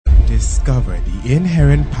discover the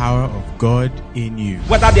inherent power of God in you.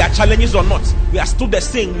 Whether there are challenges or not, we are still the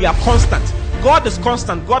same. We are constant. God is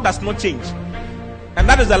constant. God does not change. And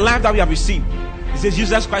that is the life that we have received. He says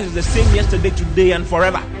Jesus Christ is the same yesterday, today, and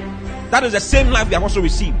forever. That is the same life we have also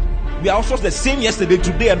received. We are also the same yesterday,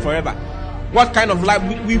 today, and forever. What kind of life?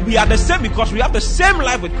 We are the same because we have the same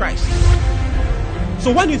life with Christ.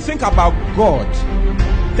 So when you think about God,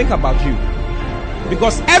 think about you.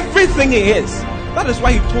 Because everything He is, that is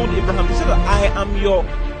why He told Abraham, He said, I am your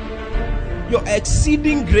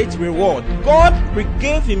exceeding great reward. God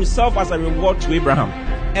gave Himself as a reward to Abraham.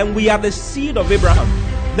 And we are the seed of Abraham.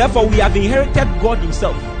 Therefore, we have inherited God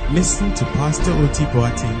Himself. Listen to Pastor O.T.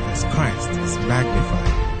 Boateng as Christ is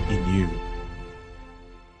magnified in you.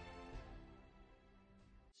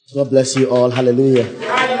 God bless you all. Hallelujah.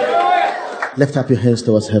 Hallelujah. Lift up your hands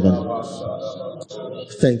towards heaven.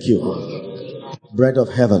 Thank you. Bread of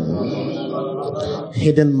heaven.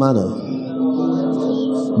 Hidden manna.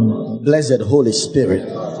 Blessed Holy Spirit.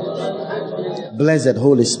 Blessed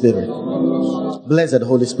Holy Spirit. Blessed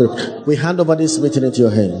Holy Spirit. We hand over this meeting into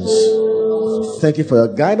your hands. Thank you for your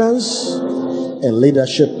guidance and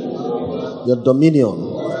leadership, your dominion.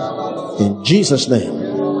 In Jesus' name,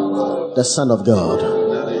 the Son of God.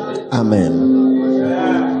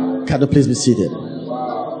 Amen. Can you please be seated?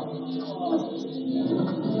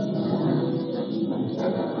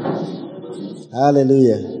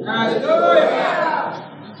 Hallelujah. Hallelujah.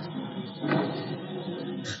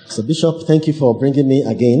 So, Bishop, thank you for bringing me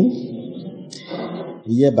again.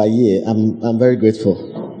 Year by year, I'm very grateful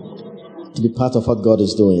to be part of what God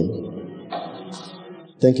is doing.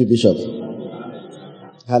 Thank you, Bishop.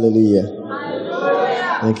 Hallelujah.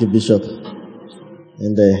 Hallelujah. Thank you, Bishop.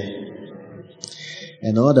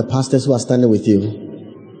 And all the pastors who are standing with you.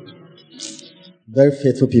 Very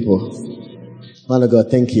faithful people. Man of God,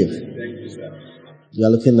 thank you. Thank you, sir. You are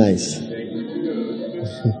looking nice.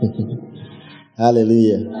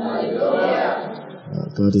 Hallelujah. Hallelujah. Oh,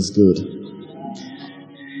 God is good.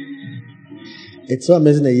 It's so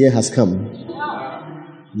amazing a year has come.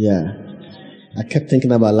 Yeah. I kept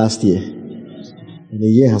thinking about last year. And a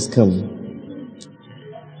year has come.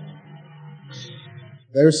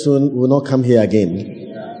 Very soon we'll not come here again.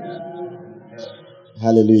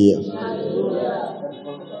 Hallelujah.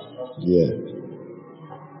 Yeah.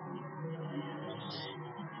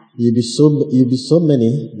 You'll be so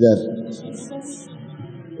many that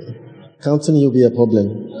counting you'll be a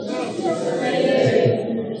problem.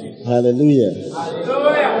 Hallelujah.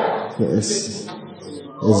 Yes.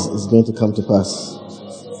 It's going to come to pass.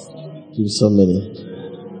 You'll be so many.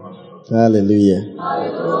 Hallelujah.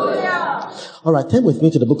 All right, turn with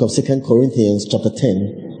me to the book of 2 Corinthians chapter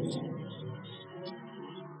 10.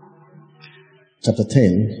 Chapter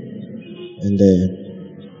 10. And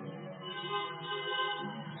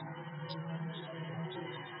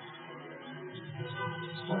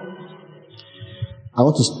I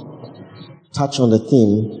want to touch on the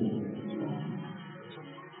theme,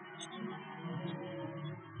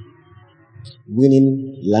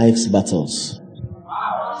 winning life's battles.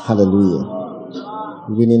 Hallelujah.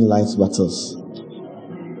 Winning life's battles.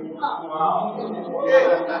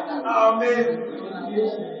 Amen.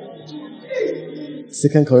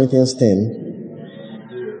 2 Corinthians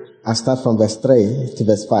 10. I start from verse 3 to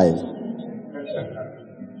verse 5.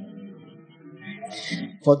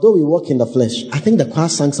 For though we walk in the flesh, I think the choir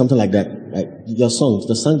sang something like that. Like your song,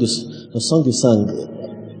 the song you sang.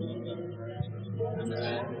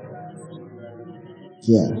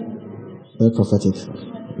 Yeah, very prophetic.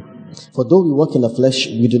 For though we walk in the flesh,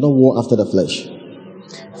 we do not war after the flesh.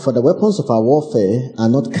 For the weapons of our warfare are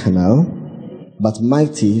not carnal, but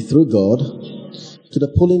mighty through God to the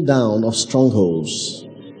pulling down of strongholds,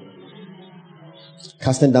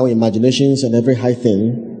 casting down imaginations and every high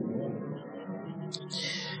thing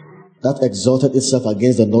that exalted itself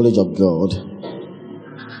against the knowledge of God,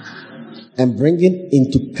 and bringing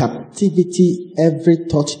into captivity every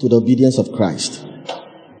thought to the obedience of Christ.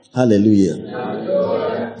 Hallelujah.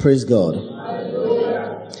 Hallelujah. Praise God.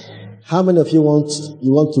 Hallelujah. How many of you want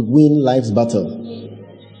to win life's battle?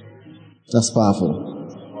 That's powerful.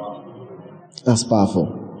 That's powerful.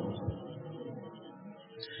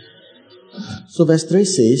 So verse 3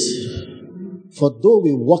 says, for though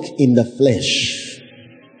we walk in the flesh,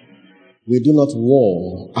 we do not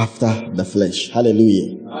war after the flesh.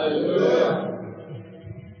 Hallelujah. Hallelujah.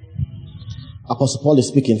 Apostle Paul is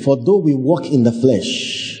speaking. For though we walk in the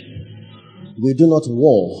flesh, we do not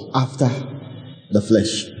war after the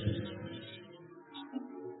flesh.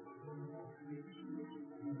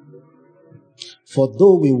 For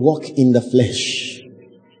though we walk in the flesh,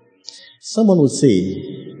 someone would say,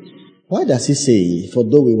 Why does he say, for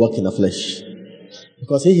though we walk in the flesh?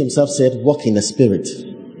 Because he himself said, walk in the spirit,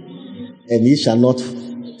 and ye shall not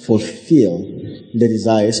fulfill the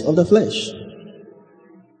desires of the flesh.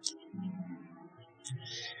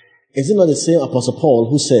 Is it not the same Apostle Paul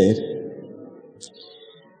who said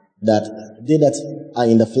that they that are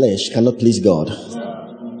in the flesh cannot please God?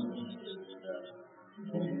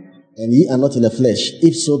 And ye are not in the flesh,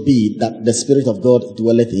 if so be that the Spirit of God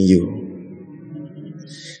dwelleth in you.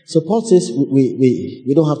 So Paul says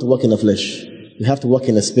we don't have to walk in the flesh. We have to walk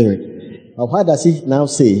in the Spirit. But why does he now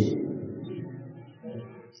say,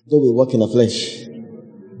 though we walk in the flesh?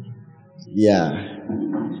 Yeah.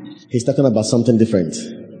 He's talking about something different.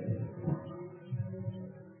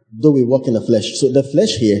 Though we walk in the flesh. So the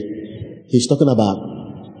flesh here, he's talking about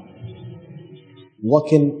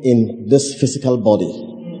walking in this physical body.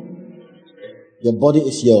 Your body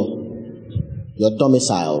is your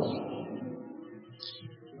domicile.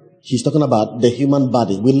 He's talking about the human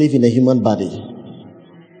body. We live in a human body.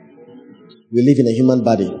 We live in a human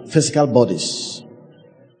body. Physical bodies.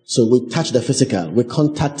 So we touch the physical. We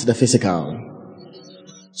contact the physical.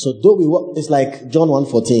 So though we walk, it's like John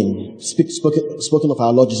 1:14, spoken of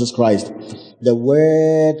our Lord Jesus Christ. The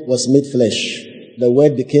Word was made flesh. The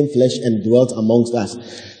Word became flesh and dwelt amongst us.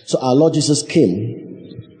 So our Lord Jesus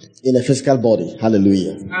came in a physical body.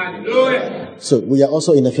 Hallelujah. Hallelujah. So we are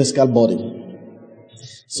also in a physical body.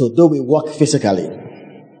 So though we walk physically,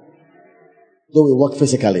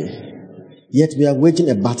 yet we are waging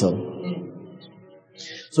a battle.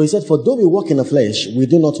 So he said, for though we walk in the flesh, we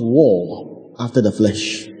do not war after the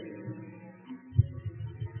flesh.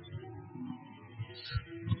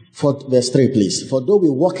 For verse 3, please. For though we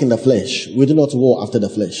walk in the flesh, we do not war after the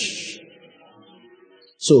flesh.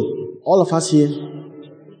 So all of us here,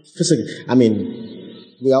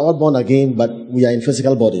 we are all born again, but we are in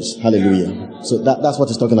physical bodies. Hallelujah. So that's what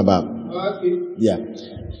he's talking about. Yeah.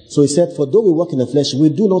 So he said, for though we walk in the flesh, we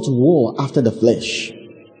do not war after the flesh.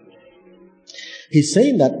 He's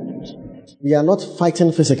saying that we are not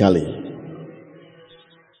fighting physically.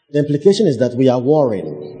 The implication is that we are warring.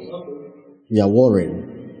 We are warring.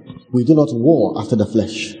 We do not war after the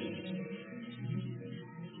flesh.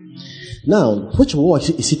 Now, which war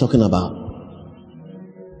is he talking about?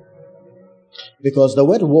 Because the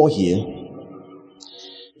word war here,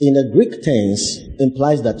 in the Greek tense,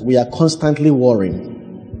 implies that we are constantly warring.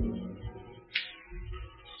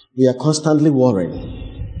 We are constantly warring.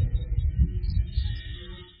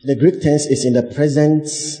 The Greek tense is in the present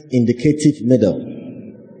indicative middle.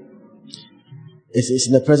 It's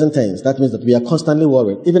in the present tense. That means that we are constantly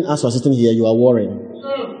warring. Even as we're sitting here, you are warring.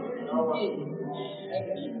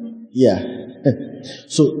 Yeah.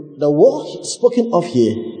 So the war spoken of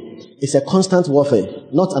here is a constant warfare,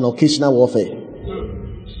 not an occasional warfare.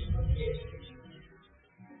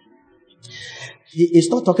 He is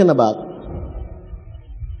not talking about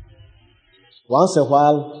once a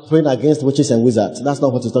while praying against witches and wizards. That's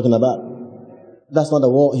not what he's talking about. That's not the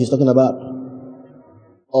war he's talking about.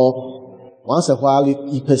 Or once a while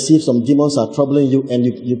you perceive some demons are troubling you and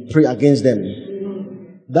you pray against them.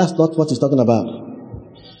 That's not what he's talking about.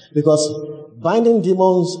 Because binding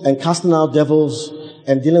demons and casting out devils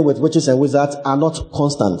and dealing with witches and wizards are not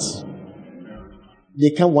constant. They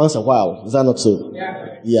come once a while. Is that not so?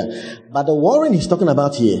 Yeah. But the warring he's talking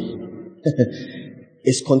about here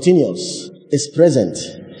is continuous, is present,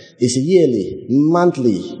 is yearly,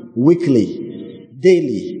 monthly, weekly,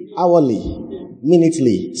 daily, hourly,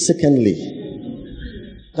 minutely, secondly.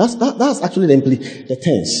 That's actually the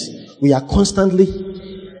tense. We are constantly,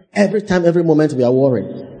 every time, every moment we are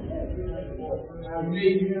warring.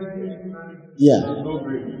 Yeah.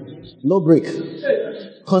 No break.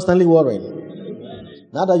 Constantly warring.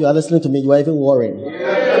 Now that you are listening to me, you are even warring.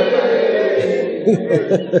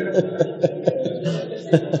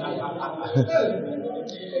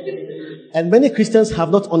 And many Christians have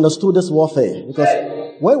not understood this warfare. Because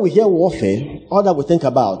when we hear warfare, all that we think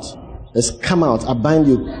about is come out, I bind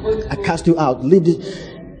you, I cast you out, leave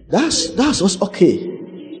this. That's what's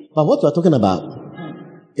okay. But what we're talking about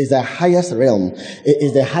is the highest realm,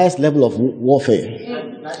 is the highest level of warfare.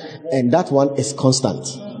 And that one is constant.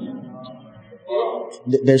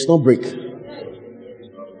 There's no break.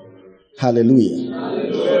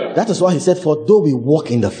 Hallelujah. That is why he said, for though we walk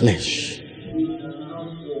in the flesh,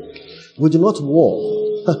 we do not war.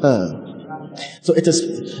 So it is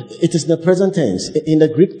in the present tense. In the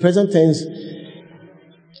Greek, present tense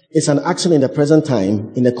is an action in the present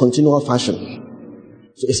time in a continual fashion.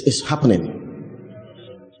 So it's happening.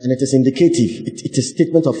 And it is indicative. It is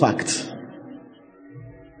statement of fact.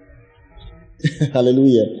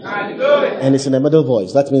 Hallelujah. Hallelujah. And it's in a middle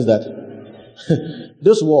voice. That means that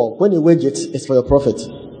This war, when you wage it, it's for your profit.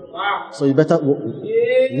 So you better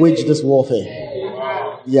wage this warfare.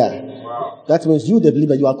 Yeah. That means you, the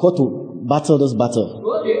believer, you are called to battle this battle.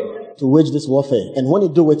 To wage this warfare. And when you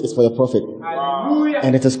do it, it's for your profit.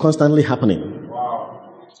 And it is constantly happening.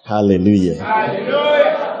 Hallelujah.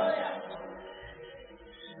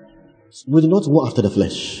 We do not war after the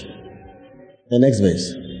flesh. The next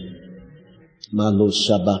verse.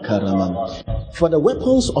 For the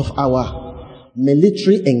weapons of our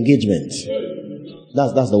military engagement.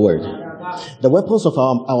 That's the word. The weapons of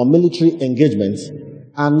our military engagement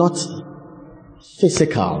are not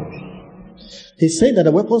physical. He's saying that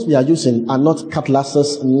the weapons we are using are not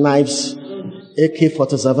cutlasses, knives,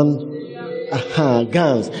 AK-47,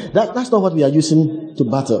 guns. That's not what we are using to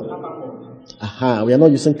battle. We are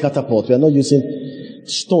not using catapult. We are not using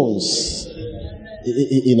stones.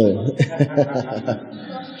 You know.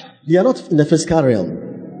 They are not in the physical realm.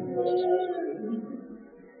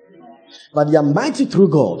 But they are mighty through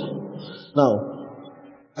God. Now,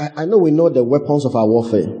 I know we know the weapons of our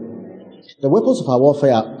warfare. The weapons of our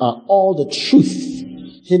warfare are all the truth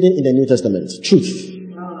hidden in the New Testament. Truth.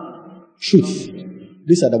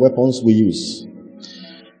 These are the weapons we use.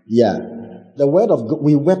 Yeah. The word of God,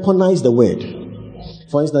 we weaponize the word.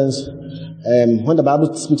 For instance, when the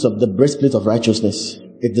Bible speaks of the breastplate of righteousness,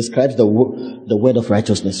 it describes the word of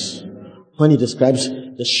righteousness. When it describes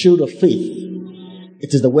the shield of faith,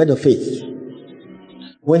 it is the word of faith.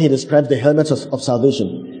 When he describes the helmet of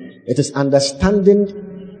salvation, it is understanding,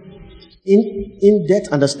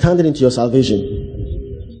 in-depth understanding into your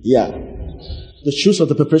salvation. Yeah. The shoes of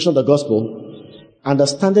the preparation of the gospel,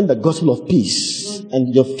 understanding the gospel of peace,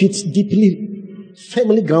 and your feet deeply,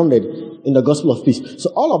 firmly grounded in the gospel of peace.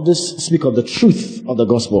 So all of this speak of the truth of the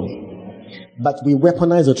gospel. But we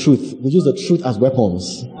weaponize the truth. We use the truth as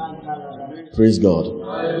weapons. Praise God.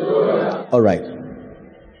 All right.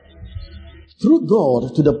 Through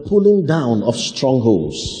God to the pulling down of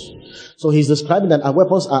strongholds. So he's describing that our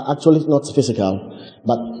weapons are actually not physical,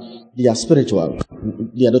 but they are spiritual.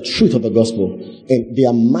 They are the truth of the gospel. And they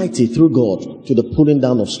are mighty through God to the pulling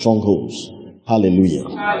down of strongholds. Hallelujah.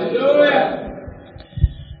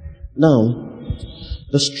 Now,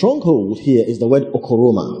 the stronghold here is the word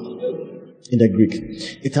okoroma in the Greek.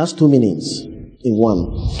 It has two meanings in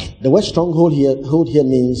one. The word stronghold here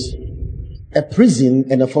means a prison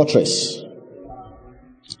and a fortress.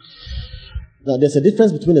 Now, there's a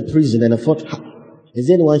difference between a prison and a fortress. Is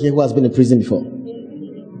there anyone here who has been in prison before?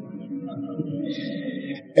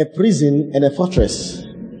 A prison and a fortress.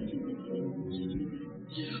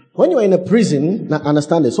 When you are in a prison, now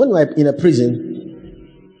understand this, when you are in a prison,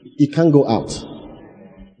 you can't go out.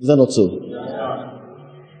 Is that not so?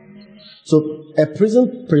 So, a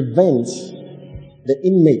prison prevents the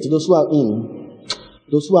inmates, those who are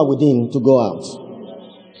within, to go out.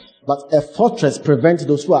 But a fortress prevents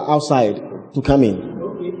those who are outside to come in.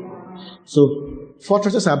 So,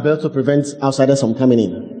 fortresses are built to prevent outsiders from coming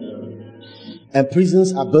in. And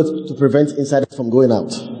prisons are built to prevent insiders from going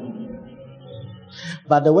out.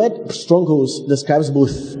 But the word strongholds describes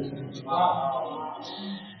both.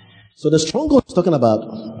 So the stronghold is talking about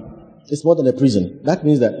is more than a prison. That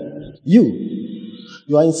means that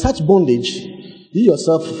you are in such bondage, you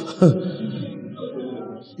yourself,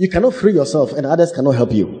 you cannot free yourself and others cannot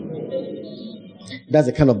help you. That's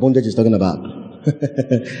the kind of bondage he's talking about.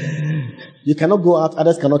 You cannot go out,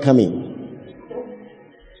 others cannot come in.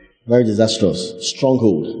 Very disastrous.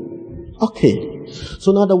 Stronghold. Okay.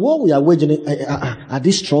 So now the war we are waging are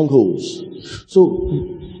these strongholds. So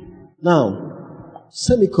now,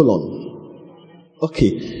 semicolon.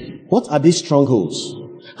 Okay. What are these strongholds?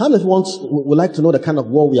 How many would like to know the kind of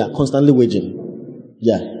war we are constantly waging?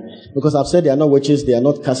 Yeah. Because I've said they are not witches, they are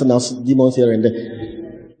not casting out demons here and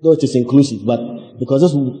there. Though it is inclusive, but because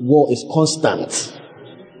this war is constant.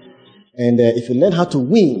 And if you learn how to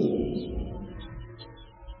win,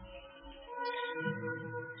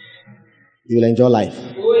 you will enjoy life.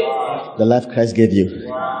 The life Christ gave you.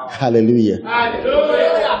 Hallelujah.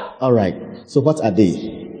 All right. So what are they?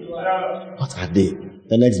 What are they?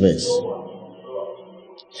 The next verse.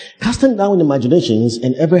 Casting down imaginations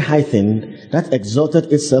and every high thing that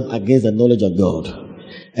exalted itself against the knowledge of God,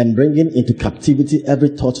 and bringing into captivity every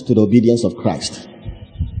thought to the obedience of Christ.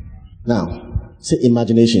 Now, say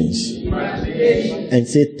imaginations. And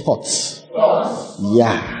say thoughts.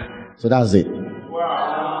 Yeah. So that's it.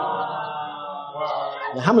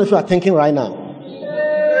 Now, how many of you are thinking right now?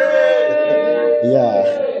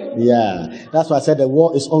 Yeah. That's why I said the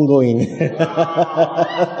war is ongoing. Yeah.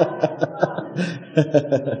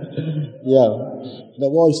 The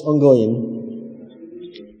war is ongoing.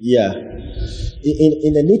 Yeah.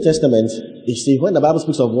 In the New Testament, You see, when the Bible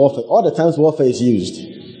speaks of warfare, all the times warfare is used,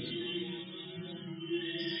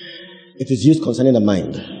 it is used concerning the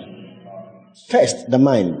mind. First, the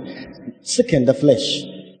mind. Second, the flesh.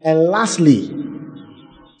 And lastly,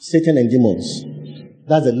 Satan and demons.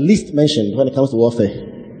 That's the least mentioned when it comes to warfare.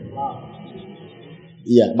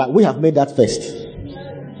 Yeah, but we have made that first.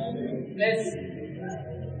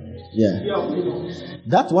 Yeah.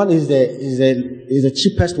 That one is the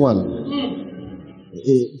cheapest one.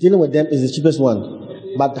 Dealing with them is the cheapest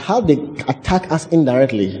one. But how they attack us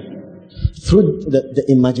indirectly through the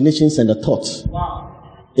imaginations and the thoughts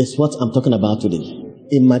is what I'm talking about today.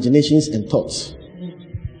 Imaginations and thoughts.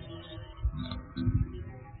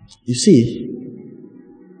 You see,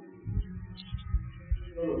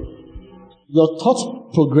 your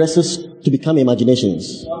thought progresses to become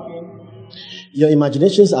imaginations. Your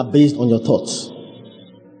imaginations are based on your thoughts.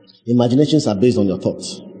 Imaginations are based on your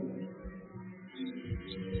thoughts.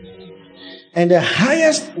 And the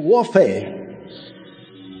highest warfare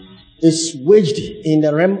is waged in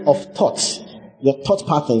the realm of thoughts, your thought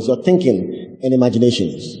patterns, your thinking, and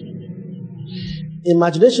imaginations.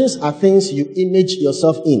 Imaginations are things you image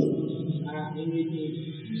yourself in.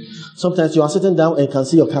 Sometimes you are sitting down and can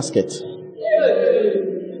see your casket.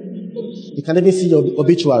 You can even see your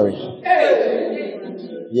obituary.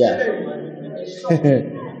 Yeah.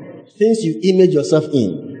 Things you image yourself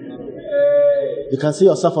in. You can see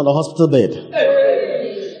yourself on the hospital bed.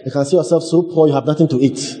 You can see yourself so poor you have nothing to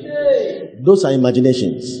eat. Those are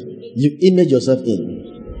imaginations. You image yourself in.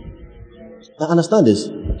 Now understand this.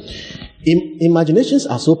 Imaginations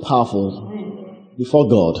are so powerful before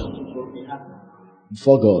God.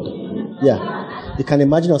 Before God. Yeah. You can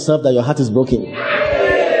imagine yourself that your heart is broken.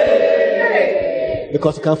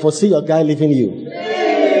 Because you can foresee your guy leaving you.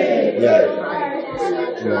 Yeah.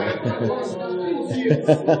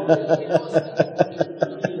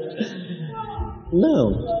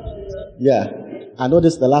 No. Yeah. I know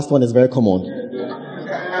the last one is very common.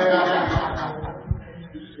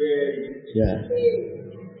 Yeah.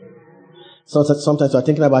 Sometimes you are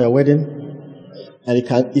thinking about your wedding, and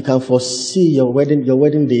you can foresee your wedding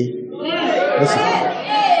day. Listen.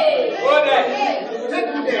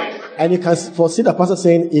 And you can foresee the pastor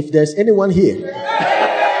saying, if there's anyone here,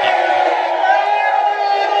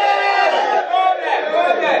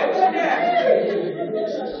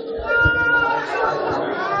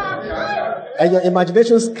 and your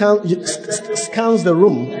imagination scans the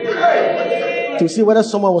room to see whether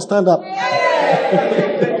someone will stand up.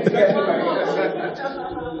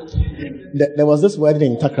 There was this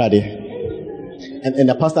wedding in Takrady, and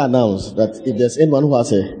the pastor announced that if there's anyone who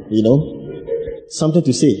has something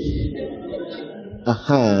to say,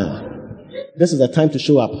 this is the time to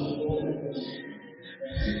show up.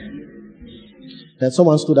 Then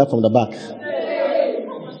someone stood up from the back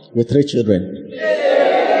with 3 children,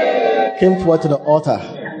 came forward to the altar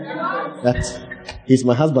that he's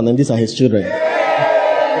my husband and these are his children.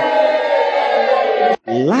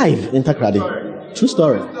 Live in Takrady. True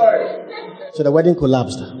story. So the wedding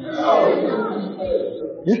collapsed.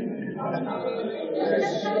 Yeah.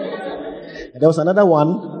 And there was another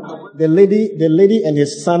one. The lady and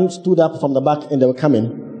his son stood up from the back and they were coming.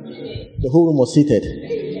 The whole room was seated.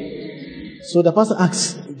 So the pastor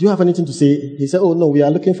asked, do you have anything to say? He said, oh no, we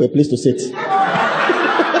are looking for a place to sit.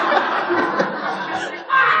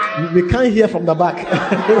 We can't hear from the back.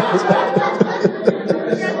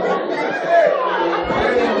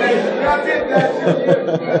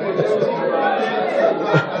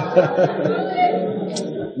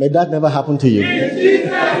 May that never happen to you.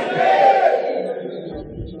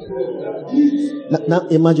 Now,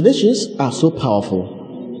 imaginations are so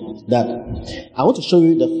powerful that I want to show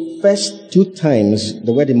you the first 2 times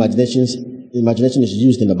the word imagination is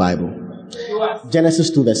used in the Bible. Genesis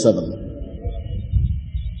 2 verse 7.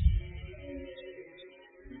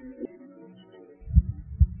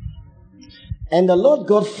 And the Lord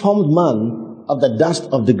God formed man of the dust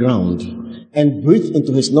of the ground and breathed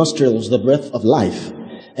into his nostrils the breath of life,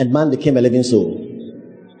 and man became a living soul.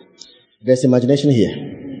 There's imagination here.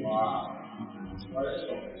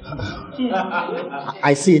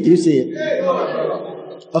 I see it. Do you see it?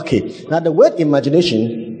 Okay. Now the word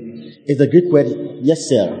imagination is the Greek word yes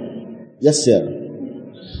sir. Yes sir.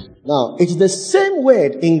 Now it's the same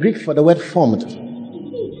word in Greek for the word formed.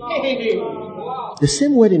 The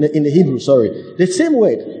same word in the Hebrew, sorry. The same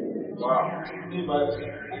word.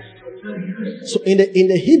 So in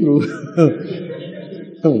the Hebrew,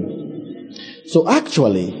 so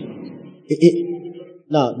actually,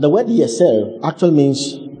 now the word yeser actually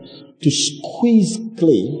means to squeeze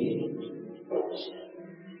clay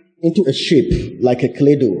into a shape like a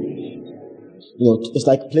clay dough. it's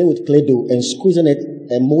like playing with clay dough and squeezing it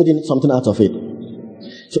and molding something out of it.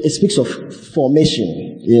 So it speaks of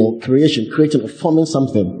formation, creation, creating or forming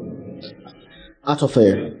something out of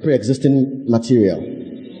a pre-existing material.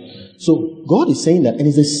 So God is saying that, and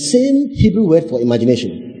it's the same Hebrew word for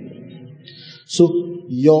imagination. So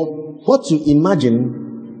what you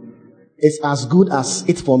imagine is as good as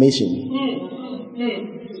its formation.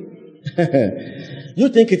 You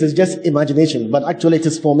think it is just imagination, but actually it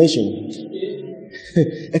is formation.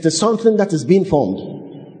 It is something that is being formed.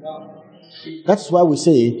 That's why we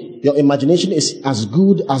say your imagination is as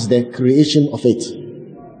good as the creation of it.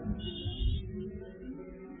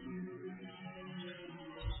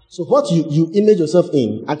 So what you image yourself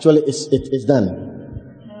in, actually it's done.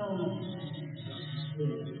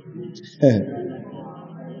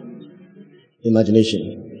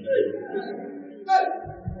 Imagination.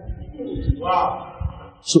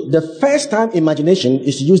 Wow. So the first time imagination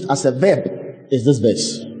is used as a verb is this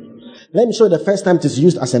verse. Let me show you the first time it is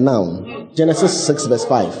used as a noun. Genesis 6 verse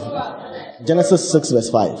 5. Genesis 6 verse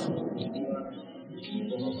 5.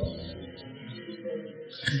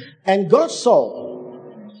 And God saw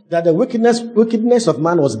that the wickedness of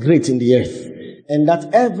man was great in the earth, and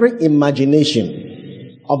that every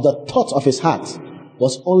imagination of the thoughts of his heart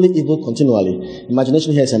was only evil continually.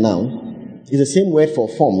 Imagination here is a noun. It's the same word for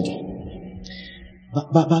formed.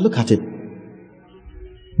 But look at it.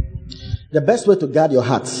 The best way to guard your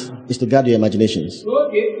heart is to guard your imaginations.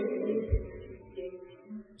 Okay.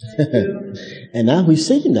 And now we're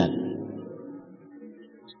saying that.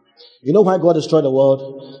 You know why God destroyed the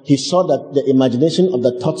world? He saw that the imagination of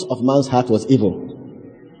the thoughts of man's heart was evil.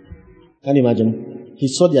 Can you imagine? He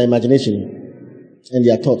saw their imagination and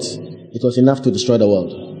their thoughts. It was enough to destroy the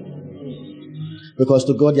world. Because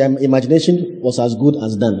to God, their imagination was as good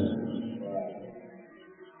as done.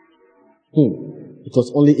 It was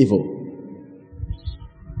only evil.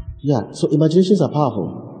 Yeah, so imaginations are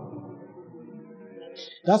powerful.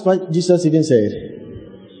 That's why Jesus even said,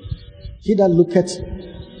 he that looketh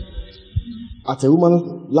at a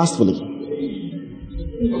woman lustfully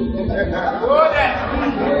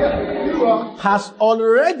has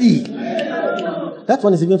already, that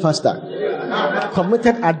one is even faster,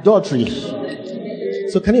 committed adultery.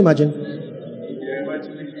 So can you imagine?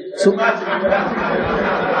 So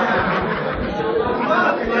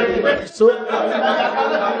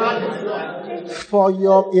for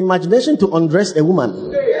your imagination to undress a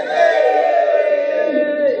woman,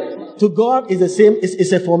 to God is the same,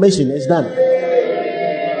 it's a formation, it's done.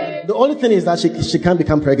 The only thing is that she can't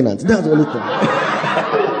become pregnant. That's the only thing.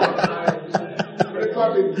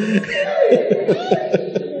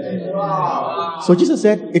 So Jesus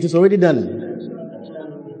said, it is already done.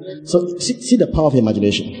 So see the power of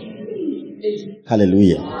imagination.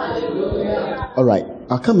 Hallelujah. All right,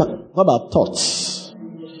 I'll come back. What about thoughts?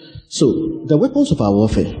 So the weapons of our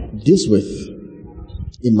warfare deals with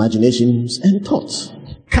imaginations and thoughts.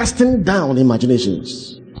 Casting down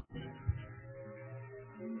imaginations.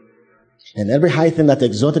 And every high thing that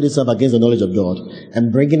exalted itself against the knowledge of God,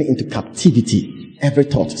 and bringing it into captivity every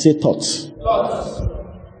thought. Say thoughts. Thoughts.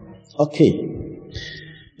 Okay.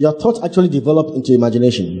 Your thoughts actually develop into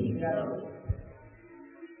imagination.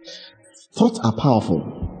 Thoughts are powerful.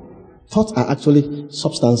 Thoughts are actually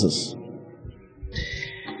substances.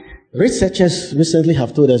 Researchers recently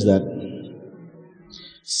have told us that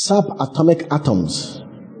subatomic atoms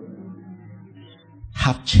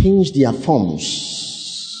have changed their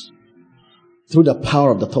forms through the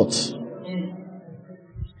power of the thought.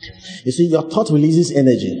 You see, your thought releases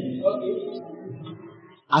energy.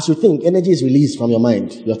 As you think, energy is released from your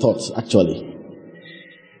mind, your thoughts, actually.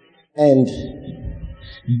 And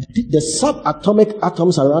the subatomic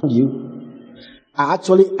atoms around you are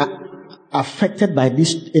actually affected by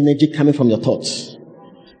this energy coming from your thoughts.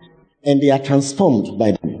 And they are transformed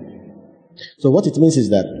by them. So what it means is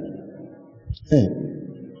that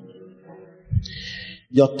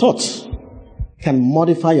your thoughts can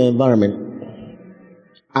modify your environment,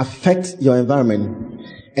 affect your environment,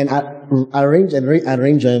 and arrange and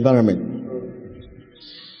rearrange your environment.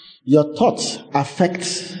 Your thoughts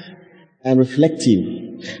affect and reflect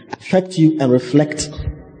you. Affect you and reflect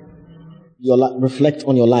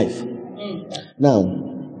on your life. Now,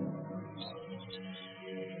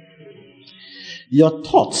 your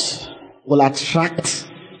thoughts will attract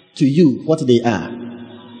to you what they are.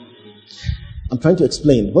 I'm trying to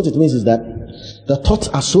explain. What it means is that the thoughts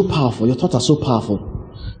are so powerful. Your thoughts are so powerful.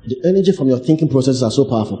 The energy from your thinking processes are so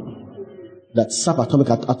powerful that subatomic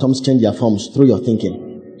atoms change their forms through your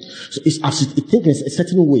thinking. So as you think in a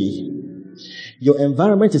certain way, your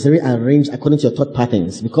environment is rearranged according to your thought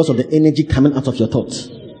patterns because of the energy coming out of your thoughts.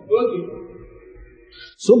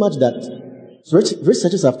 So much that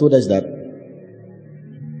researchers have told us that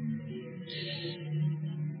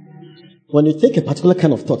when you think a particular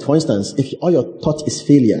kind of thought, for instance, if all your thought is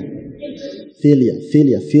failure,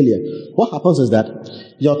 what happens is that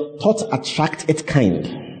your thoughts attract its kind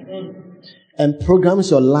and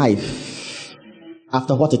programs your life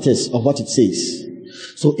after what it is or what it says.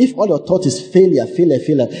 So if all your thought is failure,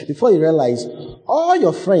 before you realize, all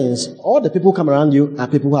your friends, all the people who come around you are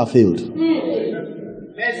people who have failed.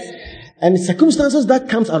 And circumstances that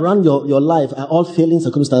comes around your life are all failing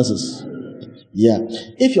circumstances. Yeah.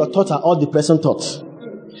 If your thoughts are all depressing thoughts,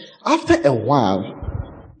 after a while,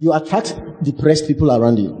 you attract depressed people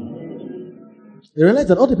around you. You realize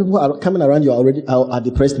that all the people who are coming around you are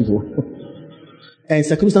depressed people. And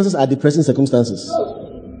circumstances are depressing circumstances.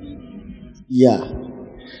 Yeah.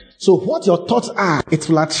 So what your thoughts are, it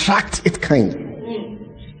will attract its kind.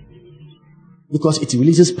 Because it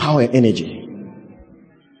releases power and energy.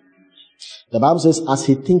 The Bible says, as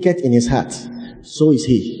he thinketh in his heart, so is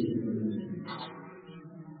he.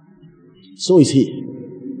 So is he.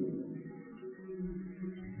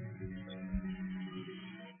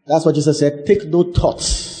 That's what Jesus said. Take no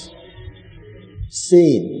thoughts,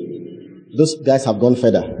 saying, those guys have gone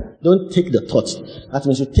further. Don't take the thoughts. That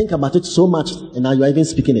means you think about it so much, and now you are even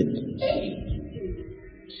speaking it.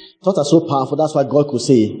 Thoughts are so powerful. That's why God could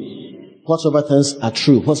say, whatsoever things are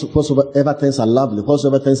true, whatsoever things are lovely,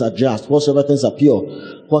 whatsoever things are just, whatsoever things are pure,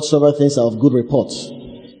 whatsoever things are of good report.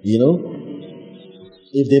 You know?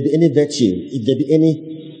 If there be any virtue, if there be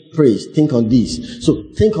any praise, think on these. So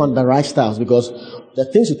think on the right styles, because the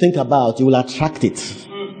things you think about, you will attract it.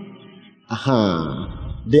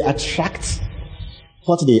 They attract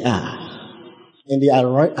what they are. And they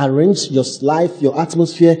arrange your life, your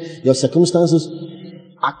atmosphere, your circumstances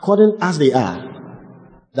according as they are.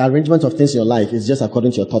 The arrangement of things in your life is just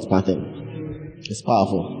according to your thought pattern. It's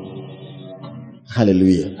powerful.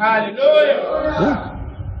 Hallelujah. Hallelujah. Yeah.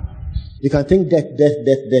 You can think death,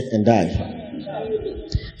 and die.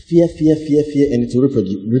 Fear, and it will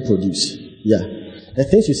reproduce. Yeah. The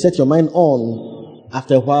things you set your mind on,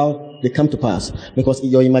 after a while, they come to pass. Because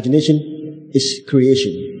your imagination is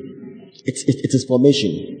creation. It is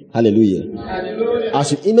formation. Hallelujah. Hallelujah.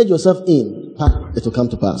 As you image yourself in, it will come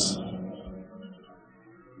to pass.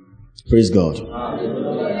 Praise God.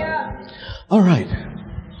 Hallelujah. All right.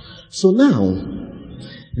 So now,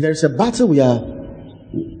 there is a battle we are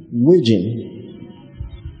waging,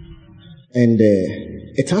 and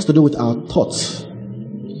it has to do with our thoughts,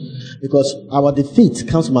 because our defeat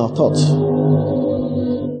comes from our thoughts,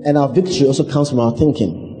 and our victory also comes from our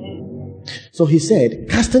thinking. So he said,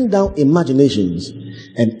 casting down imaginations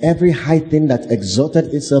and every high thing that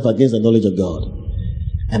exalted itself against the knowledge of God,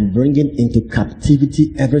 and bringing into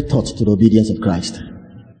captivity every thought to the obedience of Christ.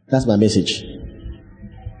 That's my message.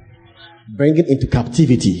 Bringing into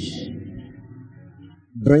captivity,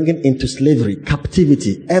 bringing into slavery,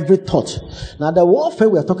 captivity, every thought. Now the warfare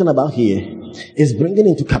we are talking about here is bringing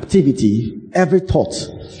into captivity every thought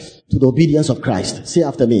to the obedience of Christ. Say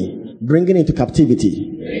after me. Bringing into captivity,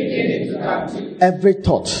 every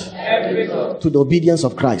thought to the obedience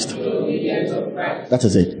of Christ. That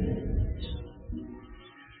is it.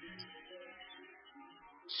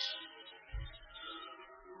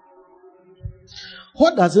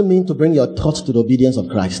 What does it mean to bring your thoughts to the obedience of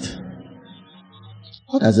Christ?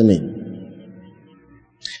 What does it mean?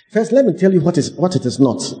 First, let me tell you what it is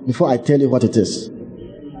not, before I tell you what it is.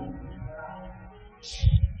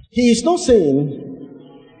 He is not saying,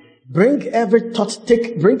 bring every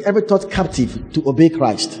thought captive to obey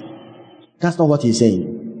Christ. That's not what he's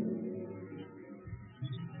saying.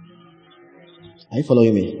 Are you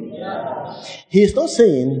following me? He is not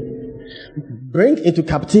saying, bring into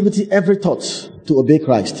captivity every thought to obey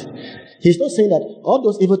Christ. He's not saying that all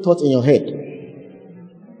those evil thoughts in your head,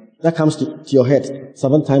 that comes to your head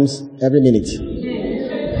 7 times every minute.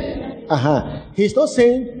 He's not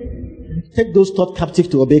saying, take those thoughts captive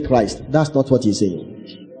to obey Christ. That's not what he's saying.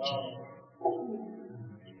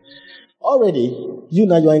 Already,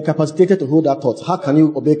 you are incapacitated to hold that thought. How can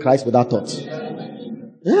you obey Christ with that thought?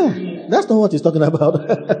 Yeah, that's not what he's talking about.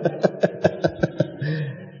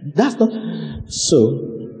 That's not so.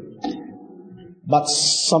 But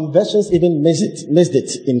some versions even missed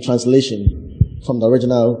it in translation from the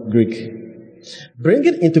original Greek.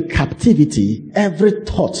 Bringing into captivity every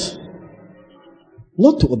thought,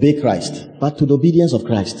 not to obey Christ, but to the obedience of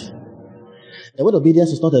Christ. The word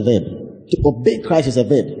obedience is not a verb. To obey Christ is a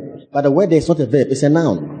verb. But the word there is not a verb, it's a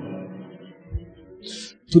noun.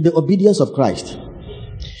 To the obedience of Christ.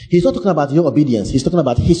 He's not talking about your obedience, he's talking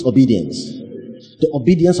about his obedience. The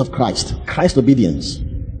obedience of Christ. Christ's obedience.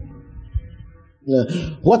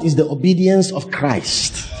 What is the obedience of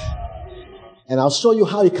Christ? And I'll show you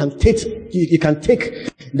how you can take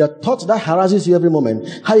the thought that harasses you every moment,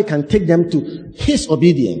 how you can take them to His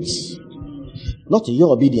obedience. Not to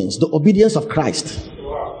your obedience, the obedience of Christ.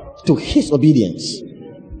 To His obedience.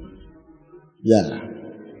 Yeah.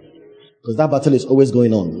 Because that battle is always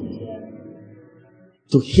going on.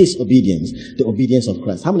 To His obedience, the obedience of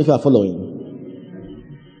Christ. How many of you are following?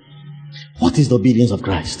 What is the obedience of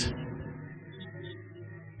Christ?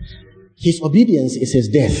 His obedience is His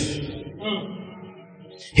death.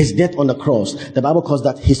 His death on the cross. The Bible calls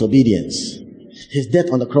that His obedience. His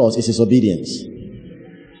death on the cross is His obedience.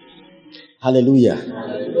 Hallelujah.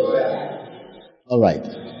 All right.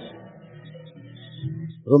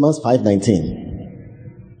 Romans 5:19.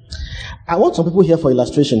 I want some people here for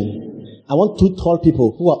illustration. I want two tall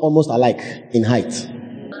people who are almost alike in height.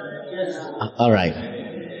 All right.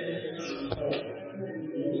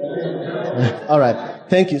 All right.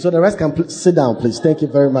 Thank you. So the rest can sit down, please. Thank you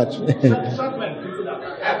very much.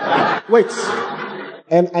 Wait.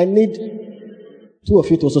 And I need two of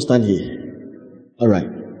you to also stand here. All right.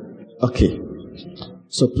 Okay.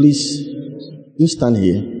 So please, you stand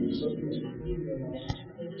here.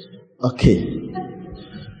 Okay.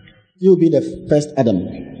 You'll be the first Adam.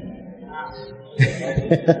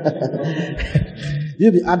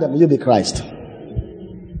 You'll be Adam, you'll be Christ.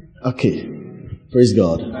 Okay. Praise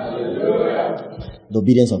God. The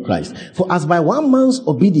obedience of Christ. For as by one man's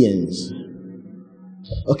obedience.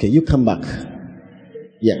 Okay, you come back.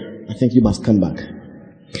 Yeah, I think you must come back.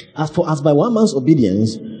 As by one man's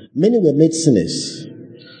obedience, many were made sinners.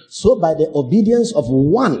 So by the obedience of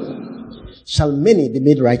one shall many be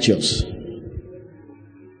made righteous.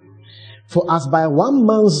 For as by one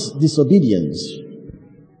man's disobedience,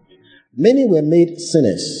 many were made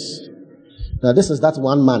sinners. Now this is that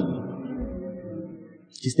one man.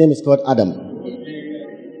 His name is called Adam.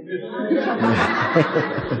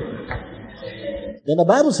 Then the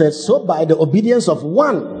Bible says, so by the obedience of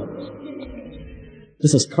one,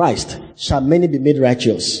 this is Christ, shall many be made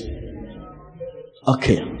righteous.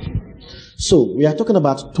 Okay. So we are talking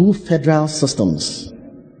about two federal systems.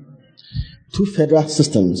 Two federal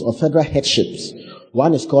systems or federal headships.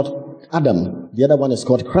 One is called Adam, the other one is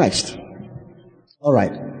called Christ. All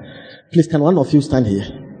right. Please, can one of you stand here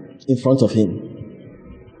in front of him?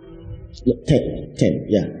 No, 10,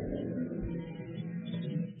 yeah.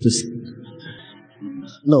 Please.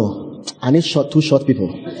 No, I need two short people.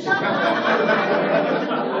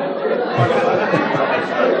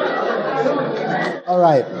 All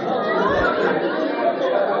right.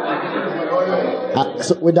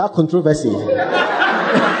 So without controversy,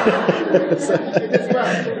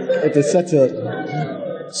 it is settled.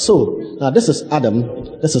 So now this is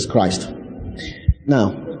Adam, this is Christ.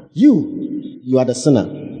 Now you are the sinner.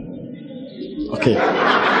 Okay.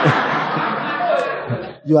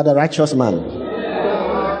 You are the righteous man.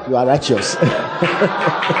 You are righteous.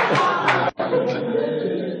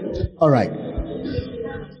 All right.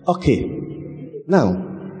 Okay. Now,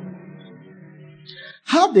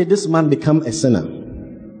 how did this man become a sinner?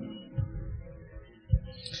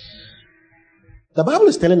 The Bible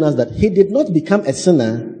is telling us that he did not become a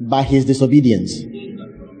sinner by his disobedience.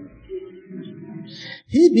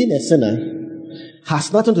 He being a sinner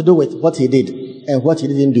has nothing to do with what he did and what he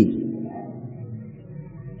didn't do.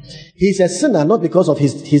 He's a sinner not because of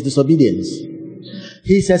his disobedience.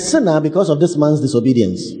 He's a sinner because of this man's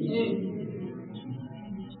disobedience.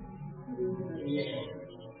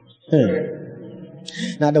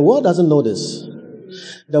 Now the world doesn't know this.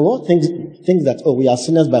 The world thinks that, we are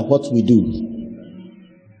sinners by what we do.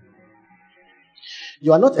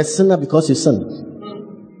 You are not a sinner because you sin.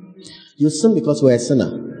 You sin because you are a sinner.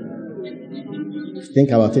 Think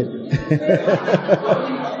about it.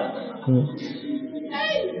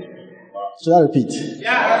 Should I repeat?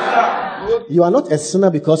 Yeah. You are not a sinner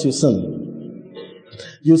because you sin.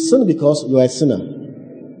 You sin because you are a sinner.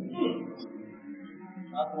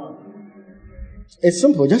 It's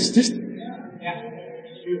simple. Just.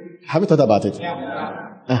 Have you thought about it?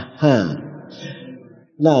 Uh-huh.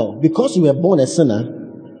 Now, because you were born a sinner,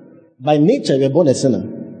 by nature you were born a sinner.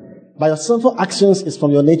 By your sinful actions is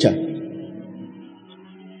from your nature.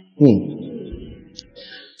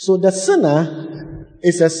 So the sinner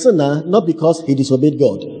is a sinner not because he disobeyed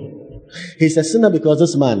God. He's a sinner because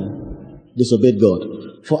this man disobeyed God.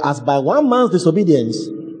 For as by one man's disobedience,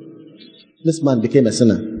 this man became a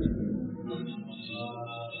sinner.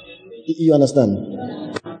 You understand?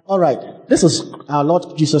 All right. This is our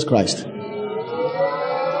Lord Jesus Christ.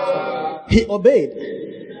 He obeyed.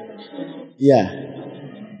 Yeah.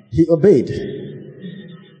 He obeyed.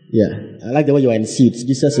 Yeah. I like the way you are in seats.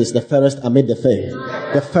 Jesus is the fairest amid the fair,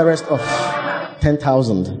 the fairest of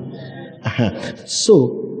 10,000.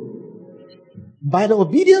 So, by the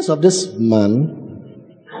obedience of this man,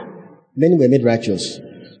 many were made righteous.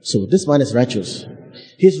 So, this man is righteous.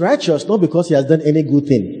 He's righteous not because he has done any good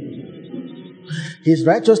thing. He's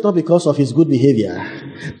righteous not because of his good behavior.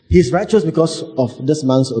 He's righteous because of this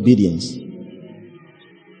man's obedience.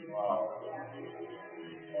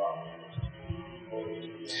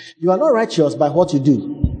 You are not righteous by what you do.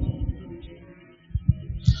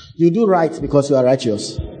 You do right because you are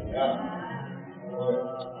righteous.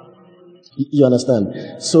 You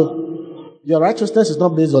understand? So, your righteousness is not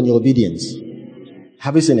based on your obedience.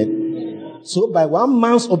 Have you seen it? So, by one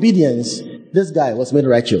man's obedience, this guy was made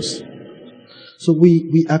righteous. So,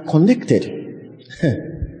 we are connected.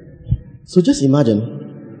 So, just imagine.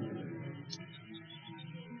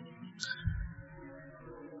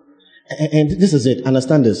 And this is it.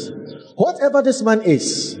 Understand this. Whatever this man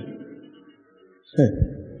is,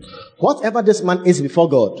 whatever this man is before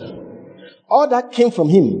God, all that came from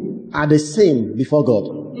him are the same before God.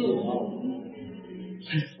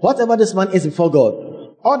 Whatever this man is before God,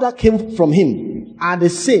 all that came from him are the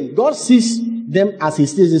same. God sees them as he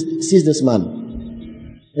sees this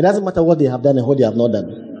man. It doesn't matter what they have done and what they have not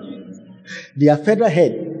done. Their federal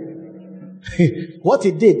head, what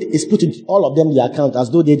he did is put in all of them in their account as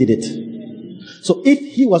though they did it. So if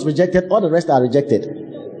he was rejected, all the rest are rejected.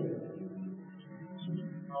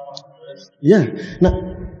 Yeah.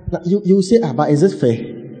 Now you will say, but is it fair?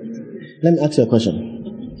 Let me ask you a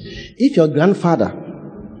question. If your grandfather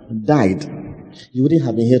died, you wouldn't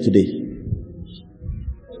have been here today.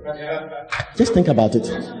 Just think about it.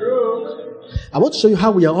 I want to show you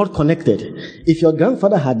how we are all connected. If your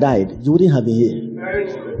grandfather had died, you wouldn't have been here.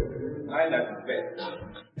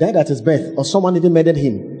 Died at his birth, or someone even murdered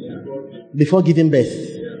him before giving birth,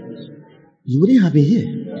 you wouldn't have been here.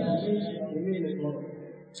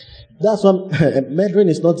 That's why murdering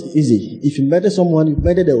is not easy. If you murder someone, you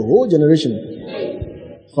murder the whole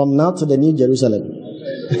generation from now to the New Jerusalem.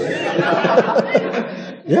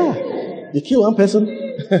 Yeah, you kill one person.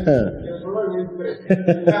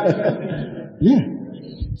 Yeah.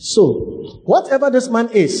 So, whatever this man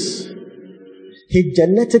is, he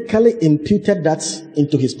genetically imputed that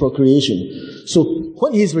into his procreation. So,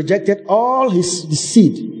 when he is rejected, all his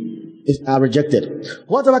seed are rejected.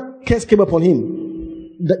 Whatever curse came upon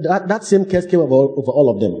him, that same curse came over all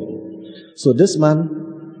of them. So, this man,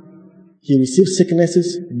 he received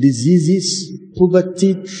sicknesses, diseases,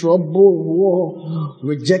 poverty, trouble, war,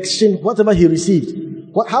 rejection, whatever he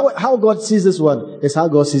received. How God sees this one is how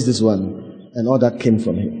God sees this one. And all that came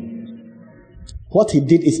from him. What he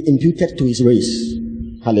did is imputed to his race.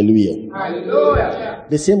 Hallelujah. Hallelujah.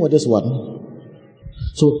 The same with this one.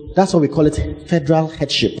 So that's why we call it federal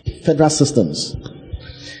headship, federal systems.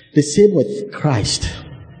 The same with Christ.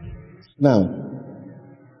 Now,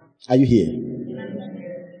 are you here?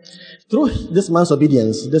 Through this man's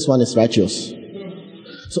obedience, this one is righteous.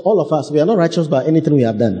 So all of us, we are not righteous by anything we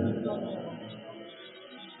have done,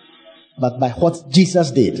 but by what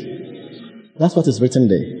Jesus did. That's what is written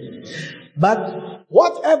there. But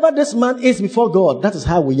whatever this man is before God, that is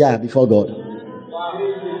how we are before God.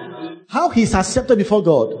 How he's accepted before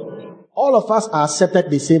God, all of us are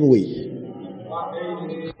accepted the same way.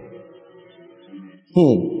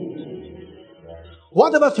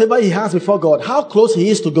 Whatever favor he has before God, how close he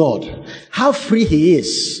is to God, how free he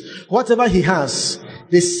is, whatever he has,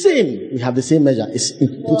 the same, we have the same measure, is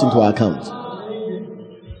put into our account.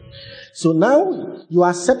 So now, you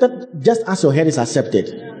are accepted just as your head is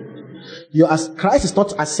accepted. Christ is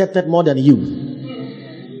not accepted more than you.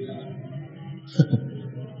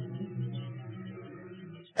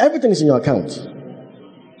 Everything is in your account.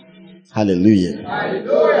 Hallelujah.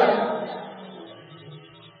 Hallelujah.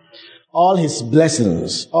 All his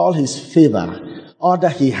blessings, all his favor, all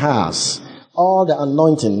that he has, all the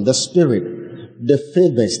anointing, the spirit, the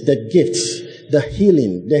favors, the gifts, the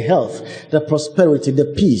healing, the health, the prosperity, the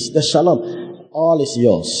peace, the shalom, all is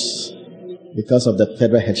yours because of the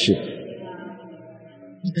federal headship.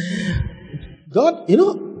 God,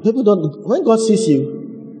 people don't, when God sees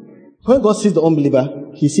you, when God sees the unbeliever,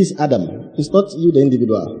 he sees Adam. It's not you, the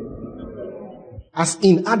individual. As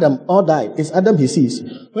in Adam, all died. It's Adam he sees.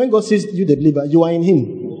 When God sees you, the believer, you are in him.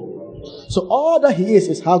 So all that he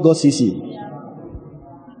is how God sees you.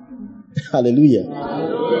 Hallelujah.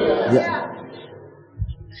 Hallelujah. Yeah.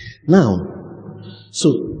 Now,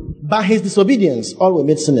 so by his disobedience, all were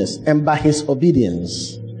made sinners. And by his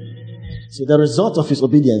obedience, so the result of his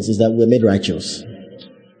obedience is that we're made righteous.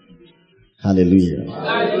 Hallelujah.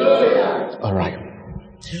 Hallelujah. All right.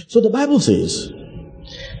 So the Bible says,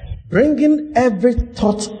 Bringing every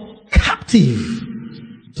thought captive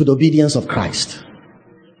to the obedience of Christ.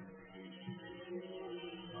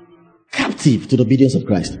 Captive to the obedience of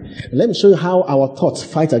Christ. Let me show you how our thoughts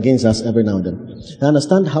fight against us every now and then. I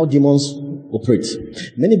understand how demons operate.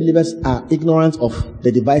 Many believers are ignorant of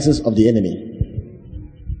the devices of the enemy.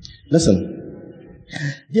 Listen,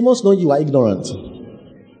 demons know you are ignorant,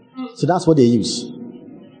 so that's what they use.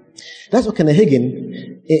 That's what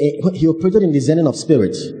Kaneshie, he operated in discerning of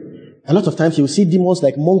spirit. A lot of times you will see demons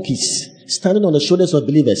like monkeys standing on the shoulders of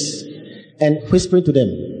believers and whispering to them.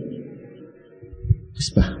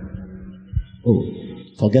 Whisper. Oh,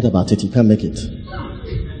 forget about it, you can't make it.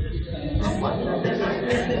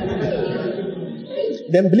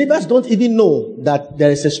 Then believers don't even know that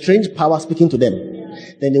there is a strange power speaking to them.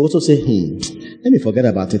 Then they also say, let me forget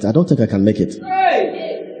about it. I don't think I can make it.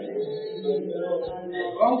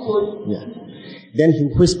 Yeah. Then he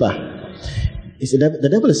whisper. He said, the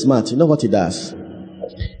devil is smart. You know what he does?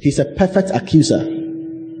 He's a perfect accuser.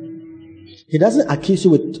 He doesn't accuse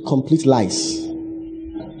you with complete lies.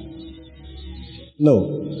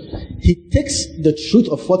 No. He takes the truth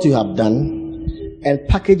of what you have done and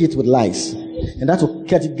package it with lies. And that will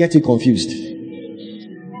get you confused.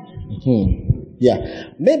 Yeah.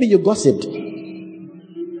 Maybe you gossiped.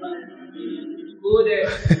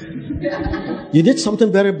 You did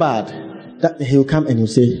something very bad. That he will come and he'll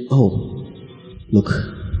say, oh, look,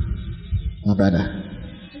 my brother,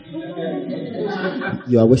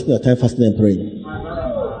 you are wasting your time fasting and praying.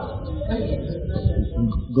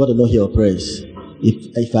 God will not hear your prayers.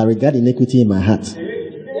 If I regard iniquity in my heart,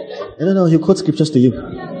 no, he'll quote scriptures to you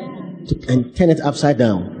and turn it upside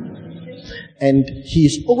down. And he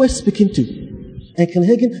is always speaking to. And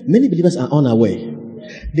Kaneshie, many believers are unaware.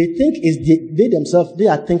 They think they themselves, they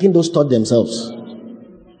are thinking those thoughts themselves.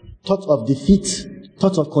 Thoughts of defeat,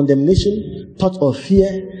 thoughts of condemnation, thoughts of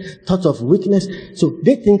fear, thoughts of weakness. So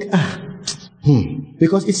they think,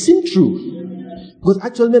 because it seemed true. Because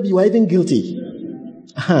actually maybe you are even guilty.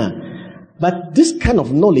 But this kind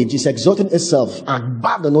of knowledge is exalting itself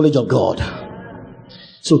above the knowledge of God.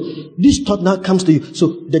 So this thought now comes to you.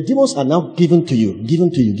 So the demons are now given to you.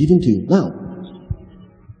 Now,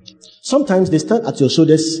 sometimes they stand at your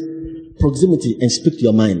shoulders, proximity, and speak to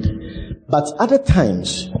your mind. But other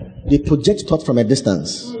times, they project thought from a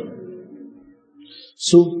distance.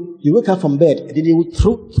 So you wake up from bed, and then they will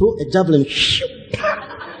throw a javelin.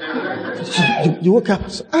 You wake up,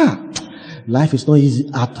 life is not easy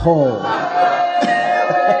at all.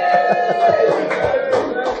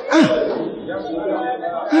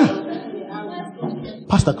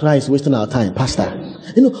 Pastor Christ wasting our time, Pastor.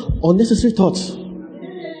 Unnecessary thoughts,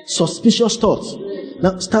 suspicious thoughts.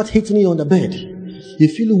 Now start hitting you on the bed. You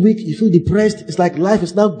feel weak, you feel depressed. It's like life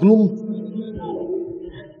is now gloom.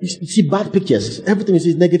 You see bad pictures. Everything you see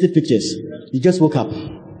is negative pictures. You just woke up.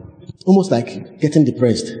 Almost like getting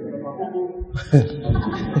depressed.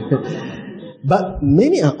 But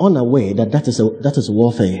many are unaware that is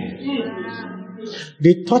warfare.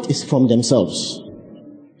 They thought it's from themselves.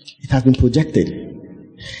 It has been projected.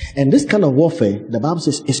 And this kind of warfare, the Bible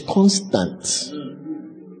says, is constant.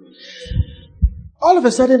 All of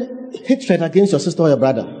a sudden, hatred against your sister or your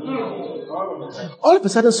brother. All of a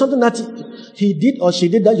sudden, something that he did or she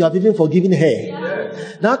did that you have even forgiven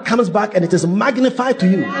her, now comes back and it is magnified to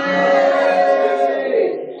you.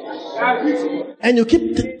 And you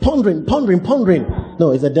keep pondering.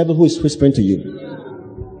 No, it's the devil who is whispering to you.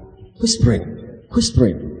 Whispering.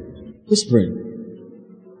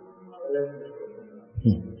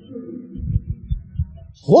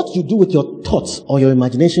 What you do with your thoughts or your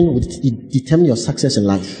imagination will determine your success in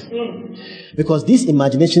life. Because these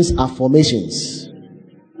imaginations are formations.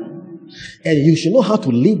 And you should know how to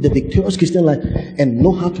live the victorious Christian life and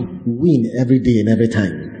know how to win every day and every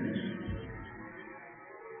time.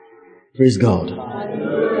 Praise God.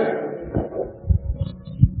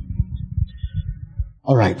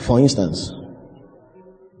 All right, for instance,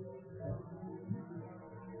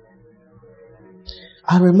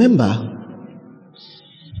 I remember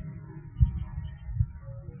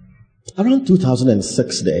around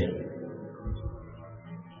 2006 there,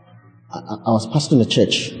 I was pastoring a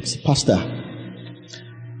church. As a pastor,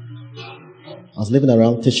 I was living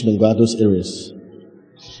around Tishnungwa, those areas.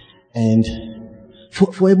 And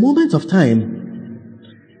for a moment of time,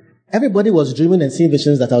 everybody was dreaming and seeing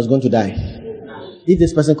visions that I was going to die. If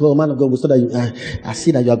this person called man of God, we saw that I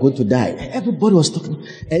see that you are going to die. Everybody was talking.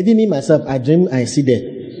 And even me myself, I dream, I see death.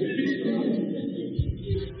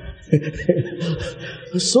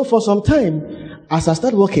 So for some time, as I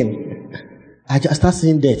start walking, I just start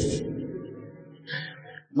seeing death.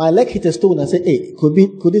 My leg hit a stone and I said, hey, could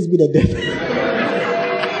this be the death?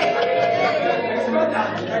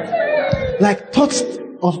 Like thoughts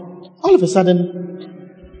of, all of a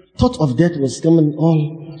sudden, thought of death was coming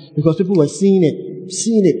all, because people were seeing it.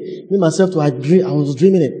 Me, myself, I was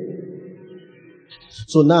dreaming it.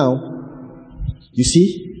 So now, you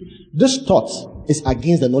see, this thought is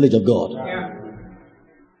against the knowledge of God.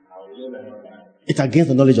 It's against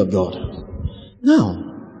the knowledge of God. Now,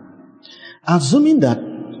 assuming that,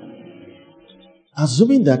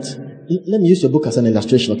 let me use your book as an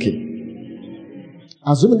illustration, okay?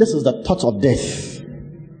 Assuming this is the thought of death.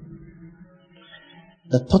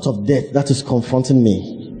 The thought of death that is confronting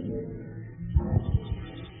me.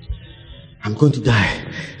 I'm going to die.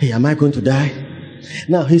 Hey, am I going to die?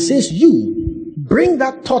 Now, he says, you bring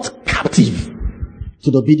that thought captive to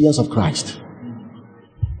the obedience of Christ.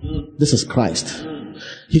 This is Christ.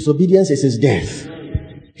 His obedience is his death.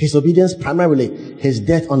 His obedience primarily his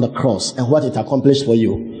death on the cross and what it accomplished for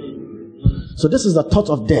you. So this is the thought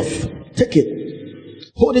of death. Take it.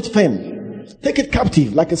 Hold it firm. Take it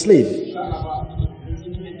captive like a slave.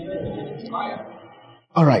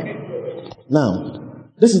 All right. Now,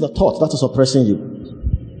 this is the thought that is oppressing you.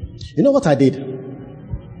 You know what I did?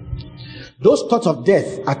 Those thoughts of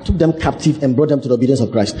death, I took them captive and brought them to the obedience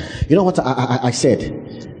of Christ. You know what I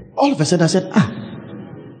said? All of a sudden I said,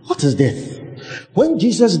 what is death? When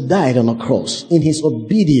Jesus died on the cross, in his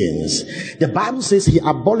obedience, the Bible says he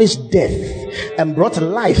abolished death and brought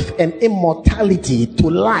life and immortality to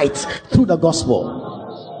light through the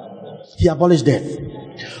gospel. He abolished death.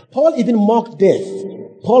 Paul even mocked death.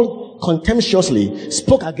 Paul contemptuously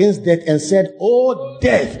spoke against death and said, "Oh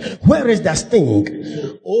death, where is thy sting?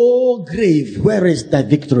 Oh grave, where is thy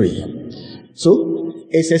victory?" So,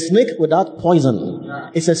 it's a snake without poison.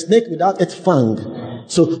 It's a snake without its fang.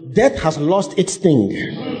 So, death has lost its sting.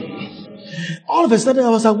 All of a sudden, I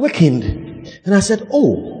was awakened. And I said,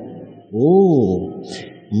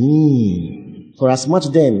 For as much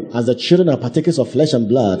then as the children are partakers of flesh and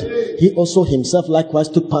blood, he also himself likewise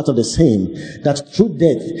took part of the same, that through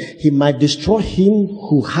death he might destroy him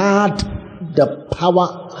who had the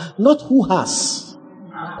power, not who has.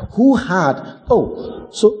 Who had.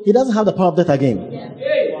 So he doesn't have the power of death again.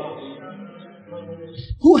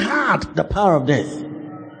 Who had the power of death?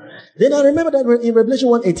 Then I remember that in Revelation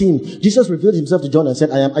 1:18, Jesus revealed himself to John and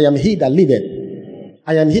said, I am he that liveth.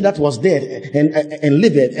 I am he that was dead and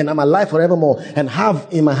liveth, and I'm alive forevermore, and have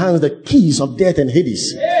in my hands the keys of death and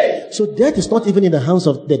Hades. So death is not even in the hands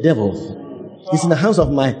of the devil. It's in the hands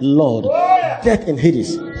of my Lord. Death and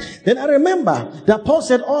Hades. Then I remember that Paul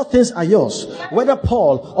said all things are yours, whether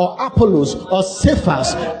Paul or Apollos or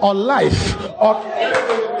Cephas or life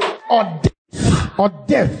or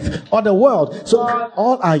death or the world. So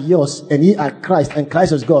all are yours, and ye are Christ, and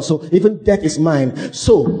Christ is God. So even death is mine.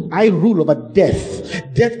 So I rule over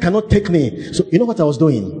death. Death cannot take me. So you know what I was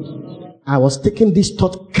doing? I was taking this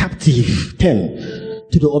thought captive,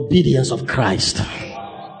 to the obedience of Christ.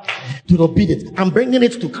 To the obedience. I'm bringing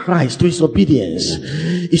it to Christ, to his obedience.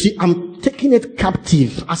 You see, I'm taking it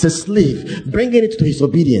captive as a slave, bringing it to his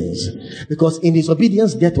obedience. Because in his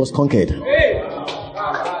obedience, death was conquered.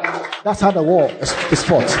 That's how the war is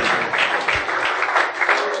fought.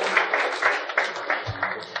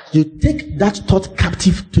 You take that thought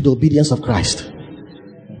captive to the obedience of Christ.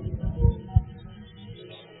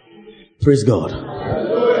 Praise God.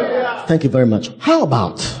 Thank you very much. How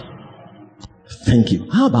about? Thank you.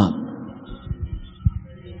 How about?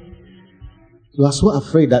 You are so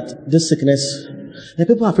afraid that this sickness, and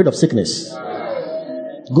people are afraid of sickness.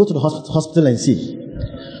 Go to the hospital and see.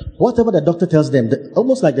 Whatever the doctor tells them,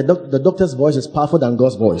 almost like the doctor's voice is powerful than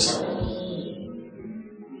God's voice.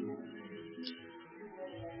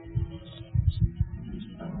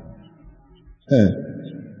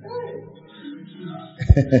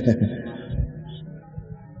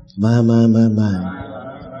 My.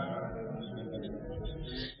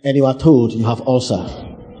 And you are told you have ulcer.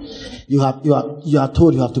 You are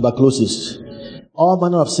told you have tuberculosis. All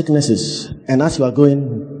manner of sicknesses. And as you are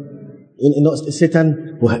going,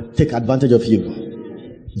 Satan will take advantage of you.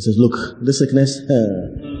 He says, look, this sickness,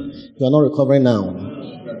 you are not recovering now.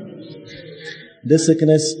 This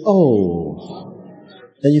sickness,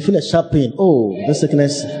 then you feel a sharp pain. This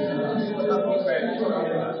sickness.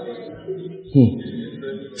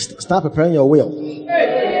 Start preparing your will.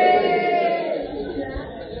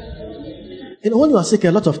 When you are sick,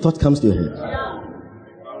 a lot of thought comes to your head.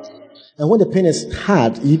 And when the pain is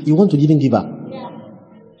hard, you want to even give up.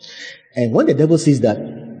 And when the devil sees that,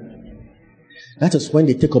 that is when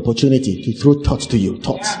they take opportunity to throw thoughts to you.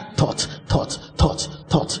 Thought.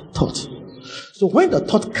 So when the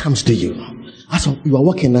thought comes to you, as you are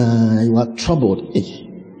walking, you are troubled.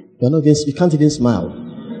 You can't even smile.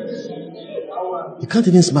 You can't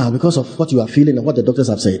even smile because of what you are feeling and what the doctors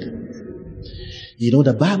have said. You know,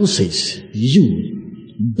 the Bible says,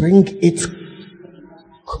 you bring it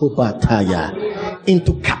kobataya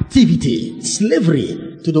into captivity,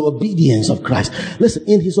 slavery to the obedience of Christ. Listen,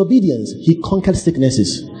 in his obedience, he conquered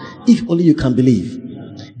sicknesses. If only you can believe.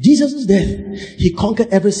 Jesus' death, he conquered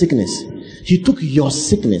every sickness. He took your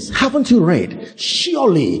sickness. Haven't you read?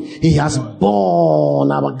 Surely he has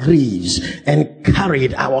borne our griefs and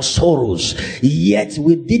carried our sorrows. Yet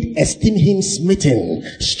we did esteem him smitten,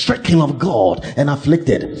 stricken of God and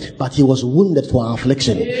afflicted. But he was wounded for our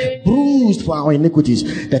affliction, bruised for our iniquities.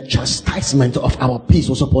 The chastisement of our peace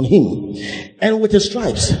was upon him. And with his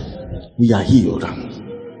stripes, we are healed.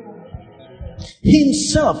 He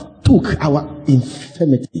himself took our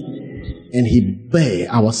infirmity and he bare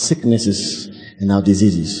our sicknesses and our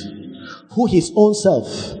diseases. Who his own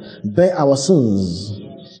self bare our sins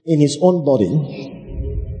in his own body,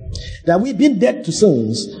 that we being dead to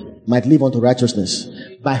sins might live unto righteousness,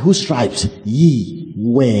 by whose stripes ye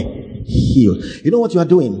were healed. You know what you are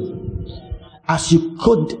doing? As you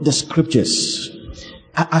quote the scriptures,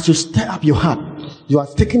 as you stir up your heart, you are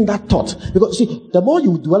taking that thought. Because see, the more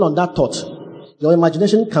you dwell on that thought, your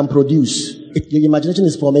imagination can produce. Your imagination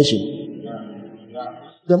is formation.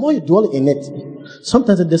 The more you dwell in it,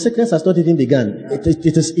 sometimes the sickness has not even begun. It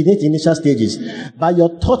is in its initial stages. But your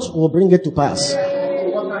thoughts will bring it to pass.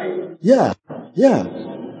 Yeah.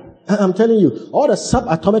 I'm telling you, all the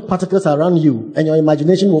subatomic particles around you and your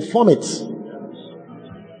imagination will form it.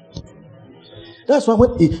 That's why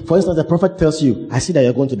when, for instance, the prophet tells you, I see that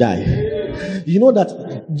you're going to die. You know that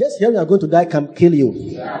just hearing you're going to die can kill you.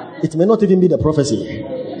 It may not even be the prophecy.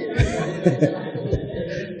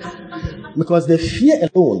 Because the fear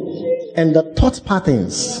alone and the thought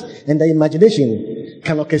patterns and the imagination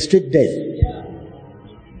can orchestrate death.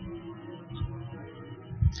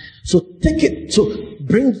 So take it, so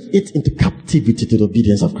bring it into captivity to the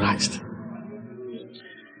obedience of Christ.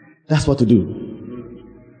 That's what to do.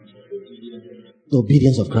 The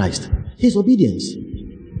obedience of Christ. His obedience.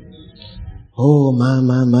 Oh, man.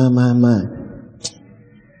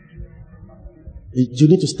 You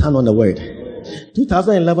need to stand on the word.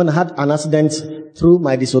 2011, I had an accident through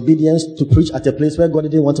my disobedience to preach at a place where God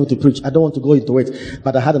didn't want me to preach. I don't want to go into it,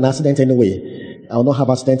 but I had an accident anyway. I will not have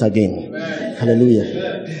an accident again. Amen. Hallelujah.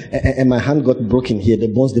 And my hand got broken here. The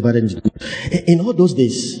bones divided into two. In all those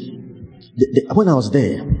days, when I was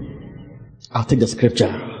there, I'll take the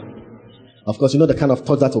scripture. Of course, you know the kind of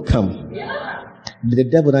thoughts that will come. The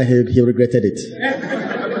devil, he regretted it.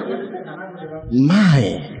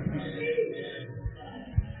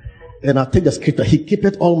 Then I'll take the scripture. He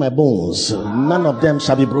keepeth all my bones. None of them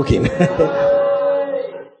shall be broken.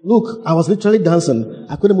 Look, I was literally dancing.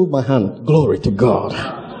 I couldn't move my hand. Glory to God.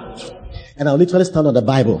 And I'll literally stand on the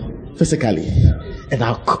Bible physically. And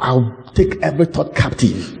I'll take every thought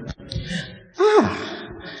captive.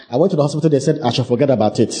 I went to the hospital. They said I should forget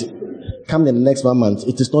about it. Come in the next 1 month.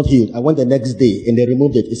 It is not healed. I went the next day and they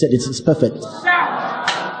removed it. He said it is perfect. It's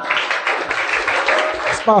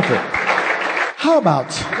powerful. How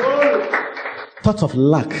about thoughts of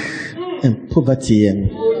lack and poverty and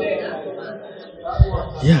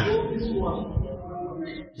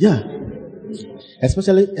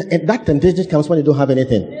especially that temptation comes when you don't have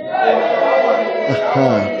anything.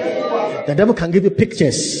 The devil can give you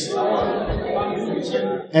pictures,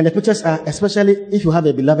 and the pictures are especially if you have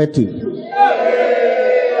a beloved too.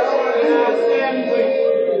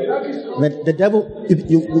 The devil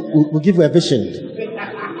will give you a vision.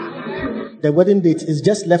 The wedding date is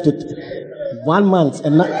just left with 1 month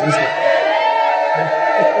and not.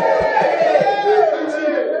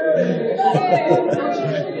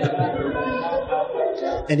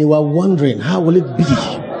 And you are wondering, how will it be?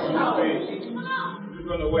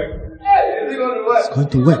 It's going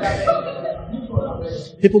to work.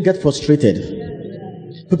 People get frustrated.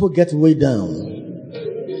 People get weighed down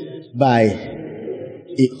by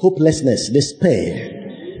a hopelessness,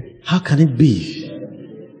 despair. How can it be?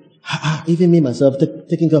 Even me myself,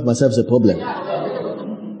 taking care of myself is a problem.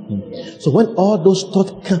 So when all those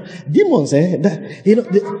thoughts come, demons, they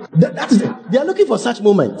are looking for such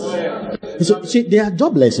moments. So see, they are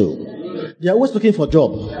jobless. So they are always looking for a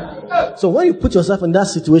job. So when you put yourself in that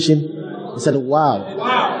situation, you said, "Wow,"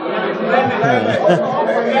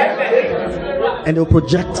 and they'll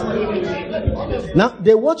project. Now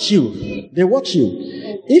they watch you.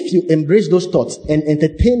 If you embrace those thoughts and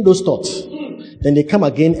entertain those thoughts, then they come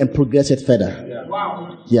again and progress it further.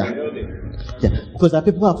 Yeah. Because there are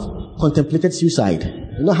people who have contemplated suicide.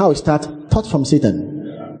 You know how it starts? Thoughts from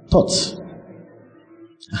Satan. Thoughts.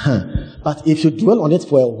 But if you dwell on it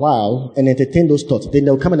for a while and entertain those thoughts, then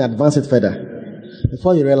they'll come and advance it further.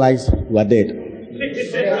 Before you realize, you are dead.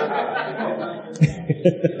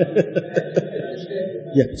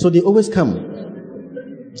 Yeah, so they always come.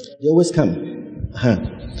 They always come.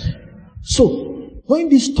 So, when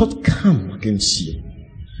this thought comes against you,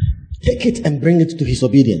 take it and bring it to his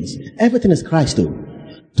obedience. Everything is Christ, though.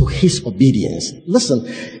 To his obedience. Listen,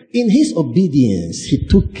 in his obedience, he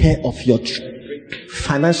took care of your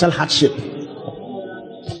financial hardship.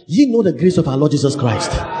 Ye know the grace of our Lord Jesus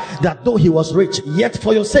Christ, that though he was rich, yet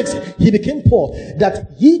for your sakes he became poor,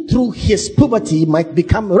 that ye through his poverty might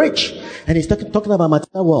become rich. And he's talking about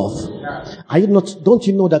material wealth. Are you not? Don't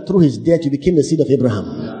you know that through his death you became the seed of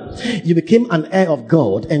Abraham? You became an heir of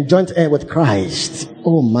God and joint heir with Christ.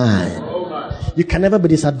 Oh my! You can never be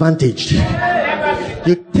disadvantaged.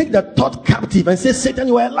 You take the thought captive and say, Satan,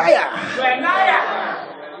 you are a liar. You are a liar.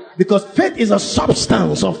 Because faith is a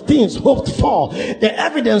substance of things hoped for, the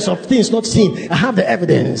evidence of things not seen. I have the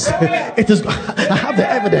evidence. I have the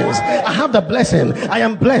evidence. I have the blessing. I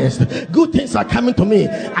am blessed. Good things are coming to me.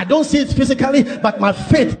 I don't see it physically, but my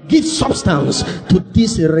faith gives substance to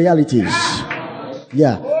these realities.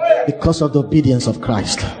 Yeah, because of the obedience of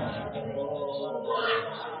Christ.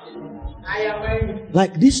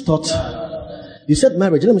 Like this thought. You said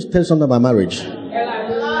marriage. Let me tell you something about marriage.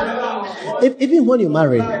 Even when you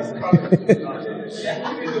marry.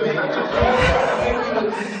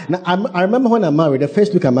 Now, I remember when I married, the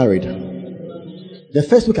first week I married.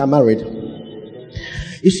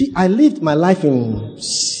 You see, I lived my life in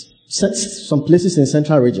some places in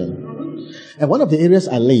central region. And one of the areas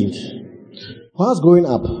I lived, when I was growing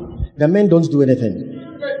up, the men don't do anything.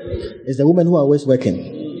 It's the women who are always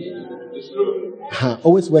working.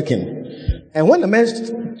 Always working. And when the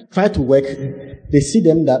men try to work, they see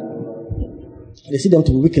them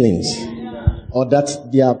to be weaklings, or that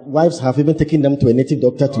their wives have even taken them to a native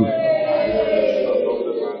doctor to,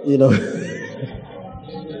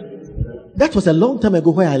 That was a long time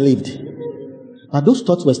ago where I lived, but those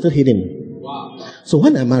thoughts were still hidden. So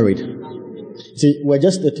when I married, see, we're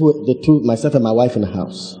just the two, myself and my wife in the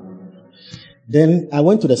house. Then I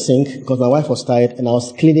went to the sink because my wife was tired, and I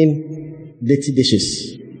was cleaning dirty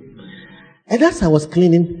dishes. And as I was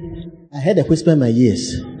cleaning, I heard a whisper in my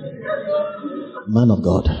ears. Man of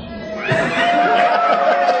God.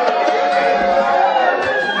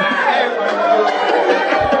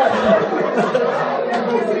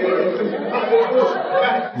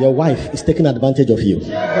 Your wife is taking advantage of you.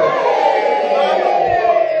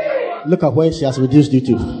 Look at where she has reduced you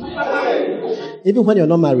to. Even when you're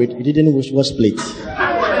not married, you didn't wash plates.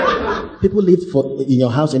 People lived in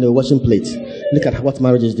your house and they were washing plates. Look at what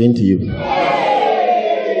marriage is doing to you.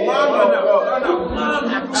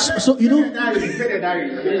 So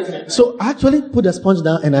so I actually put the sponge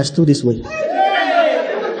down and I stood this way.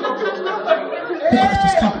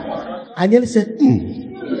 I nearly said,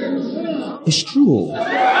 it's true.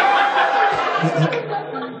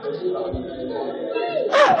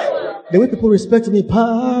 The way people respect me,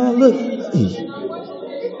 look.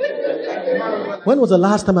 When was the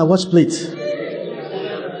last time I washed plates?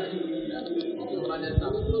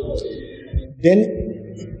 Then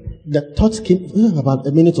the thoughts came about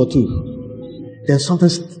a minute or two. There's something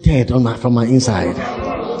stirred from my inside.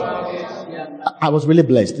 I was really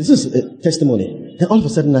blessed. This is a testimony. Then all of a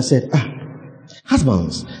sudden I said,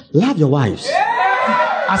 husbands, love your wives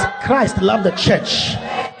as Christ loved the church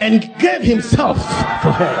and gave himself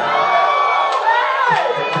for her.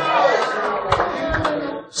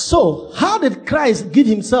 So, how did Christ give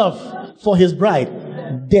himself for his bride?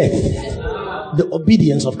 Death. The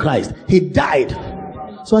obedience of Christ. He died.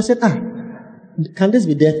 So I said, can this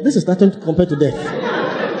be death? This is nothing compared to death.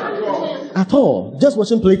 At all. Just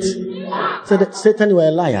washing plates. Said, Satan, you are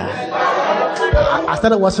a liar. I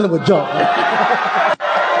started washing with joy.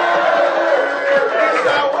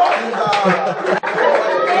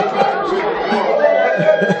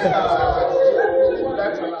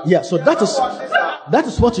 Yeah, so that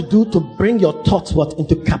is what you do to bring your thoughts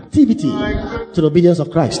into captivity to the obedience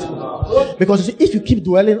of Christ. Because you see, if you keep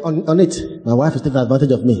dwelling on it, my wife is taking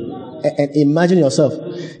advantage of me. And imagine yourself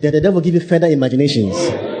that the devil will give you further imaginations.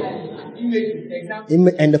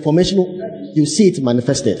 And the formation, you see it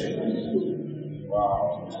manifested.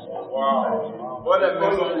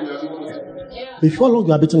 Before long,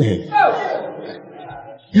 you are beating her.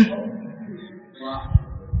 Yeah.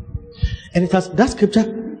 And it has, that scripture,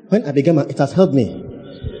 when I began, it has helped me.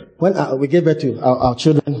 When we gave birth to our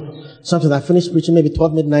children, sometimes I finished preaching maybe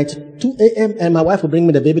 12 midnight, 2 a.m., and my wife will bring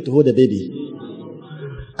me the baby to hold the baby.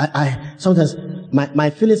 I sometimes, my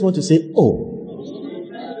feelings want to say, oh,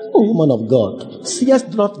 woman of God,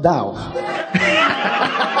 seest not thou?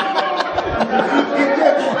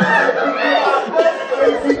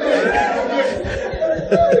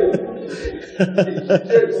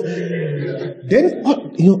 Then,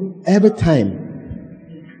 every time,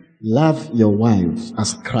 love your wives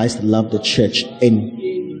as Christ loved the church, and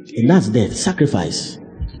that's death, sacrifice.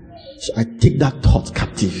 So I take that thought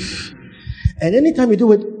captive. And anytime you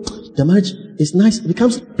do it, the marriage is nice, it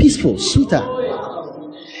becomes peaceful, sweeter.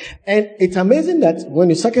 And it's amazing that when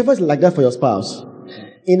you sacrifice like that for your spouse,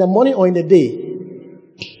 in the morning or in the day,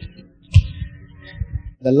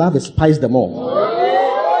 the love is spiced the more.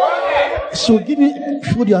 She'll give you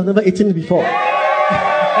food you have never eaten before.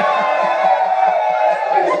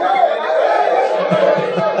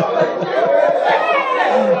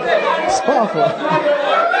 It's powerful.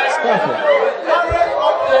 It's powerful.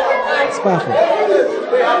 It's powerful.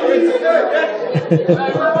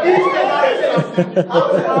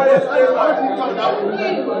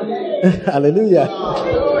 Hallelujah.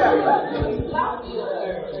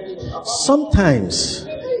 Sometimes,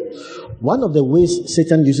 one of the ways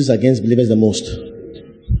Satan uses against believers the most,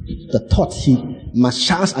 the thought he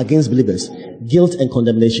marshals against believers, guilt and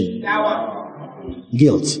condemnation.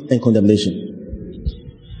 Guilt and condemnation.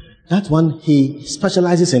 That one, he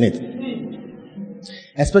specializes in it.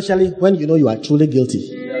 Especially when you know you are truly guilty.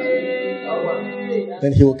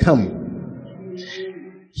 Then he will come.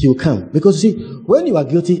 He will come. Because you see, when you are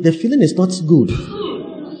guilty, the feeling is not good.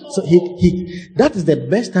 So that is the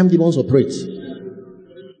best time demons operate.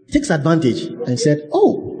 Takes advantage and said,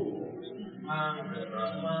 "Oh,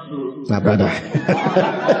 my brother."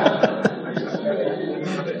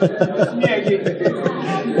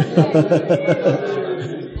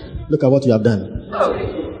 Look at what you have done.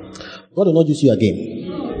 God will not use you again.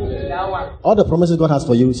 All the promises God has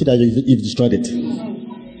for you, see that you've destroyed it.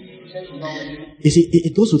 You see,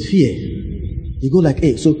 it goes with fear. You go like,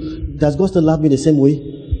 "Hey, so does God still love me the same way?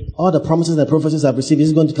 All the promises and prophecies I've received,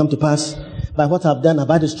 is it going to come to pass? By what I've done, have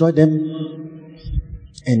I destroyed them?"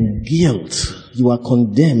 And guilt, you are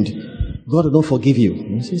condemned. God will not forgive you.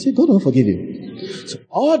 You see, God will not forgive you. So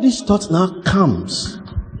all these thoughts now comes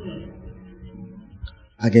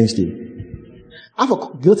against you. After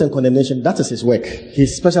guilt and condemnation, that is his work.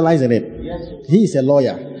 He's specialized in it. He is a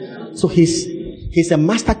lawyer. So he's a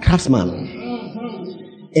master craftsman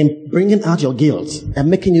in bringing out your guilt and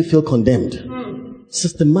making you feel condemned.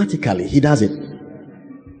 Systematically, he does it.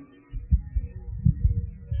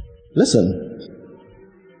 Listen.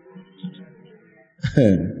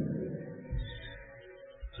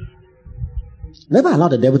 Never allow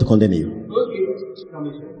the devil to condemn you.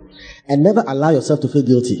 And never allow yourself to feel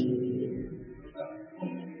guilty.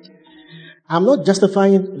 I'm not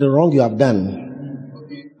justifying the wrong you have done.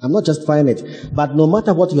 I'm not justifying it. But no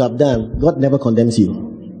matter what you have done, God never condemns you.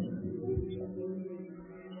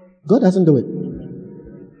 God doesn't do it.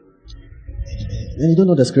 And you don't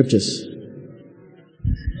know the scriptures.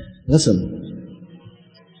 Listen.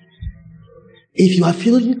 If you are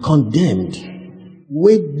feeling condemned,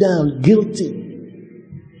 weighed down, guilty,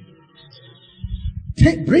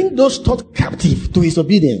 bring those thoughts captive to his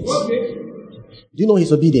obedience. Do you know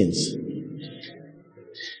his obedience?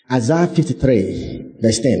 Isaiah 53,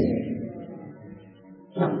 verse 10.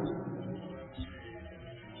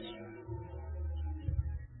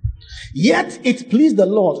 Yet it pleased the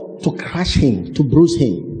Lord to crush him, to bruise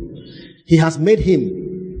him. He has made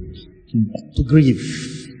him to grieve,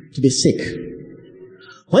 to be sick.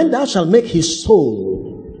 When thou shalt make his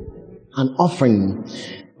soul an offering,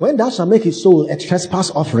 when thou shalt make his soul a trespass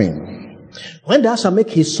offering, when thou shalt make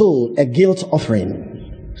his soul a guilt offering,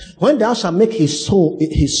 when thou shalt make his soul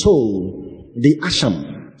the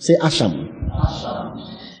asham, say asham.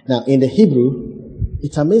 Now in the Hebrew,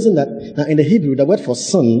 it's amazing that now in the Hebrew, the word for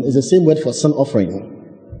sin is the same word for sin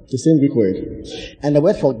offering, the same Greek word, and the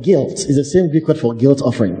word for guilt is the same Greek word for guilt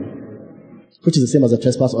offering, which is the same as a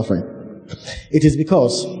trespass offering. It is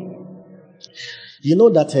because you know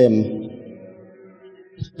that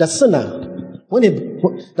the sinner,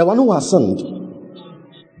 the one who has sinned,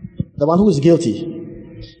 the one who is guilty,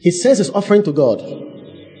 he sends his offering to God.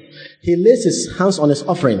 He lays his hands on his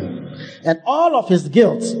offering, and all of his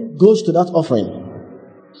guilt goes to that offering.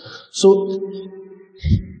 So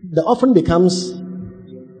the offering becomes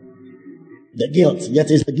the guilt, yet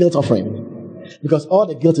it's the guilt offering, because all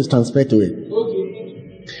the guilt is transferred to it.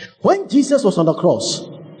 When Jesus was on the cross,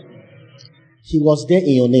 he was there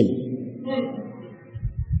in your name.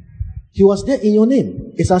 He was there in your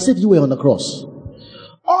name. It's as if you were on the cross.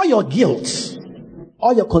 All your guilt,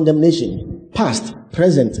 all your condemnation, past,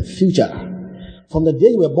 present, future, from the day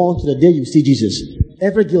you were born to the day you see Jesus,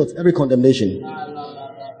 every guilt, every condemnation.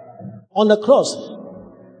 On the cross,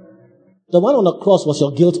 the one on the cross was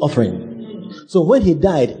your guilt offering. So when he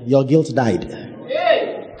died, your guilt died.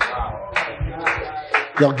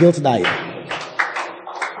 Your guilt died.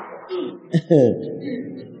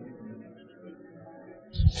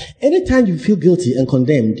 Anytime you feel guilty and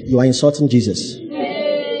condemned, you are insulting Jesus.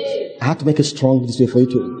 I have to make it strong this way for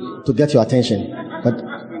you to get your attention. But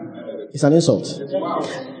it's an insult.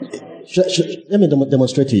 Let me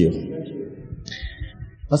demonstrate to you.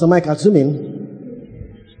 Pastor Mike, assuming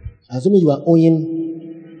you are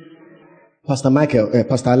owing Pastor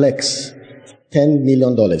Alex $10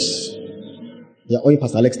 million. You are owing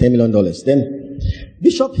Pastor Alex $10 million. Then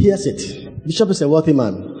Bishop hears it. Bishop is a wealthy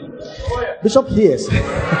man. Bishop hears.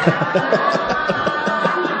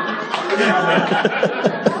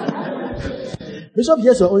 Bishop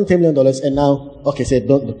hears you're owing $10 million, and now, okay, say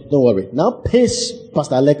don't worry. Now pays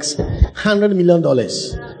Pastor Alex $100 million.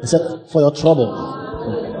 He said, for your trouble.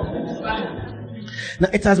 Now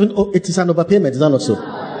it is an overpayment, is that not so?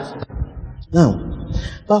 Now,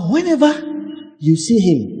 but whenever you see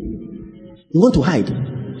him, you want to hide.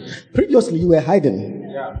 Previously, you were hiding.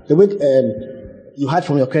 The way you hide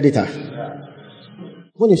from your creditor.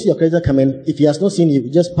 When you see your creditor coming, if he has not seen you, you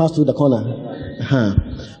just pass through the corner.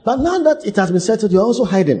 But now that it has been settled, you are also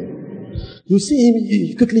hiding. You see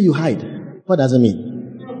him, quickly you hide. What does it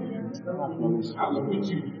mean?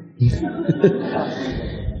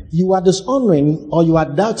 You are dishonoring or you are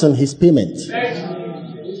doubting his payment.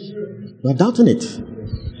 You are doubting it.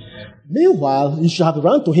 Meanwhile, you should have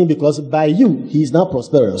run to him because by you, he is now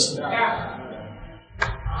prosperous.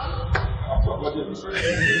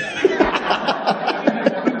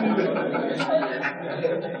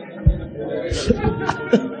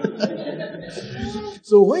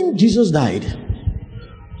 So when Jesus died,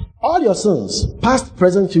 all your sins, past,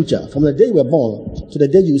 present, future, from the day you were born to the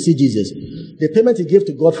day you see Jesus, the payment he gave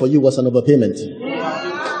to God for you was an overpayment.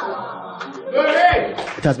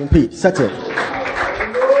 It has been paid, settled.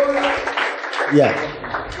 Yeah.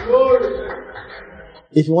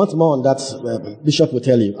 If you want more on that, Bishop will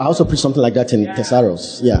tell you. I also preach something like that in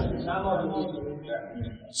Thessalonians. Yeah.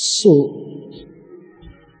 So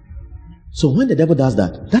when the devil does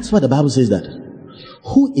that, that's why the Bible says that.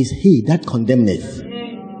 Who is he that condemneth?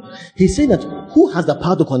 He's saying that who has the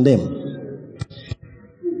power to condemn?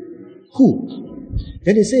 Who?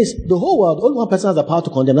 Then he says the whole world, only one person has the power to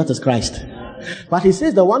condemn, that is Christ. But he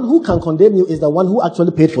says the one who can condemn you is the one who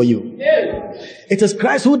actually paid for you. It is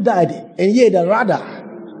Christ who died, and yea, the rather,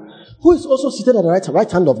 who is also seated at the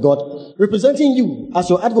right hand of God, representing you as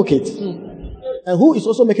your advocate, and who is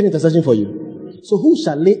also making intercession for you. So who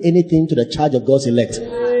shall lay anything to the charge of God's elect?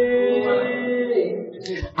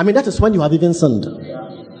 I mean, that is when you have even sinned.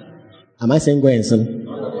 Am I saying go and sin?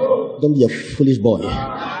 Don't be a foolish boy.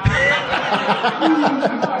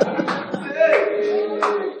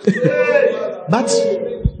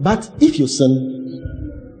 But if you sin,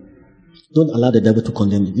 don't allow the devil to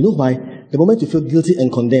condemn you. You know why? The moment you feel guilty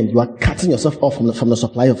and condemned, you are cutting yourself off from the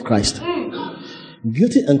supply of Christ.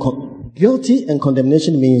 Guilty and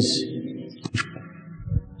condemnation means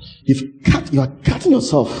you are cutting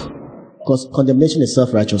yourself, because condemnation is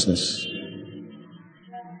self-righteousness.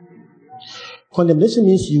 Condemnation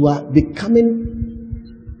means you are becoming.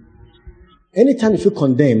 Anytime you feel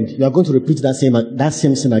condemned, you are going to repeat that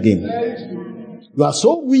same sin again. You are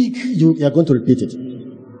so weak, you are going to repeat it.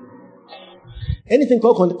 Anything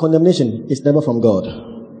called condemnation is never from God.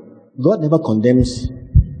 God never condemns.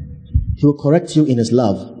 He will correct you in his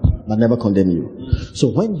love, but never condemn you. So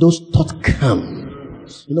when those thoughts come,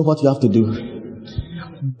 you know what you have to do?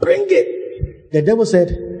 Bring it. The devil said,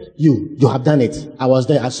 you have done it. I was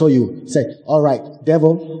there. I saw you. Said, all right,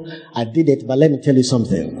 devil, I did it, but let me tell you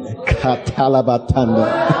something.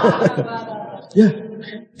 Yeah.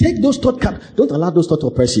 Take those thoughts. Don't allow those thoughts to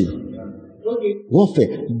oppress you.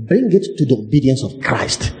 Warfare. Bring it to the obedience of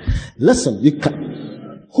Christ. Listen, you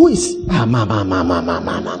can. Who is?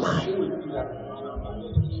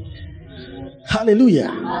 Hallelujah.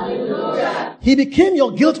 Hallelujah. He became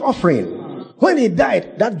your guilt offering. When he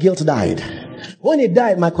died, that guilt died. When he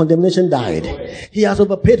died, my condemnation died. He has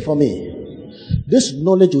overpaid for me. This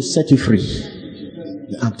knowledge will set you free.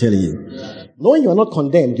 I'm telling you. Knowing you are not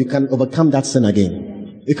condemned, you can overcome that sin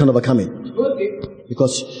again. You can overcome it.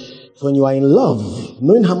 Because when you are in love,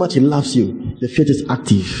 knowing how much he loves you, the faith is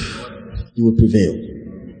active. You will prevail.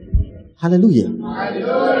 Hallelujah.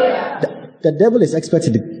 Hallelujah. The devil is expert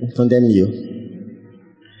in condemning you.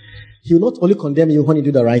 He will not only condemn you when you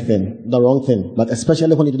do the right thing, the wrong thing, but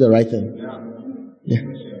especially when you do the right thing. Yeah.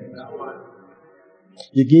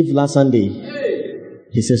 You give last Sunday.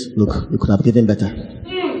 He says, look, you could have given better.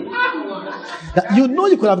 You know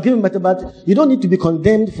you could have given better, but you don't need to be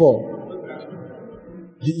condemned for.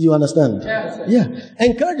 You understand? Yeah.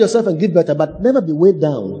 Encourage yourself and give better, but never be weighed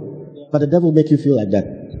down But the devil make you feel like that.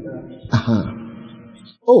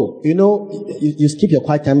 Oh, you skip your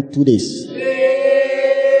quiet time 2 days.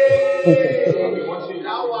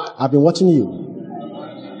 I've been watching you.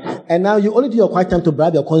 And now you only do your quiet time to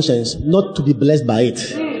bribe your conscience, not to be blessed by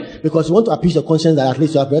it. Because you want to appease your conscience that at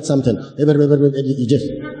least you have read something. You just,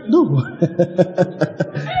 no.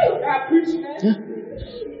 Yeah.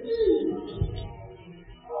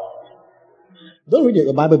 Don't read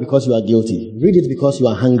the Bible because you are guilty. Read it because you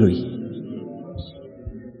are hungry.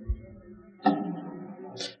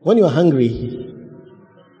 When you are hungry,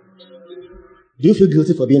 do you feel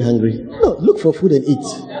guilty for being hungry? No, look for food and eat.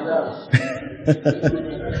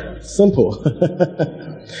 Simple.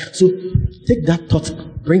 So take that thought,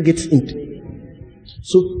 bring it into.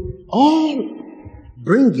 So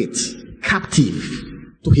bring it captive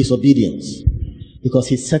to his obedience, because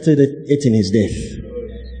he settled it in his death.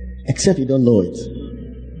 Except you don't know it.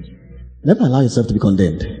 Never allow yourself to be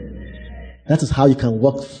condemned. That is how you can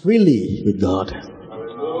walk freely with God.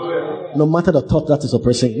 No matter the thought that is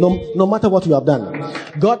oppressing, no matter what you have done,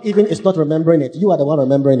 God even is not remembering it. You are the one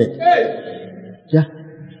remembering it. Yeah,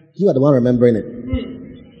 you are the one remembering it.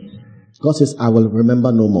 God says, I will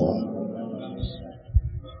remember no more.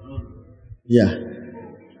 Yeah,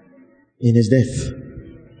 in his death.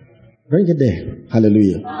 Bring it there.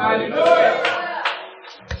 Hallelujah. Hallelujah.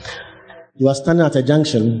 You are standing at a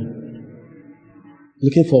junction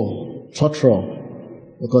looking for trotro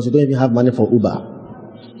because you don't even have money for Uber.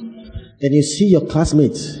 Then you see your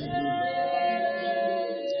classmate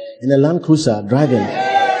in a Land Cruiser driving.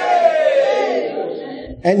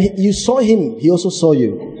 And you saw him, he also saw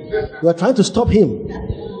you. You were trying to stop him.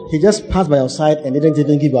 He just passed by your side and didn't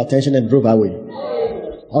even give you attention and drove away.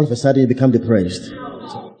 All of a sudden you become depressed.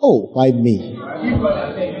 Oh, why me?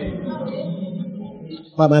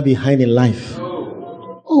 Why am I behind in life?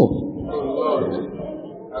 Oh.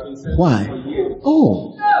 Why? Oh.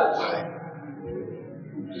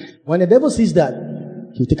 When the devil sees that,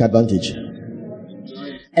 he'll take advantage.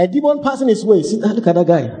 A demon passing his way, see, look at that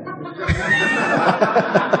guy.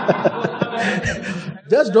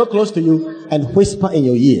 Just draw close to you and whisper in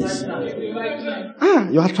your ears.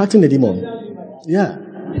 You're attracting the demon. Yeah.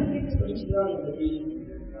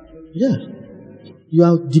 Yeah. You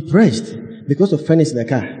are depressed because of furnace in the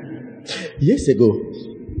car. Years ago,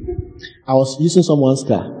 I was using someone's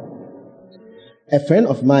car. A friend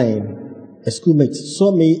of mine, a schoolmate,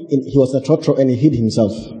 saw me, he was a trotro and he hid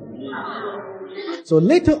himself. So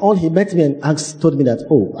later on, he met me and told me that,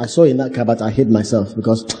 oh, I saw you in that car, but I hid myself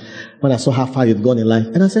because when I saw how far you've gone in life.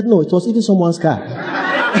 And I said, no, it was even someone's car.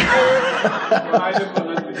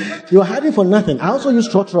 You were hiding for nothing. I also used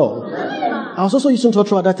trotro. I was also using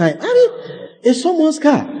trotro at that time. I mean, it's someone's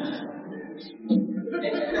car.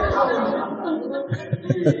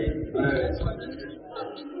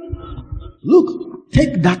 Look,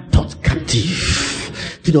 take that thought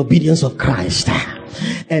captive to the obedience of Christ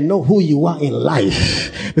and know who you are in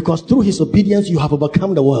life, because through his obedience you have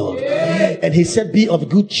overcome the world. And he said, be of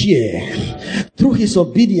good cheer. Through his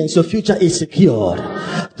obedience your future is secured.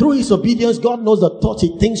 Through his obedience, God knows the thoughts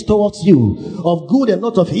he thinks towards you, of good and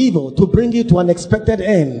not of evil, to bring you to an expected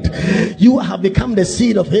end. You have become the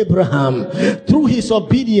seed of Abraham. Through his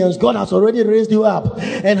obedience, God has already raised you up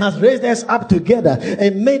and has raised us up together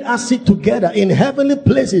and made us sit together in heavenly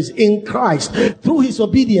places in Christ. Through his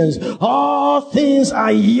obedience, all things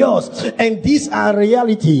are yours. And these are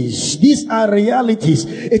realities. These are realities.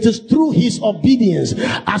 It is through his obedience.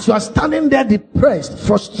 As you are standing there depressed,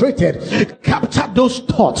 frustrated, capture those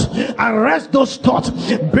thoughts, arrest those thoughts,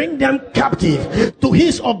 bring them captive to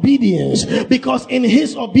his obedience, because in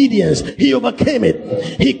his obedience he overcame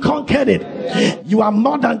it, he conquered it. You are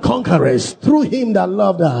more than conquerors through him that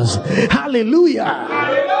loved us. Hallelujah.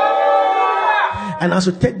 And as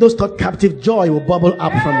you take those thoughts captive, joy will bubble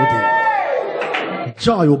up from within.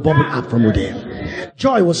 Joy will bubble up from within.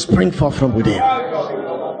 Joy will spring forth from within.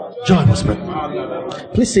 Joy will spring.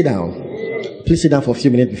 Please sit down. Please sit down for a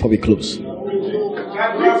few minutes before we close.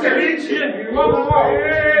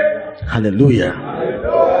 Hallelujah.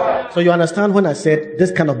 So you understand when I said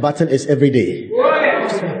this kind of battle is every day.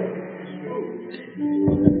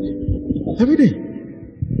 Every day.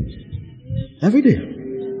 Every day.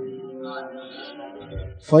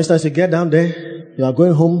 For instance, you get down there, you are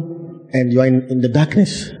going home and you are in the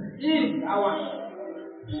darkness.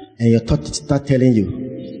 And your thoughts start telling you.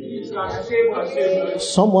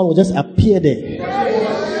 Someone will just appear there.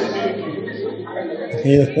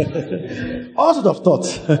 All sorts of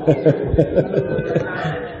thoughts.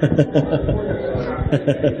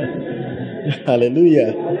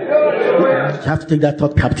 Hallelujah. You have to take that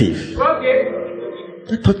thought captive.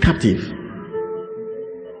 That thought captive.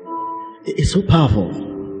 It's so powerful.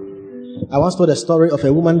 I once told a story of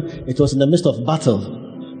a woman. It was in the midst of battle.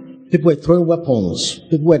 People were throwing weapons.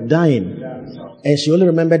 People were dying. And she only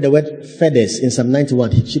remembered the word feathers in Psalm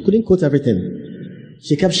 91. She couldn't quote everything.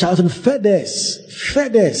 She kept shouting, feathers,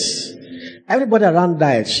 feathers. Everybody around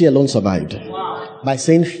died. She alone survived. By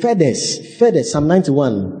saying feathers, feathers, Psalm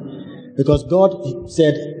 91. Because God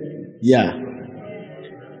said, yeah.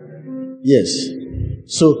 Yes.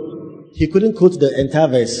 So he couldn't quote the entire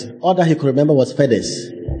verse. All that he could remember was feathers.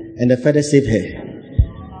 And the feathers saved her.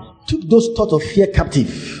 Took those thoughts of fear captive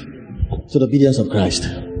to the obedience of Christ.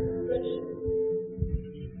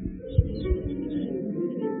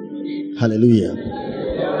 Hallelujah.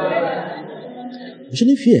 You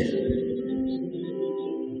shouldn't fear.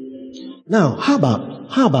 Now, how about,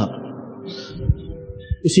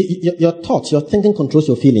 you see, your thoughts, your thinking controls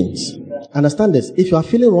your feelings. Understand this. If you are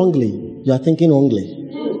feeling wrongly, you are thinking wrongly.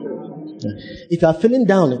 If you are feeling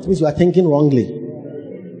down, it means you are thinking wrongly.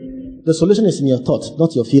 The solution is in your thoughts,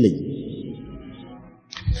 not your feeling.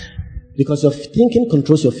 Because your thinking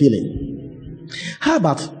controls your feeling. How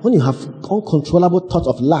about when you have uncontrollable thoughts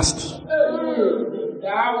of lust?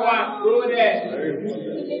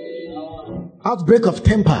 Outbreak of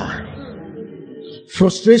temper,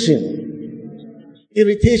 frustration,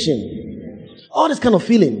 irritation, all this kind of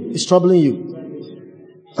feeling is troubling you.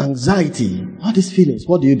 Anxiety, all these feelings,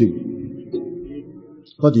 what do you do?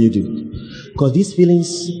 What do you do? Because these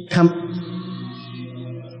feelings come.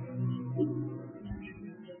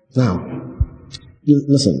 Now,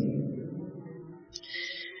 listen.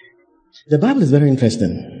 The Bible is very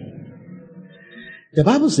interesting. The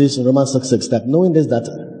Bible says in Romans 6:6 that knowing this, that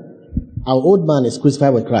our old man is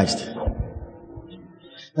crucified with Christ.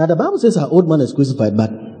 Now the Bible says our old man is crucified, but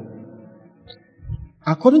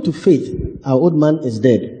according to faith, our old man is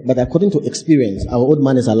dead. But according to experience, our old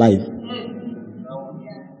man is alive.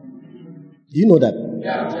 Do you know that?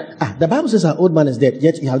 Yeah. The Bible says our old man is dead,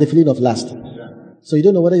 yet you have the feeling of lust. So you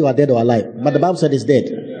don't know whether you are dead or alive. But the Bible said it's dead.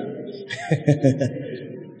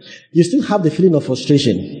 You still have the feeling of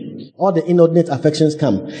frustration. All the inordinate affections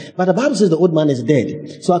come. But the Bible says the old man is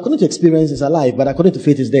dead. So according to experience, it's alive. But according to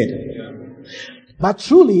faith, it's dead. But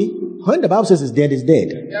truly, when the Bible says it's dead, it's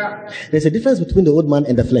dead. There's a difference between the old man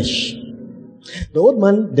and the flesh. The old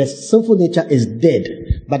man, the sinful nature is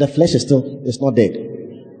dead. But the flesh is not dead.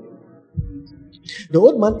 The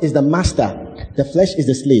old man is the master. The flesh is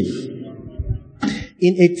the slave.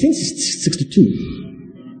 In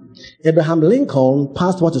 1862, Abraham Lincoln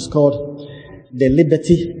passed what is called the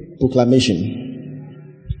Liberty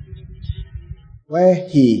Proclamation, where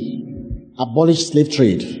he abolished slave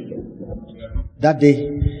trade. That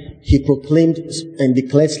day, he proclaimed and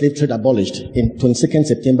declared slave trade abolished in 22nd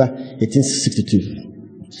September 1862.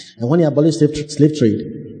 And when he abolished slave trade,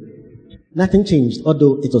 nothing changed,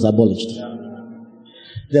 although it was abolished.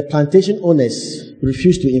 The plantation owners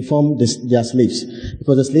refused to inform their slaves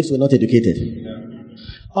because the slaves were not educated.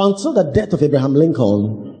 Until the death of Abraham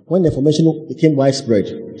Lincoln, when the information became widespread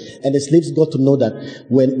and the slaves got to know that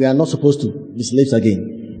we are not supposed to be slaves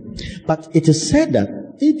again. But it is said that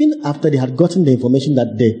even after they had gotten the information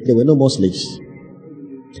that there were no more slaves,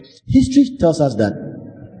 history tells us that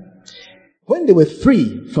when they were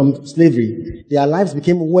free from slavery, their lives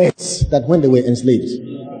became worse than when they were enslaved.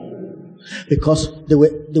 Because they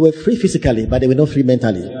were free physically, but they were not free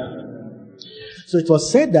mentally. So it was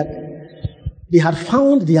said that they had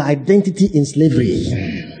found their identity in slavery.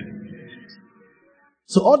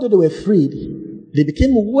 So although they were freed, they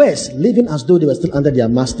became worse, living as though they were still under their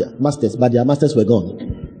masters, but their masters were gone.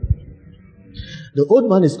 The old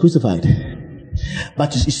man is crucified.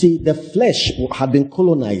 But you see, the flesh had been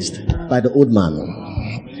colonized by the old man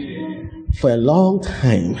for a long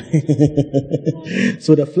time.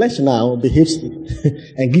 So the flesh now behaves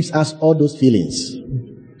and gives us all those feelings.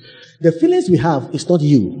 The feelings we have is not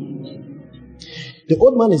you. The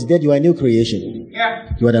old man is dead, you are a new creation.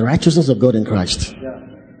 You are the righteousness of God in Christ.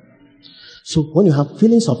 So when you have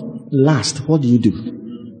feelings of lust, what do you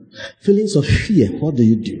do? Feelings of fear, what do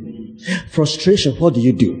you do? Frustration, what do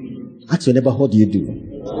you do? Ask your neighbor, what do you do?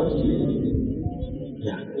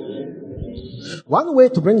 One way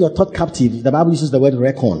to bring your thought captive, the Bible uses the word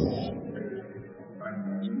reckon.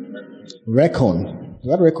 Reckon. The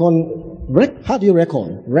word reckon. How do you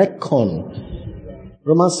reckon? Reckon.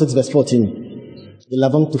 Romans 6 verse 14.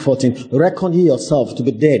 11 to 14. Reckon ye yourself to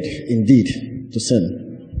be dead indeed to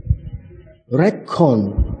sin.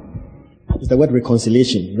 Reckon is the word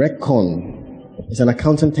reconciliation. Reckon is an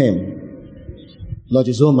accounting term.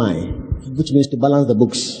 Logizomai, which means to balance the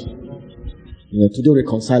books. To do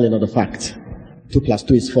reconciling of the fact. 2 plus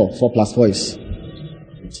 2 is 4. 4 plus 4 is.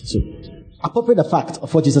 So, Appropriate the fact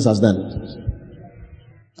of what Jesus has done.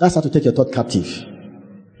 That's how to take your thought captive.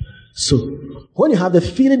 So, when you have the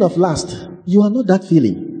feeling of lust, you are not that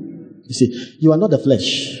feeling. You see, you are not the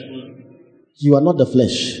flesh. You are not the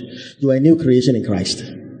flesh. You are a new creation in Christ.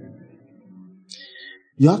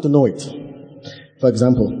 You have to know it. For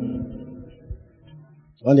example,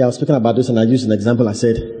 one day I was speaking about this and I used an example. I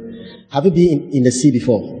said, have you been in the sea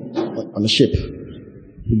before? On a ship?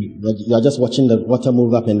 You are just watching the water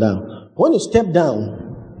move up and down. When you step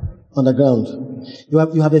down on the ground,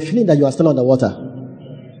 you have a feeling that you are still on the water.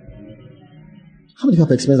 How many people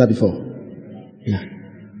have experienced that before? Yeah.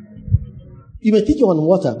 You may think you're on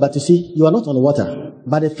water, but you see, you are not on water.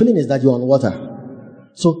 But the feeling is that you're on water.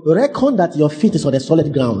 So reckon that your feet is on the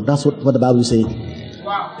solid ground. That's what the Bible is saying.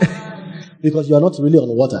 Wow. Because you are not really on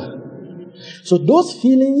water. So those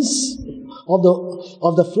feelings of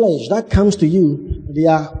the flesh that comes to you, they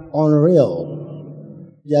are unreal.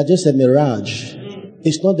 They are just a mirage.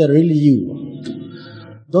 It's not the real you.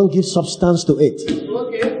 Don't give substance to it.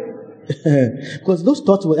 Okay. Because those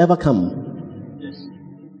thoughts will ever come.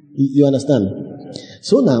 You understand?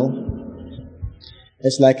 So now,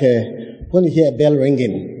 it's like when you hear a bell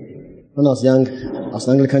ringing. When I was young, I was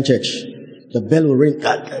in Anglican church. The bell will ring.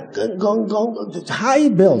 Gong, gong, high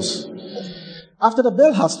bells. After the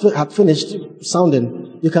bell had finished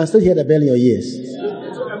sounding, you can still hear the bell in your ears.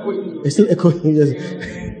 It's still echoing.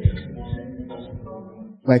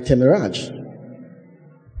 Like a mirage.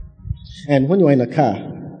 And when you are in a car,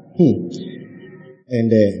 and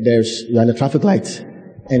you're in a traffic light,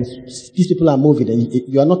 and these people are moving, and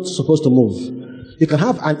you are not supposed to move. You can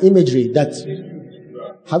have an imagery that,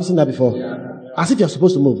 have you seen that before? As if you're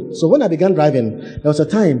supposed to move. So when I began driving, there was a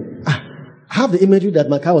time, I have the imagery that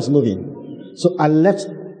my car was moving. So I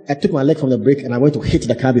took my leg from the brake and I went to hit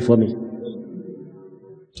the car before me.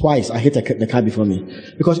 Twice I hit the car before me.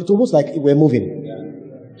 Because it was almost like we're moving.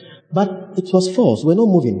 But it was false. We're not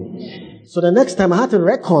moving. So the next time I had to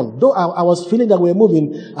reckon, though I was feeling that we're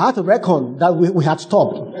moving, I had to reckon that we had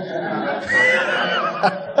stopped.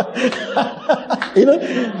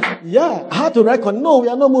 Yeah, I had to reckon, no, we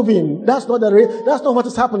are not moving. That's not what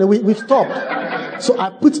is happening. We've stopped. So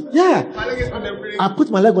I put my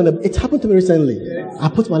leg on it happened to me recently. I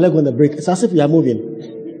put my leg on the brake. It's as if we are moving.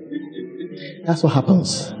 That's what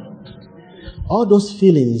happens. All those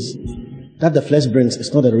feelings that the flesh brings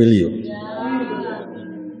is not the real you.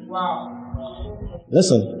 Wow.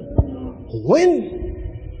 Listen, when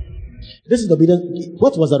this is obedience,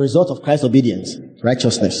 what was the result of Christ's obedience?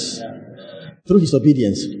 Righteousness. Through his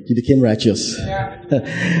obedience, he became righteous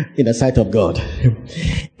in the sight of God.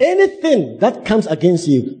 Anything that comes against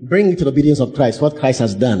you, bring it to the obedience of Christ. What Christ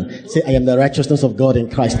has done. Say, I am the righteousness of God in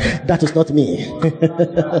Christ. That is not me.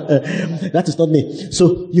 That is not me.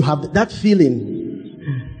 So you have that feeling.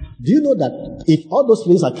 Do you know that if all those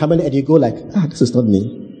feelings are coming and you go like, this is not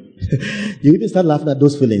me, you even start laughing at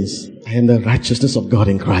those feelings. I am the righteousness of God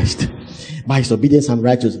in Christ. By his obedience, I'm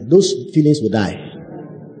righteous. Those feelings will die.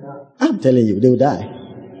 I'm telling you, they will die.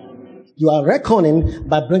 You are reckoning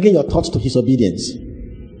by bringing your thoughts to his obedience.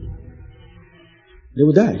 They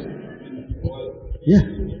will die. Yeah.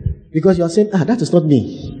 Because you are saying, that is not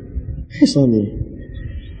me. It's not me.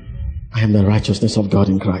 I am the righteousness of God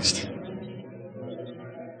in Christ.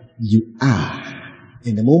 You are.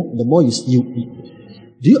 And the more you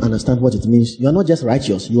do you understand what it means? You are not just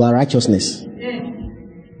righteous, you are righteousness.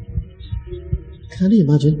 Can you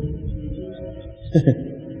imagine?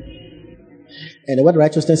 And the word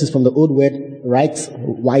righteousness is from the old word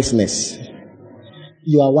wiseness.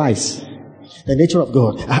 You are wise. The nature of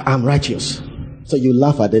God, I'm righteous. So you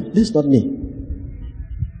laugh at it. This is not me.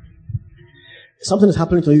 Something is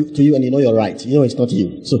happening to you and you know you're right. You know it's not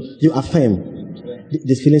you. So you affirm,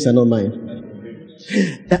 these feelings are not mine.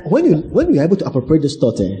 When you're able to appropriate this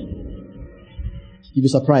thought, you'll be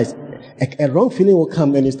surprised. A wrong feeling will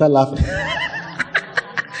come and you start laughing.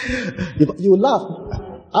 You laugh.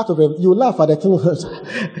 You laugh at the thing,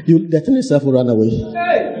 the thing itself will run away.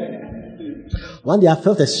 One day I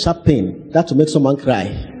felt a sharp pain that would make someone cry.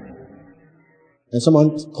 And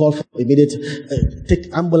someone called for immediate,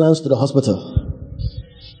 take ambulance to the hospital.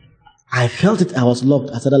 I felt it, I was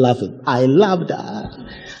locked, I started laughing. I laughed,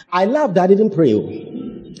 I didn't pray.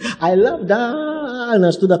 I laughed, and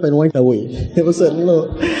I stood up and went away. It was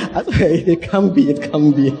no. I said, it can't be.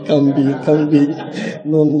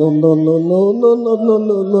 No.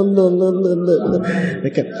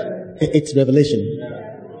 It's revelation.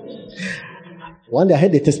 One day I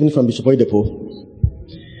heard a testimony from Bishop Oyedepo.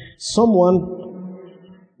 Someone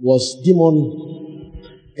a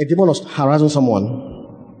demon was harassing someone.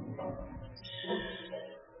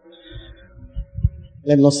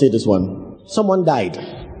 Let me not say this one. Someone died.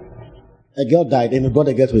 A girl died, and he brought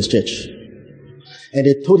the girl to his church. And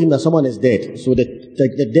they told him that someone is dead. So the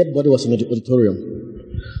dead body was in the auditorium.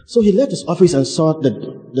 So he left his office and saw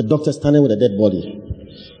the doctor standing with a dead body.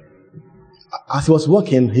 As he was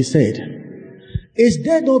walking, he said, "Is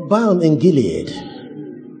there no balm in Gilead?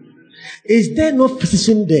 Is there no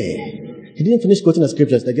physician there?" He didn't finish quoting the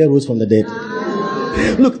scriptures. The girl rose from the dead.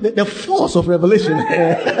 Look, the force of revelation.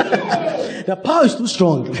 The power is too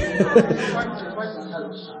strong.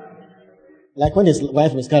 Like when his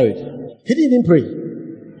wife miscarried. He didn't even pray.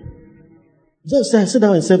 Just said, "Sit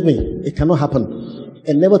down and serve me." It cannot happen.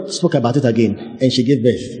 And never spoke about it again. And she gave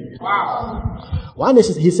birth. One day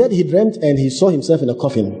he said he dreamt and he saw himself in a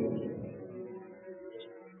coffin.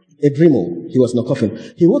 A dream. He was in a coffin.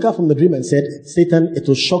 He woke up from the dream and said, "Satan, it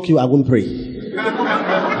will shock you. I won't pray."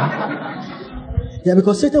 Yeah,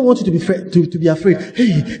 because Satan wants you to be afraid.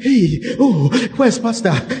 Hey, oh, where's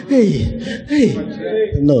Pastor? Hey.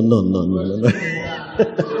 No.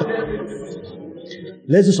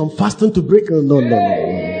 Let's do some fasting to break. No.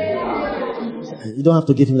 You don't have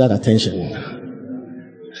to give him that attention.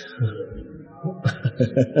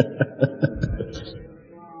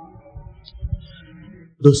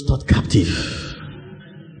 Those thoughts captive.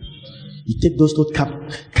 You take those thoughts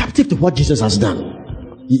captive to what Jesus has done.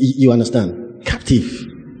 You understand? Captive.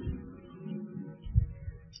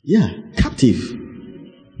 Yeah, captive.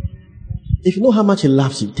 If you know how much he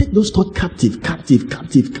loves you, take those thoughts captive.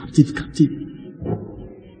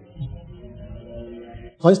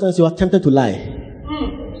 For instance, you are tempted to lie.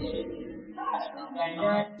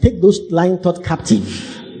 Take those lying thoughts captive.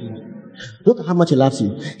 Look at how much he loves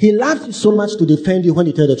you. He loves you so much to defend you when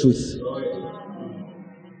you tell the truth.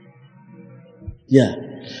 Yeah.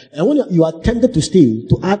 And when you are tempted to steal,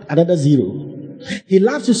 to add another zero, he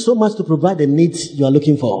loves you so much to provide the needs you are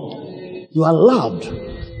looking for. You are loved.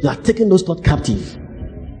 You are taking those thoughts captive.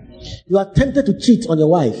 You are tempted to cheat on your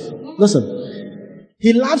wife. Listen.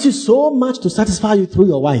 He loves you so much to satisfy you through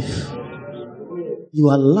your wife. You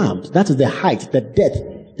are loved. That is the height, the depth,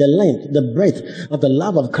 the length, the breadth of the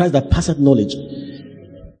love of Christ that passeth knowledge.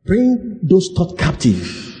 Bring those thoughts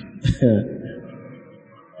captive.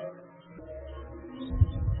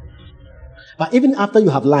 But even after you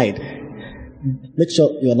have lied, make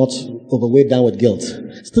sure you are not overweighed down with guilt.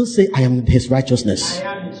 Still say, "I am his righteousness."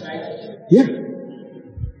 Yeah.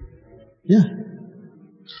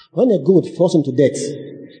 When a gold falls into debt,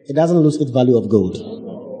 it doesn't lose its value of gold.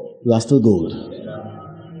 You are still gold.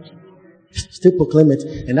 Still proclaim it,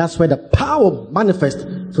 and that's where the power manifests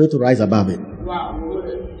for you to rise above it.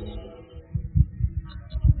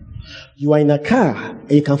 You are in a car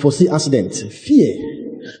and you can foresee accident, fear.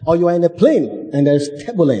 Or you are in a plane and there is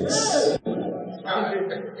turbulence.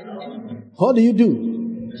 What do you do?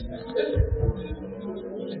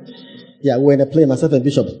 Yeah, we were in a plane, myself and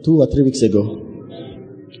Bishop, 2 or 3 weeks ago.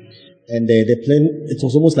 And the plane, it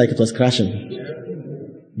was almost like it was crashing.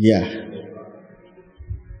 Yeah.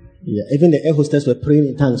 Even the air hostess were praying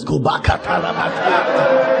in tongues. Go back.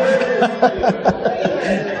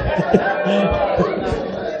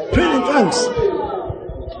 Praying in tongues.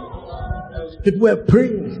 People were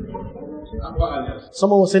praying.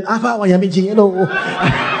 Someone was saying, "Afa wayamiji," you know.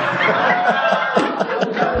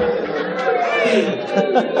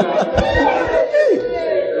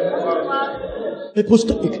 People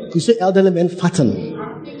you say elderly men fatten.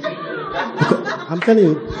 I'm telling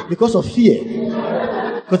you, because of fear.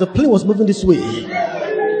 Because the plane was moving this way.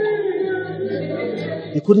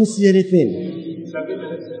 You couldn't see anything.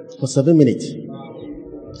 For 7 minutes. You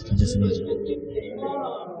can just imagine.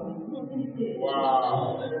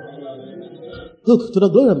 Look, to the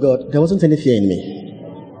glory of God, there wasn't any fear in me.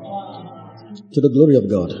 To the glory of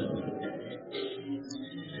God.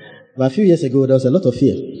 But a few years ago, there was a lot of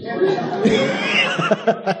fear.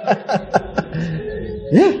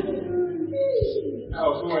 Yeah.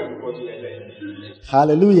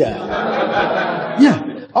 Hallelujah.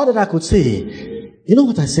 Yeah. All that I could say, you know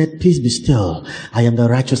what I said? "Peace be still. I am the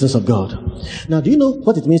righteousness of God." Now, do you know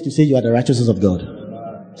what it means to say you are the righteousness of God?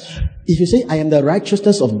 If you say, "I am the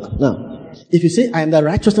righteousness of God," now, if you say, "I am the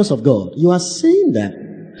righteousness of God," you are saying that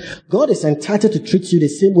God is entitled to treat you the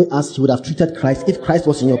same way as He would have treated Christ if Christ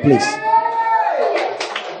was in your place.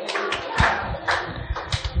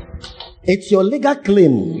 It's your legal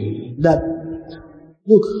claim that,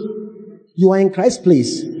 look, you are in Christ's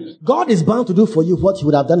place. God is bound to do for you what He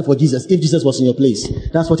would have done for Jesus if Jesus was in your place.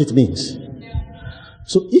 That's what it means.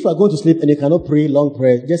 So if you are going to sleep and you cannot pray long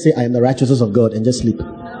prayer, just say, "I am the righteousness of God," and just sleep.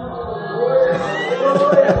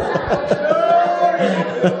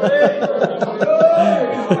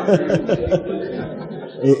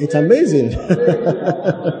 It's amazing.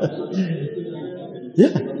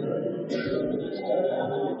 Yeah.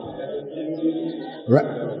 Right.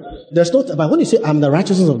 There's no, but when you say I'm the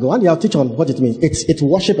righteousness of God, I'll teach on what it means. It's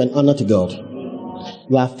worship and honor to God.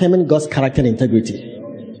 You are affirming God's character and integrity.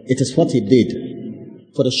 It is what He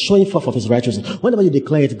did for the showing forth of His righteousness. Whenever you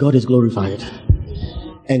declare it, God is glorified.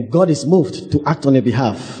 And God is moved to act on your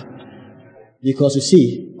behalf. Because you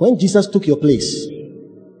see, when Jesus took your place,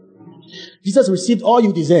 Jesus received all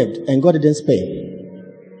you deserved and God didn't spare.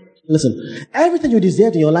 Listen, everything you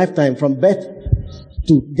deserved in your lifetime from birth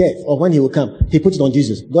to death or when He will come, He put it on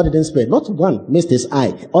Jesus. God didn't spare. Not one missed His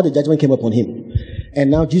eye. All the judgment came upon Him.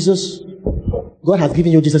 And now God has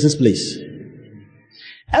given you Jesus' place.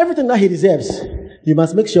 Everything that He deserves, you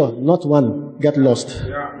must make sure not one get lost.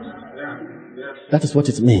 That is what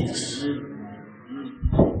it means.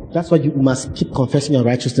 That's why you must keep confessing your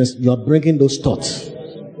righteousness. You are bringing those thoughts.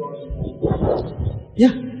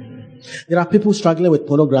 Yeah. There are people struggling with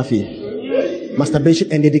pornography,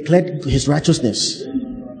 masturbation, and they declared His righteousness.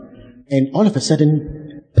 And all of a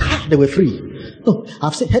sudden, they were free. No,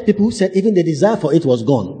 I've heard people who said even the desire for it was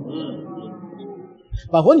gone.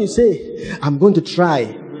 But when you say, I'm going to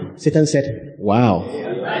try, Satan said, wow.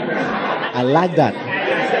 I like that.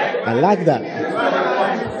 I like that.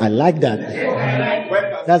 I like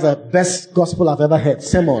that. That's the best gospel I've ever heard.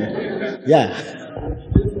 Sermon. Yeah.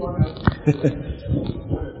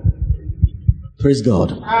 Praise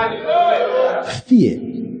God. Fear.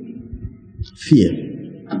 Fear.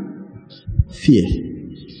 Fear.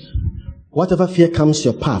 Whatever fear comes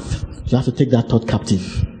your path, you have to take that thought captive.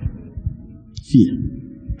 Fear.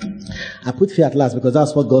 I put fear at last because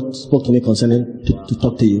that's what God spoke to me concerning to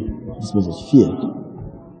talk to you. This message. Fear.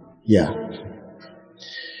 Yeah.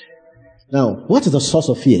 Now, what is the source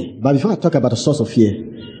of fear? But before I talk about the source of fear,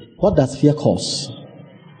 what does fear cause?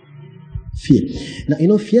 Fear.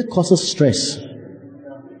 Now, fear causes stress.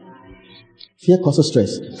 Fear causes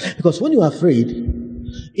stress. Because when you are afraid,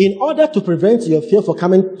 in order to prevent your fear from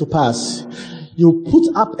coming to pass, you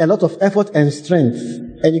put up a lot of effort and strength,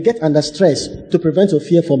 and you get under stress to prevent your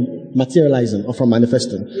fear from materializing or from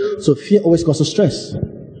manifesting. So fear always causes stress.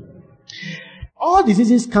 All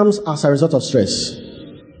diseases comes as a result of stress.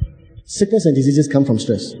 Sickness and diseases come from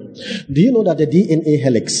stress. Do you know that the DNA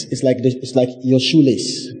helix is like your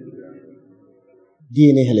shoelace?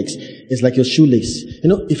 DNA helix is like your shoelace.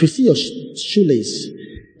 If you see your shoelace,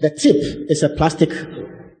 the tip is a plastic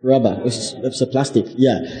rubber. It's a plastic.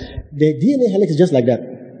 Yeah. The DNA helix is just like that.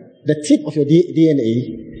 The tip of your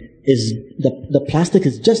DNA is the plastic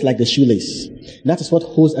is just like the shoelace. That is what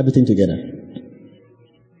holds everything together.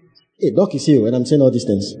 Hey, Doc is here when I'm saying all these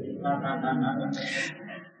things.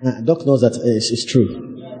 Doc knows that it's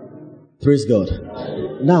true. Praise God.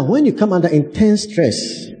 Now, when you come under intense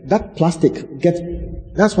stress, that plastic gets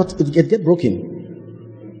broken.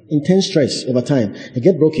 Intense stress over time, it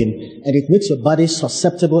gets broken, and it makes your body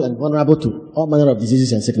susceptible and vulnerable to all manner of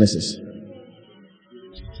diseases and sicknesses.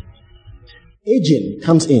 Aging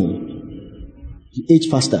comes in. You age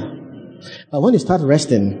faster. But when you start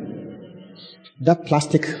resting, that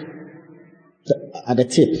plastic at the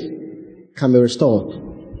tip can be restored,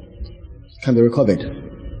 can be recovered.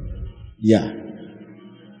 Yeah.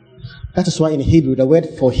 That is why in Hebrew, the word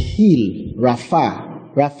for heal,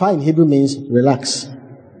 Rapha. Rapha in Hebrew means relax.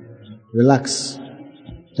 Relax.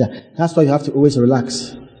 Yeah. That's why you have to always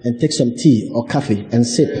relax and take some tea or coffee and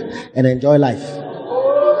sip and enjoy life.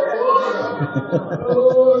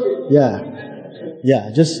 Yeah.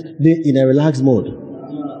 Yeah. Just be in a relaxed mode.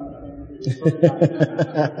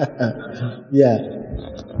 Yeah.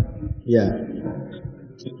 Yeah.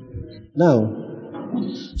 Now,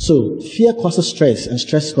 so fear causes stress, and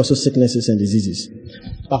stress causes sicknesses and diseases.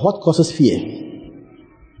 But what causes fear?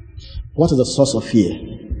 What is the source of fear?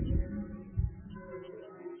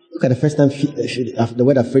 Look at the first time the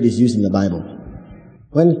word afraid is used in the Bible.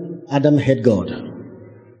 When Adam heard God,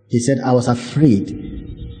 he said, I was afraid.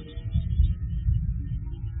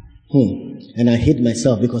 And I hid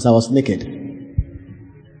myself because I was naked.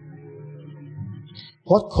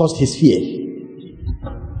 What caused his fear?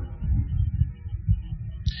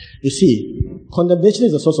 You see, condemnation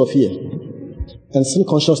is the source of fear. And sin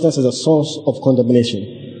consciousness is a source of condemnation.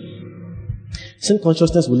 Sin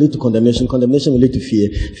consciousness will lead to condemnation. Condemnation will lead to fear.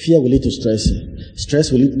 Fear will lead to stress.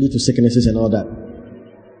 Stress will lead to sicknesses and all that.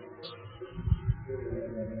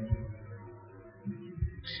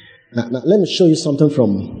 Now let me show you something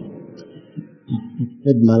from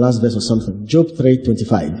maybe my last verse or something. Job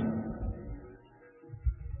 3:25.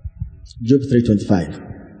 Job 3:25.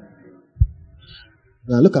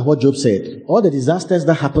 Now look at what Job said. All the disasters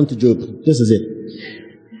that happened to Job, this is it.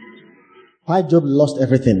 Why Job lost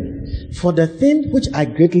everything? For the thing which I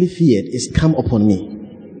greatly feared is come upon me.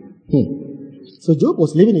 So Job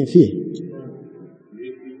was living in fear.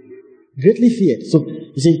 Greatly feared. So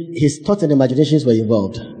you see, his thoughts and imaginations were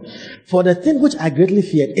involved. For the thing which I greatly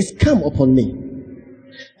feared is come upon me.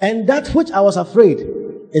 And that which I was afraid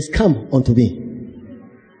is come unto me.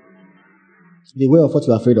 Beware of what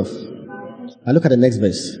you are afraid of. Now look at the next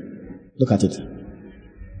verse. Look at it.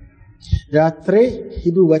 There are 3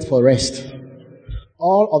 Hebrew words for rest.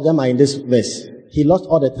 All of them are in this verse. He lost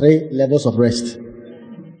all the 3 levels of rest.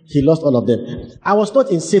 He lost all of them. I was not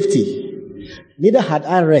in safety. Neither had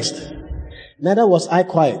I rest. Neither was I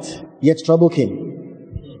quiet. Yet trouble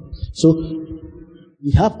came. So we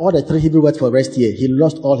have all the 3 Hebrew words for rest here. He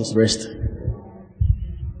lost all his rest.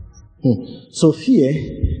 So fear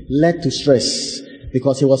led to stress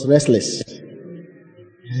because he was restless.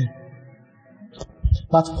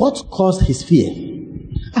 But what caused his fear?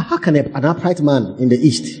 How can an upright man in the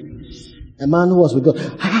East, a man who was with God,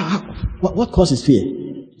 what caused his fear?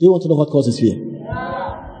 Do you want to know what caused his fear?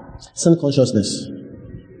 Sin consciousness.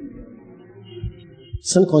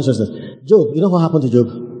 Sin consciousness. Job, you know what happened to Job?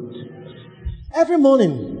 Every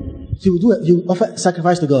morning, he would offer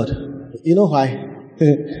sacrifice to God. You know why?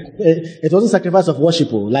 It wasn't sacrifice of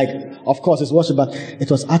worship. Like, of course, it's worship, but it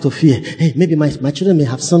was out of fear. Hey, maybe my children may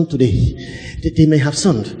have sinned today. They may have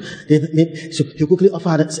sinned. So he quickly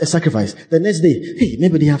offered a sacrifice. The next day, hey,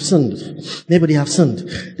 maybe they have sinned. Maybe they have sinned.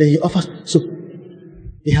 Then he offers. So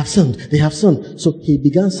they have sinned. They have sinned. So he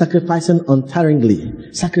began sacrificing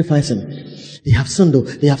untiringly. Sacrificing. They have sinned, though.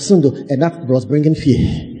 They have sinned, though. And that was bringing fear.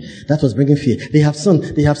 That was bringing fear. They have sinned.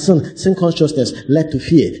 They have sinned. Sin consciousness led to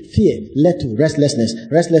fear. Fear led to restlessness.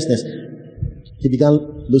 Restlessness. He began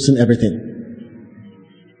losing everything.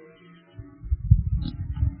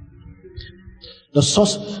 The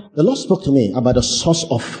source, the Lord spoke to me about the source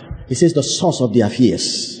of, He says the source of their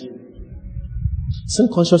fears. Sin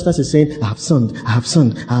consciousness is saying, I have sinned, I have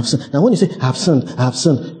sinned, I have sinned. Now when you say, I have sinned,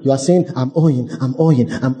 you are saying, I'm owing.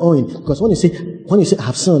 Because when you say, I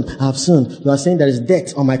have sinned, you are saying there is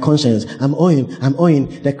debt on my conscience. I'm owing.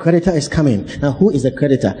 The creditor is coming. Now who is the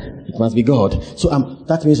creditor? It must be God. So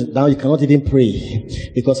that means now you cannot even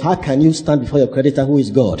pray. Because how can you stand before your creditor who is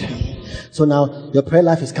God? So now your prayer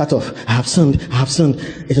life is cut off. I have sinned.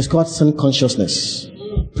 It is called sin consciousness.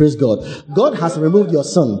 Praise God. God has removed your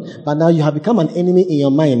sin, but now you have become an enemy in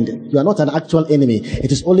your mind. You are not an actual enemy. It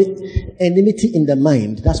is only enmity in the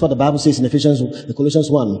mind. That's what the Bible says in Colossians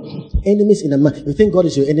 1. Enemies in the mind. You think God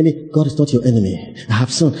is your enemy? God is not your enemy. I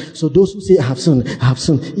have sinned. So those who say, I have sinned.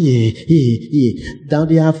 Now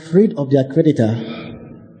they are afraid of their creditor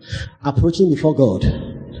approaching before God.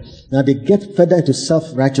 Now they get further into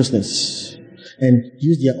self-righteousness and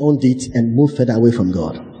use their own deeds and move further away from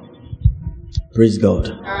God. Praise God.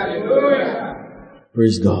 Hallelujah.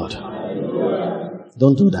 Praise God. Hallelujah.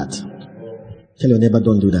 Don't do that. Tell your neighbor,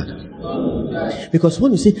 don't do that. Because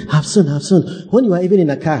when you say, have sinned, when you are even in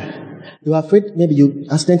a car, you are afraid maybe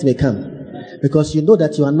accident may come. Because you know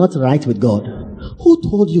that you are not right with God. Who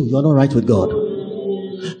told you you are not right with God?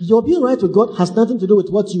 Your being right with God has nothing to do with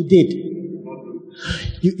what you did.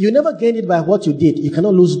 You never gain it by what you did. You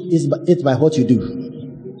cannot lose it by what you do.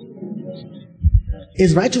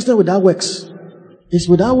 It's righteousness without works. It's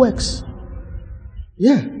without works.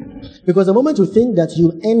 Yeah. Because the moment you think that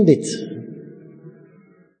you end it,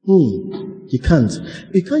 you can't.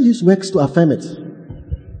 You can't use works to affirm it.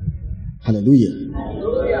 Hallelujah.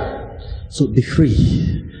 Hallelujah. So be free.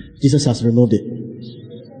 Jesus has removed it.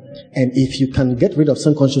 And if you can get rid of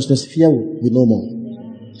sin consciousness, fear will be no more.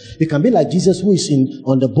 You can be like Jesus who is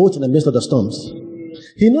on the boat in the midst of the storms.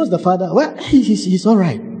 He knows the Father. Well, he's all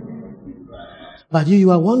right. But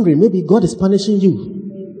you are wondering, maybe God is punishing you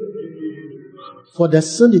for the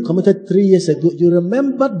sin you committed 3 years ago. You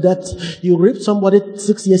remember that you raped somebody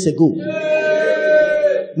 6 years ago.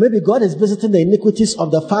 Maybe God is visiting the iniquities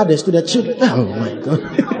of the fathers to the children. Oh my God.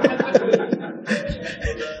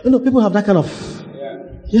 You know, people have that kind of,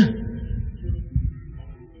 yeah.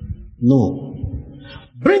 No.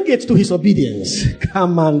 Bring it to his obedience.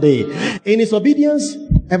 Come on, in his obedience,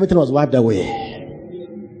 everything was wiped away.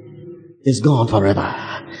 It's gone forever.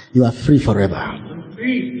 You are free forever.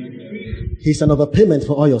 He's an overpayment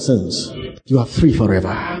for all your sins. You are free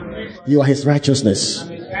forever. You are his righteousness.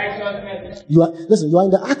 You are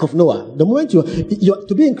in the ark of Noah. The moment you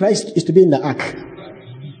to be in Christ is to be in the ark.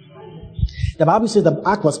 The Bible says the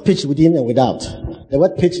ark was pitched within and without. The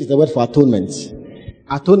word pitch is the word for atonement.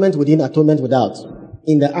 Atonement within, atonement without.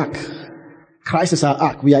 In the ark. Christ is our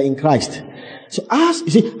ark. We are in Christ. So as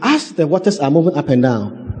the waters are moving up and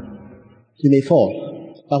down, you may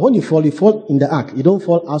fall. But when you fall in the ark. You don't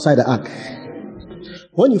fall outside the ark.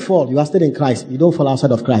 When you fall, you are still in Christ. You don't fall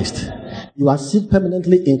outside of Christ. You are seated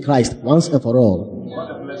permanently in Christ once and for all.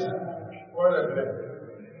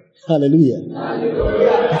 Hallelujah.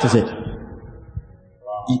 That is it.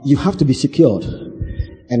 You have to be secured,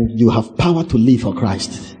 and you have power to live for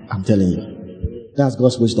Christ. I'm telling you. That's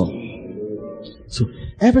God's wisdom. So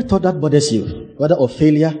every thought that bothers you, whether of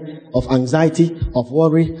failure, of anxiety, of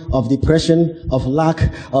worry, of depression, of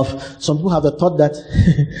lack, of some people have the thought that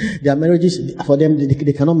their marriages, for them,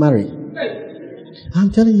 they cannot marry.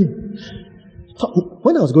 I'm telling you.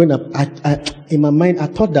 When I was growing up, I in my mind, I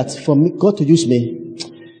thought that for me, God to use me,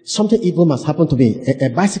 something evil must happen to me. A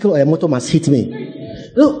bicycle or a motor must hit me.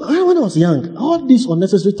 You know, when I was young, all these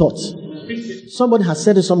unnecessary thoughts, somebody has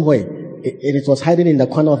said it somewhere, and it was hiding in the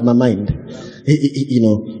corner of my mind. You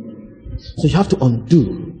know, so you have to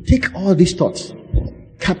undo. Take all these thoughts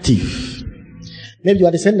captive. Maybe you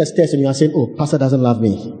are descending the stairs and you are saying, "Oh, pastor doesn't love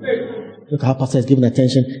me." Look how pastor is giving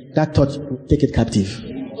attention. That thought, take it captive.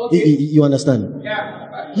 You understand?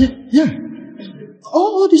 Yeah.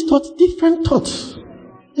 All these thoughts, different thoughts.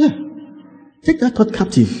 Yeah. Take that thought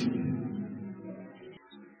captive.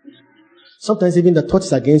 Sometimes even the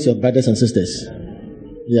thoughts against your brothers and sisters.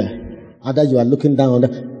 Yeah. Either you are looking down on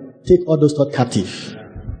them, take all those thoughts captive.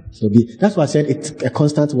 So that's why I said it's a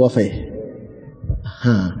constant warfare.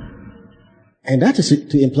 And that is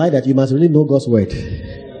to imply that you must really know God's word.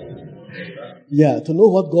 Yeah, to know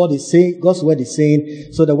what God is saying, God's word is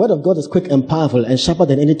saying. So the word of God is quick and powerful and sharper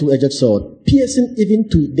than any two-edged sword, piercing even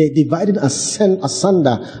to the dividing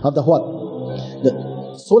asunder of the what?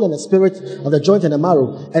 The soul and the spirit, of the joint and the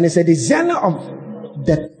marrow. And it's a discerner of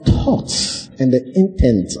the thoughts and the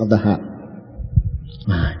intents of the heart.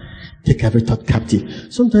 Take every thought captive.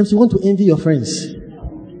 Sometimes you want to envy your friends.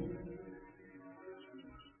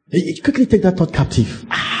 You quickly take that thought captive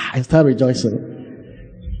and start rejoicing.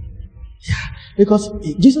 Yeah, because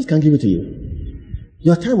Jesus can give it to you.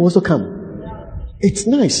 Your time will also come. It's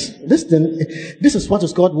nice. This is what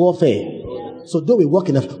is called warfare. So though we walk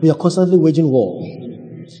we are constantly waging war.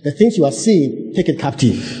 The things you are seeing, take it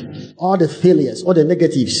captive. All the failures, all the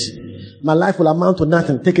negatives. My life will amount to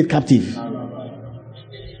nothing. Take it captive.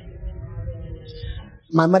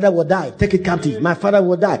 My mother will die. Take it captive. My father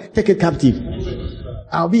will die. Take it captive.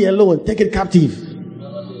 I'll be alone. Take it captive.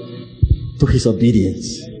 To his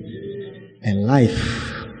obedience. And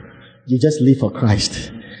life, you just live for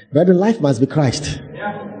Christ. Brethren, life must be Christ.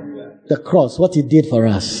 The cross, what he did for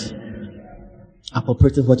us,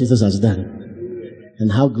 appropriating what Jesus has done.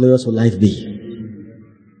 And how glorious will life be?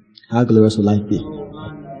 How glorious will life be?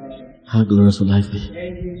 How glorious will life be?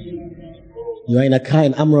 You are in a car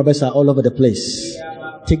and armed robbers are all over the place.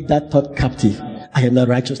 Take that thought captive. I am the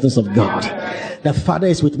righteousness of God. The Father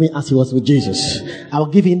is with me as he was with Jesus. I will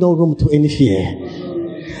give you no room to any fear.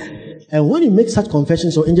 And when you make such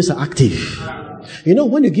confessions, your angels are active. You know,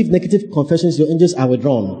 when you give negative confessions, your angels are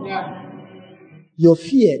withdrawn. Your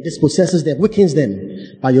fear dispossesses them, weakens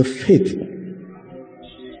them. By your faith,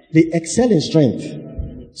 they excel in strength.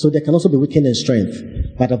 So they can also be weakened in strength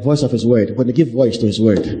by the voice of his word. When they give voice to his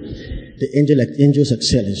word, the angels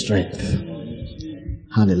excel in strength.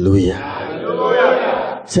 Hallelujah.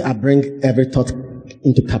 Hallelujah. Say, I bring every thought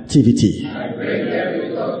into captivity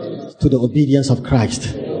to the obedience of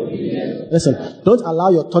Christ. Listen, don't allow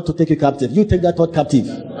your thought to take you captive. You take that thought captive.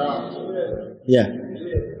 Yeah.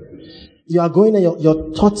 You are going and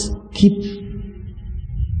your thoughts keep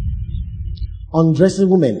undressing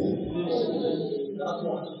women.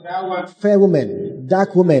 Fair women,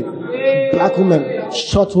 dark women, black women,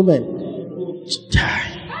 short women.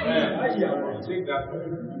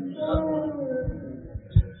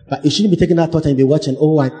 But you shouldn't be taking that thought and be watching.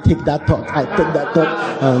 Oh, I take that thought. I take that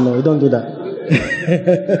thought. Oh, no, you don't do that.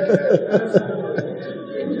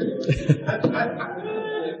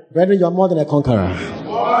 Brethren, you are more than a conqueror.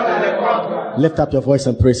 Lift up your voice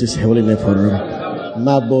and praise his holy name for me.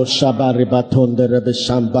 Mabo Shabaribatonde Rebe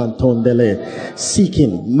Shambantondele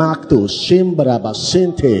Seeking Makto Shimbraba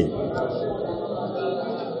Sente.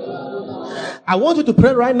 I want you to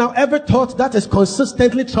pray right now. Every thought that is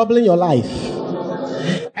consistently troubling your life,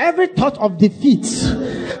 every thought of defeat,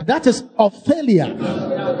 that is of failure,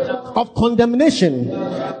 of condemnation,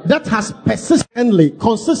 that has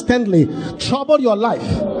consistently troubled your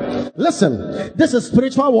life. Listen, this is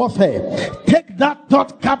spiritual warfare. Take that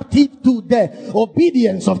thought captive to the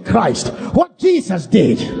obedience of Christ. What Jesus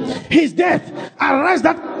did, his death, arrest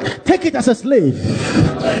that, take it as a slave.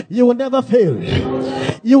 You will never fail.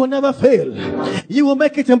 You will never fail. You will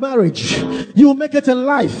make it in marriage. You will make it in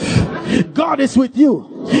life. God is with you.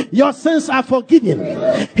 Your sins are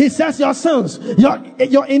forgiven. He says your sins,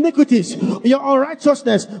 your iniquities, your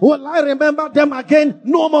unrighteousness, will I remember them again?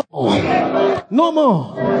 No more. No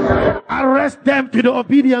more. Arrest them to the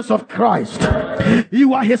obedience of Christ.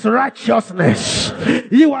 You are his righteousness.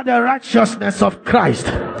 You are the righteousness of Christ.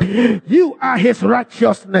 You are his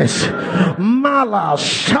righteousness. Mala,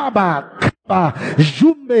 Shaba, Kaba,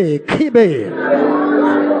 Jume, Kibe.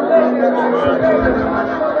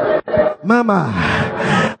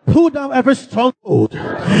 Mama, pull down every stronghold.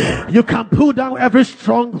 You can pull down every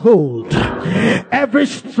stronghold. Every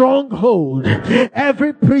stronghold.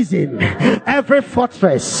 Every prison. Every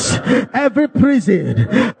fortress. Every prison.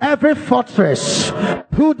 Every fortress.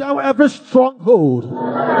 Pull down every stronghold.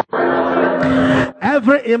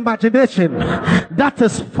 Every imagination that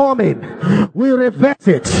is forming, we reverse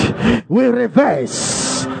it. We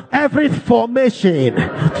reverse. Every formation,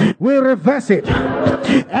 we reverse it.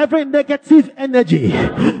 Every negative energy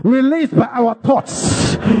released by our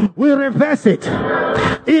thoughts, we reverse it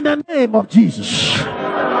in the name of Jesus.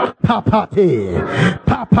 Papate,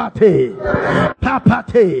 papate,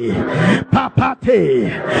 papate,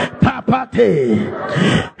 papate, papate.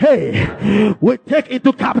 Hey, we take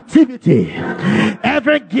into captivity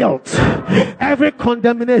every guilt, every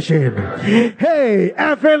condemnation, hey,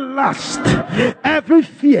 every lust, every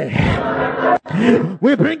fear.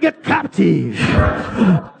 We bring it captive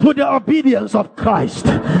to the obedience of Christ,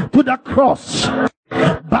 to the cross.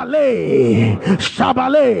 Ballet,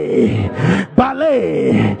 Shabale,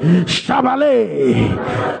 ballet,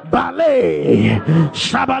 Shabale, ballet,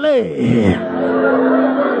 Shabale.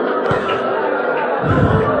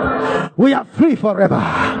 We are free forever.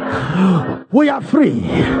 We are free.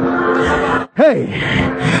 Hey,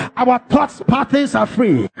 our thoughts patterns are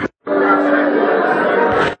free.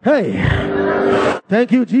 Hey,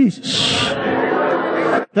 thank you, Jesus.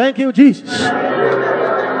 Thank you, Jesus.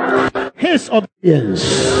 His obedience.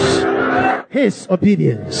 His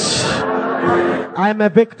obedience. I am a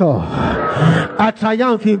victor. I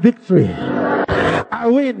triumph in victory. I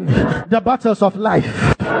win the battles of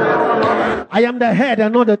life. I am the head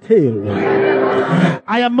and not the tail.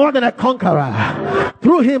 I am more than a conqueror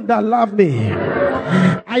through him that loved me.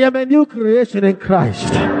 I am a new creation in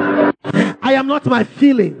Christ. I am not my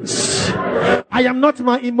feelings. I am not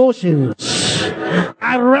my emotions.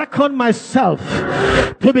 I reckon myself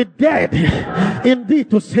to be dead indeed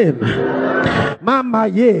to sin. Mama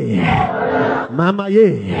ye, mama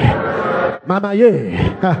ye, mama ye.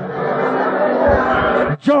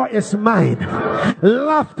 Joy is mine.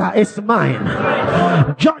 Laughter is mine.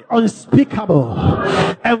 Joy unspeakable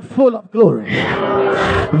and full of glory.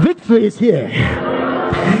 Victory is here.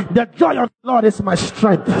 The joy of the Lord is my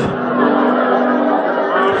strength.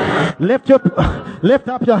 Lift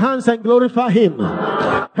up your hands and glorify him.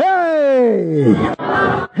 Hey,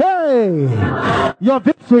 hey, your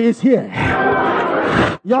victory is here.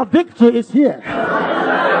 Your victory is here.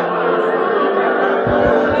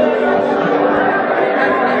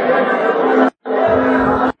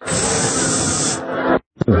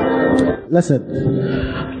 Listen,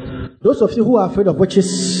 those of you who are afraid of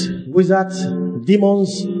witches, wizards,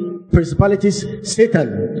 demons, principalities, Satan,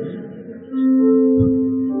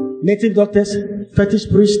 native doctors, fetish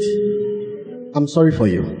priests, I'm sorry for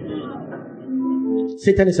you.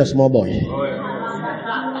 Satan is a small boy.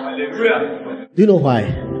 Do you know why?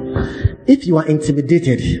 If you are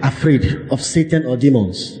intimidated, afraid of Satan or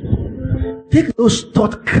demons, take those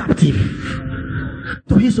thoughts captive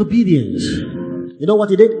to his obedience. You know what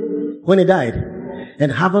he did when he died?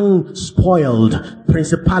 And having spoiled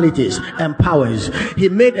principalities and powers, he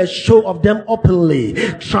made a show of them openly,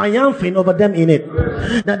 triumphing over them in it.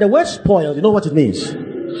 Now the word spoiled, you know what it means?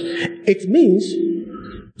 It means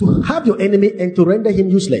to have your enemy and to render him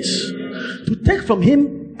useless. To take from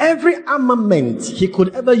him every armament he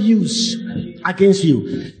could ever use against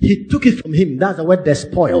you. He took it from him. That's the word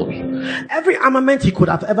despoil. Every armament he could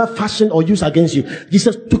have ever fashioned or used against you,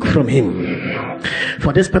 Jesus took from him.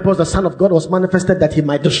 For this purpose, the Son of God was manifested that he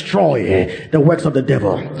might destroy the works of the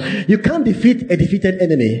devil. You can't defeat a defeated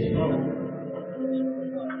enemy.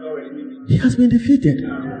 He has been defeated.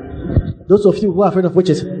 Those of you who are afraid of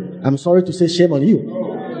witches, I'm sorry to say, shame on you.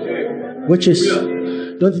 Witches,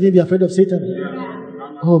 don't even be afraid of Satan.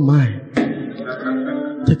 Oh my.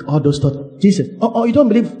 Take all those thoughts. Jesus. Oh, you don't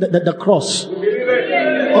believe the cross?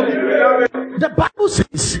 The Bible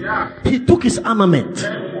says he took his armament,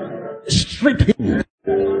 stripped him.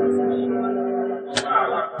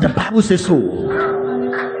 The Bible says so.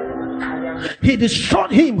 He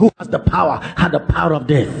destroyed him who has the power, had the power of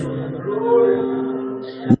death.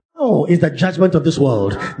 Now is the judgment of this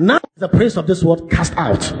world. Now is The prince of this world cast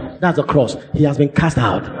out. That's the cross. He has been cast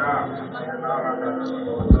out.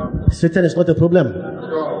 Satan is not a problem.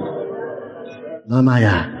 Mama,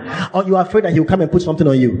 yeah. Or you are afraid that he will come and put something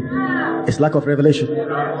on you. It's lack of revelation.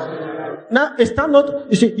 Now, it's not,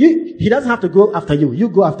 you see, he doesn't have to go after you. You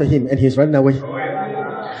go after him and he's running away.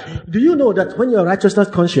 Do you know that when you are righteousness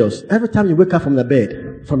conscious, every time you wake up from your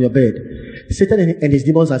bed, Satan and his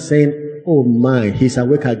demons are saying, oh my, he's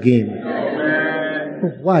awake again.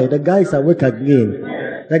 Why? The guy is awake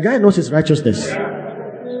again. The guy knows his righteousness.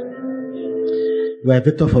 You are a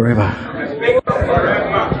victor forever.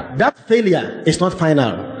 That failure is not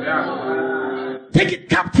final. Take it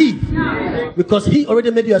captive. Because he already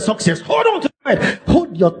made you a success. Hold on to it.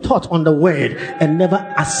 Hold your thought on the word and never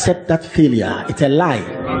accept that failure. It's a lie.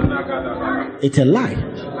 It's a lie.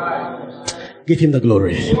 Give him the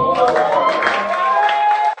glory.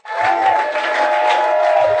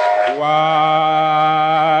 Wow.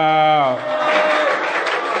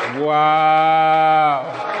 Wow.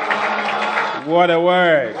 What a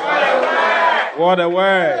word. What a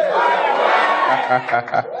word.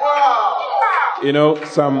 You know,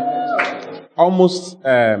 some almost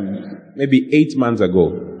maybe 8 months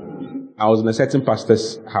ago, I was in a certain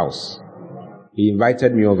pastor's house. He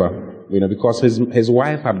invited me over, because his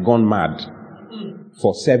wife had gone mad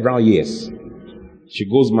for several years. She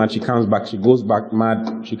goes mad, she comes back, she goes back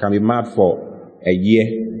mad. She can be mad for a year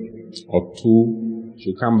or two.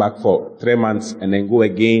 She'll come back for 3 months and then go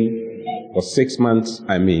again for 6 months.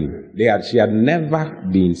 I mean, she had never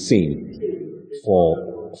been seen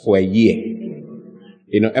for a year.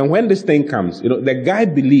 And when this thing comes,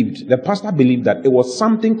 the pastor believed that it was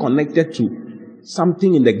something connected to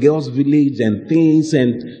something in the girls' village and things.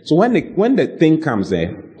 And so when the thing comes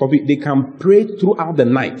there, they can pray throughout the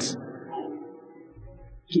night.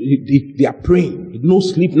 They are praying, no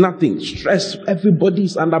sleep, nothing, stress,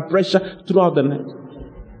 everybody's under pressure throughout the night.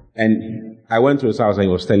 And I went to his house and he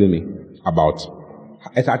was telling me about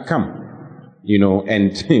it had come,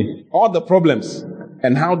 and all the problems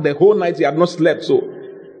and how the whole night he had not slept.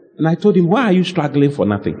 And I told him, why are you struggling for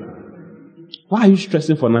nothing? Why are you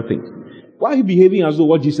stressing for nothing? Why are you behaving as though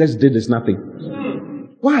what Jesus did is nothing?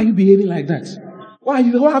 Why are you behaving like that? Why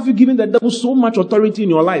have you given the devil so much authority in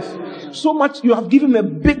your life? So much, you have given him a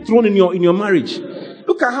big throne in your marriage.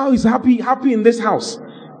 Look at how he's happy in this house.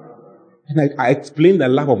 And I explained the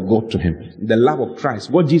love of God to him, the love of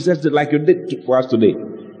Christ, what Jesus did, like you did for us today.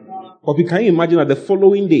 But can you imagine that the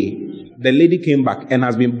following day, the lady came back and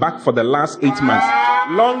has been back for the last 8 months,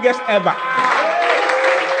 longest ever.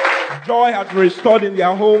 Joy has restored in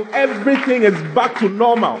their home. Everything is back to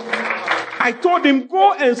normal. I told him,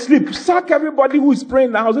 go and sleep. Sack everybody who is praying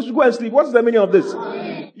in the house. They should go and sleep. What's the meaning of this?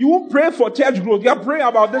 You won't pray for church growth. You are praying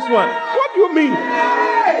about this one. What do you mean?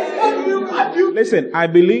 Listen, I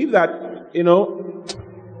believe that,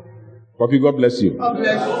 Poppy, God bless you.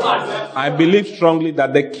 I believe strongly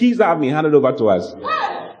that the keys that have been handed over to us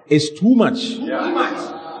is too much.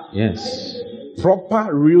 Yes. Proper,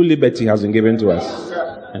 real liberty has been given to us.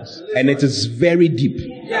 Yes. And it is very deep.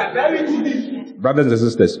 Brothers and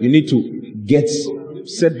sisters, you need to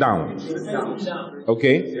sit down.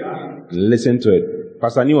 Okay? Listen to it.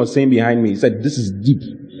 Pastor Neil was saying behind me, he said, this is deep.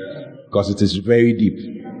 Because it is very deep.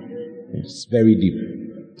 It's very deep.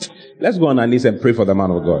 Let's go on our knees and pray for the man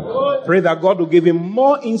of God. Pray that God will give him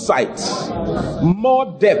more insights,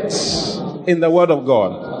 more depths in the word of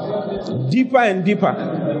God. Deeper and deeper.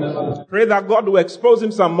 Pray that God will expose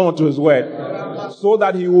him some more to his word, so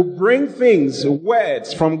that he will bring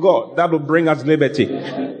words from God that will bring us liberty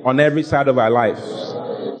on every side of our life.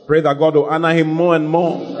 Pray that God will honor him more and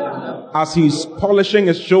more as he's polishing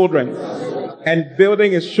his children and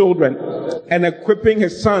building his children and equipping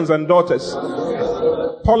his sons and daughters,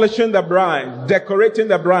 polishing the bride, decorating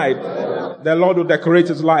the bride. The Lord will decorate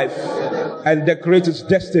his life and decorate his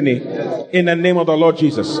destiny in the name of the Lord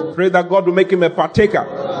Jesus. Pray that God will make him a partaker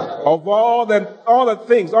of all the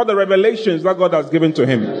things, all the revelations that God has given to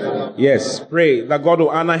him. Yes, pray that God will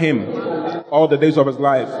honor him all the days of his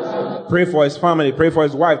life. Pray for his family, pray for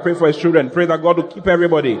his wife, pray for his children. Pray that God will keep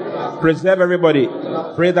everybody, preserve everybody.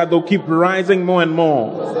 Pray that they'll keep rising more and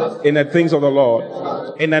more in the things of the Lord.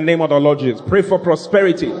 In the name of the Lord Jesus. Pray for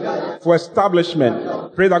prosperity, for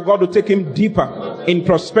establishment. Pray that God will take him deeper in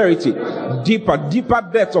prosperity. Deeper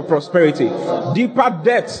depths of prosperity. Deeper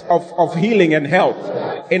depths of healing and health.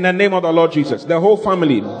 In the name of the Lord Jesus. The whole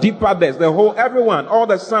family, deeper depths. Everyone, all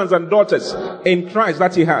the sons and daughters in Christ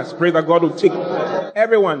that he has. Pray that God will take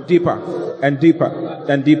everyone deeper and deeper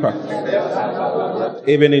and deeper.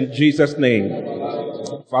 Even in Jesus' name.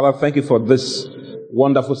 Father, thank you for this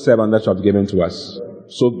wonderful servant that you have given to us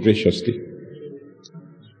so graciously.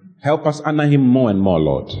 Help us honor him more and more,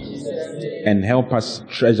 Lord. And help us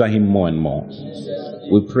treasure him more and more.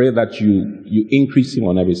 We pray that you increase him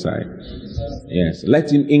on every side. Yes,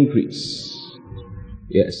 let him increase.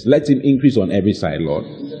 Yes, let him increase on every side, Lord.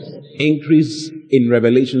 Increase in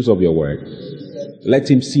revelations of your word. Let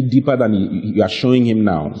him see deeper than you are showing him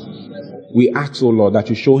now. We ask, oh Lord, that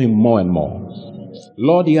you show him more and more.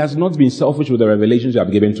 Lord, he has not been selfish with the revelations you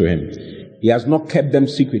have given to him. He has not kept them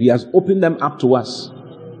secret. He has opened them up to us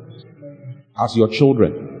as your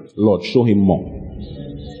children. Lord, show him more.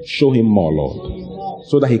 Show him more, Lord,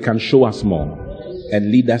 so that he can show us more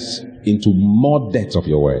and lead us into more depths of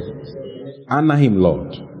your word. Honor him,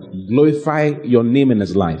 Lord. Glorify your name in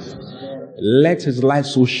his life. Let his life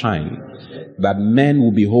so shine that men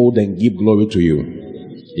will behold and give glory to you.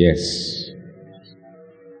 Yes.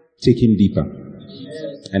 Take him deeper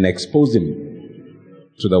and expose him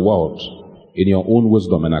to the world in your own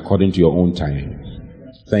wisdom and according to your own time.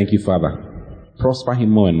 Thank you, Father. Prosper him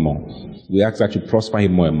more and more. We ask that you prosper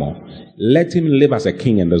him more and more. Let him live as a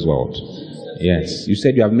king in this world. Yes, you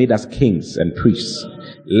said you have made us kings and priests.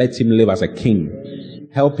 Let him live as a king.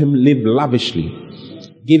 Help him live lavishly.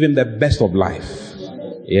 Give him the best of life.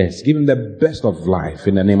 Yes, give him the best of life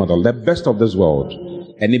in the name of the Lord. The best of this world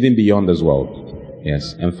and even beyond this world.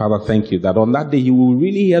 Yes, and Father, thank you that on that day he will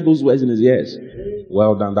really hear those words in his ears.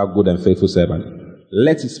 Well done, thou good and faithful servant.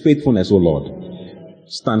 Let his faithfulness, O Lord,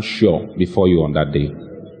 stand sure before you on that day.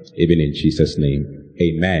 Even in Jesus' name.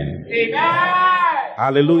 Amen. Amen.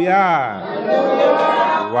 Hallelujah.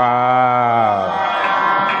 Hallelujah. Wow.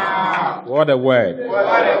 What a word.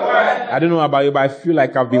 I don't know about you, but I feel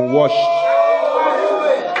like I've been washed.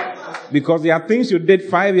 Because there are things you did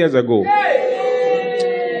 5 years ago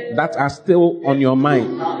that are still on your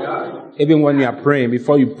mind. Even when you are praying,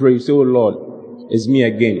 before you pray, you say, oh Lord, it's me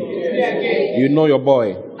again. You know your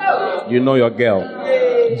boy. You know your girl.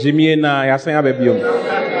 Jimmy and I are saying,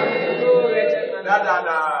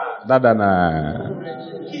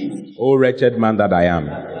 oh wretched man that I am.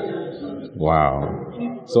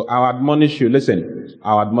 Wow. So I'll admonish you, listen,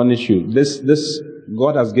 I'll admonish you. This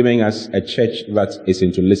God has given us a church that is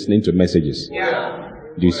into listening to messages.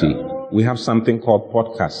 Do you see? We have something called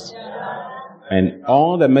podcast. And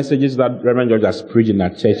all the messages that Reverend George has preached in our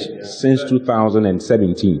church since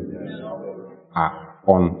 2017 are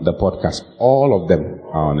on the podcast. All of them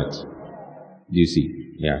are on it. Do you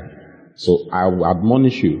see? Yeah. So I will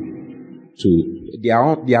admonish you to, they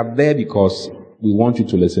are there because we want you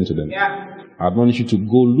to listen to them. I admonish you to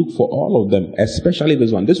go look for all of them, especially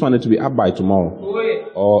this one. This one needs to be up by tomorrow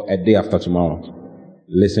or a day after tomorrow.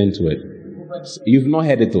 Listen to it. You've not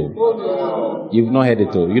heard it all. You've not heard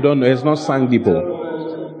it all. You don't know. It's not sung people.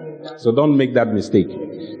 So don't make that mistake.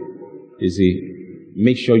 You see,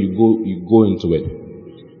 make sure you go into it.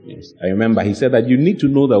 Yes. I remember he said that you need to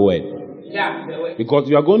know the word. Because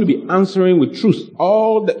you are going to be answering with truth.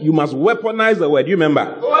 You must weaponize the word. You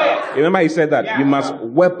remember? Remember he said that you must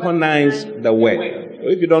weaponize the word. So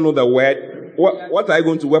if you don't know the word, what are you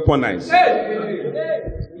going to weaponize?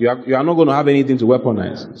 You are not going to have anything to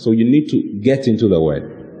weaponize. So you need to get into the word.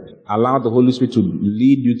 Allow the Holy Spirit to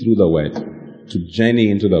lead you through the word, to journey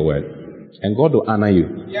into the word. And God will honor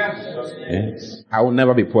you. Yes. I will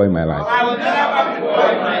never be poor in my life.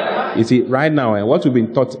 You see, right now, and what we've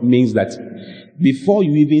been taught means that before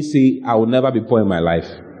you even say, I will never be poor in my life,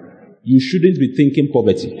 you shouldn't be thinking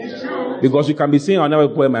poverty. Because you can be saying, I'll never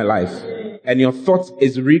be poor in my life, and your thought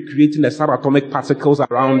is recreating the subatomic particles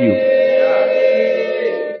around you.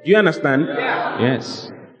 Do you understand? Yes.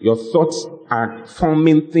 Your thoughts are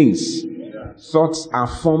forming things. Thoughts are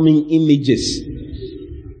forming images.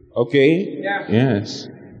 Okay? Yes.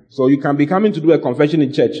 So you can be coming to do a confession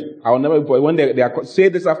in church. I will never be poor. When they are, say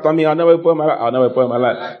this after me, I'll never be poor in my life. I'll never be poor in my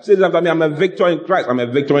life. Say this after me, I'm a victor in Christ. I'm a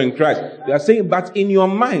victor in Christ. They are saying, but in your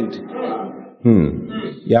mind,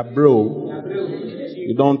 yeah, bro,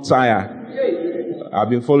 you don't tire. I've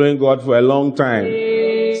been following God for a long time.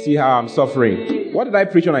 See how I'm suffering. What did I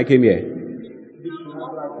preach when I came here?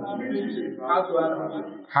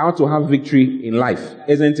 How to have victory in life,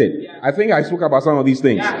 isn't it? I think I spoke about some of these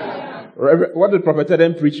things. What did Prophet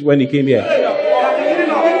Eden preach when he came here?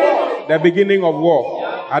 The beginning of war.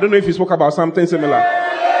 I don't know if he spoke about something similar.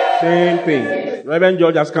 Same thing. Reverend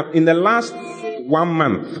George has come. In the last 1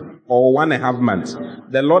 month or 1.5 months,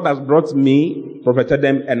 the Lord has brought me, Prophet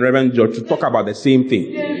Eden, and Reverend George to talk about the same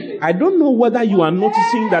thing. I don't know whether you are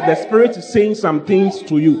noticing that the Spirit is saying some things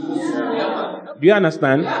to you. Do you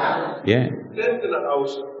understand? Yeah.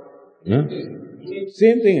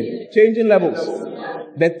 Same thing. Changing levels.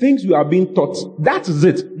 The things you are being taught, that is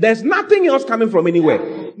it. There's nothing else coming from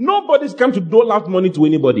anywhere. Nobody's come to dole out money to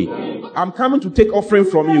anybody. I'm coming to take offering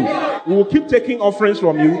from you. We will keep taking offerings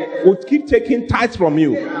from you. We'll keep taking tithes from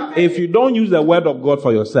you. If you don't use the word of God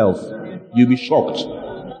for yourself, you'll be shocked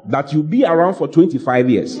that you'll be around for 25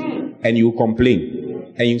 years and you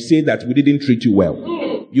complain and you say that we didn't treat you well.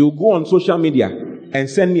 You go on social media and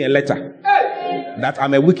send me a letter that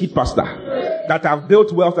I'm a wicked pastor, that I've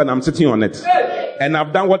built wealth and I'm sitting on it, and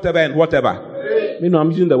I've done whatever and whatever.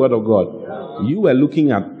 I'm using the word of God. You were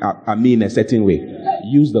looking at me in a certain way.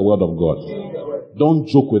 Use the word of God. Don't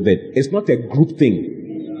joke with it. It's not a group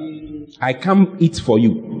thing. I can't eat for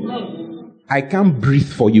you. I can't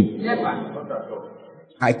breathe for you.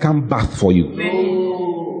 I can't bath for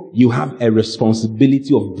you. You have a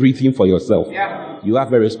responsibility of breathing for yourself. You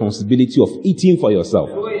have a responsibility of eating for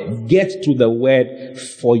yourself. Get to the word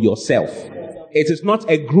for yourself. It is not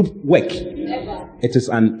a group work. It is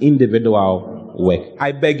an individual work.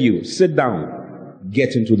 I beg you, sit down.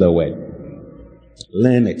 Get into the word.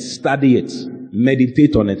 Learn it. Study it.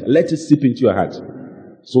 Meditate on it. Let it seep into your heart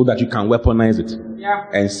so that you can weaponize it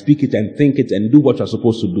and speak it and think it and do what you're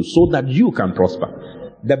supposed to do so that you can prosper.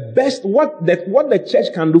 The best, what the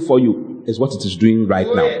church can do for you is what it is doing right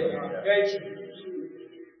now.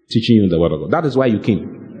 Teaching you the word of God. That is why you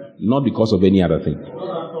came. Not because of any other thing.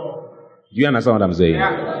 Do you understand what I'm saying?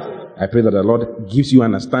 I pray that the Lord gives you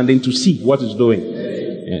understanding to see what He's doing.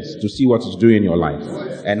 Yes, to see what He's doing in your life.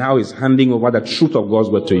 And how He's handing over the truth of God's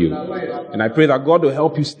word to you. And I pray that God will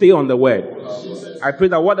help you stay on the word. I pray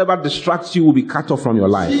that whatever distracts you will be cut off from your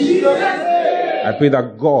life. I pray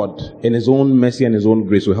that God, in His own mercy and His own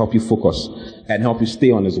grace, will help you focus and help you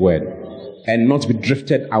stay on His word and not be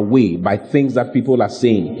drifted away by things that people are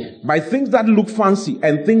saying, by things that look fancy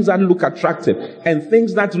and things that look attractive and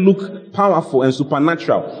things that look powerful and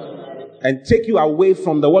supernatural, and take you away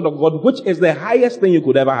from the word of God, which is the highest thing you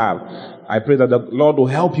could ever have. I pray that the Lord will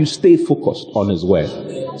help you stay focused on His word.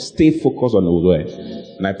 Stay focused on His word.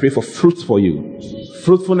 And I pray for fruits for you.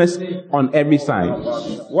 Fruitfulness on every side.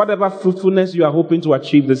 Whatever fruitfulness you are hoping to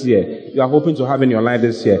achieve this year, you are hoping to have in your life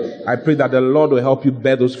this year, I pray that the Lord will help you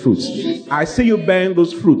bear those fruits. I see you bearing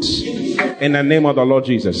those fruits in the name of the Lord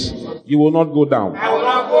Jesus. You will not go down.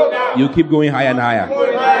 You keep going higher and higher.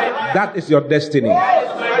 That is your destiny.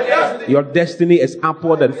 Your destiny is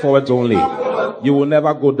upward and forwards only. You will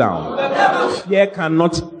never go down. Fear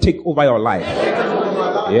cannot take over your life.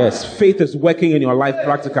 Yes, faith is working in your life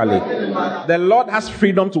practically. The Lord has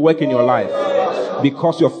freedom to work in your life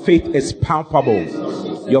because your faith is palpable.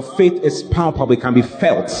 Your faith is palpable. It can be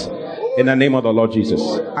felt in the name of the Lord Jesus.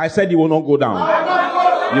 I said you will not go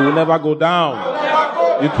down. You will never go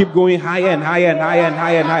down. You keep going higher and higher and higher and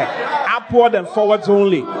higher and higher. Upward and forwards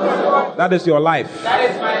only. That is your life.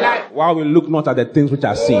 While we look not at the things which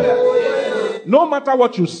are seen. No matter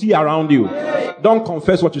what you see around you, don't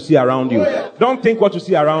confess what you see around you. Don't think what you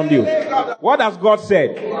see around you. What has God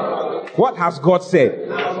said? What has God said?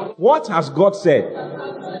 What has God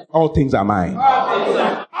said? All things are mine.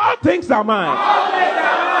 All things are mine.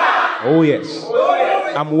 Oh yes.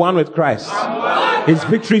 I'm one with Christ. His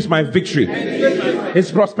victory is my victory.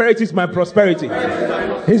 His prosperity is my prosperity.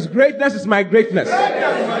 His greatness is my greatness.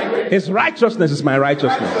 His righteousness is my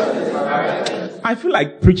righteousness. I feel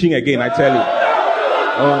like preaching again, I tell you.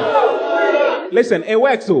 Oh. Listen, it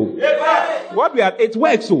works. So what we are, it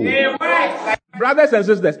works. So brothers and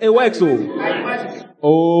sisters, it works. So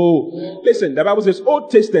oh, listen, the Bible says, "Oh,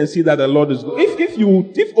 taste and see that the Lord is good."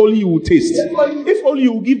 If only you will taste, if only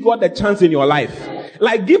you will give God a chance in your life,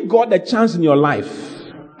 like give God a chance in your life.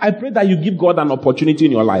 I pray that you give God an opportunity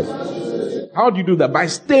in your life. How do you do that? By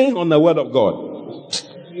staying on the word of God.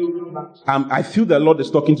 I feel the Lord is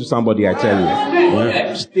talking to somebody, I tell you.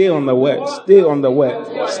 Yeah. Stay on the word. Stay on the word.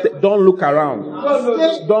 Don't look around.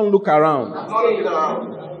 Don't look around.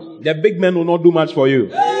 The big men will not do much for you.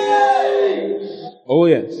 Oh,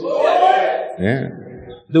 yes. Yeah.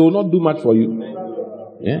 They will not do much for you.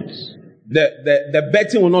 Yes. The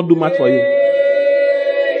betting will not do much for you.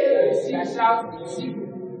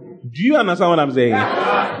 Do you understand what I'm saying?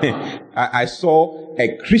 I saw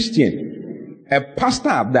a Christian, a pastor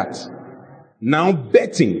at that, now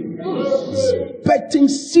betting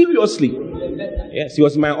seriously. Yes, he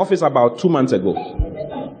was in my office about 2 months ago.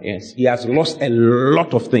 Yes, he has lost a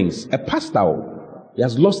lot of things. A pastor, he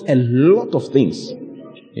has lost a lot of things.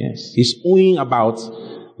 Yes, he's owing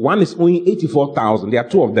one is owing 84,000. There are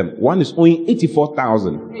two of them. One is owing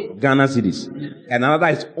 84,000 Ghana cedis, and another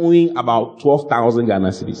is owing about 12,000 Ghana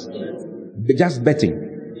cedis. Just betting.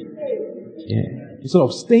 Yeah. Instead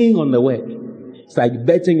of staying on the way. It's like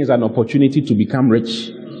betting is an opportunity to become rich.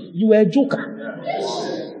 You are a joker.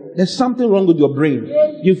 There's something wrong with your brain.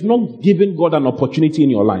 You've not given God an opportunity in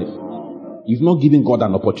your life. You've not given God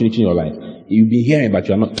an opportunity in your life. You've been hearing, but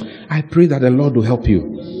you are not. I pray that the Lord will help you.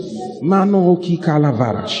 Mano ki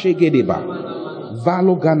kalavara, shegedeba,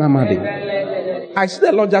 valo ganamade. I see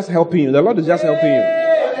the Lord just helping you. The Lord is just helping you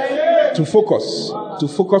to focus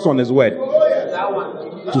on His word.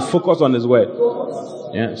 To focus on His word.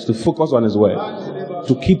 Yes, to focus on His word.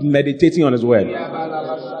 To keep meditating on His word.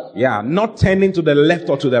 Yeah, not turning to the left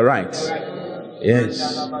or to the right. Yes.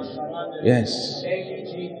 Yes.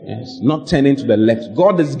 Yes. Not turning to the left.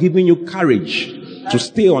 God is giving you courage to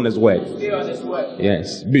stay on His word.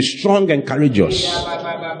 Yes. Be strong and courageous.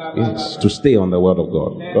 Yes. To stay on the word of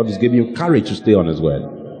God. God is giving you courage to stay on His word.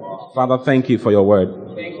 Father, thank you for your word.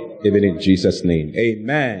 Even in Jesus' name.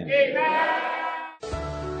 Amen.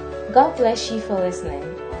 God bless you for listening.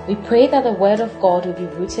 We pray that the word of God will be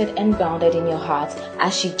rooted and grounded in your heart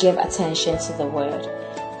as you give attention to the word.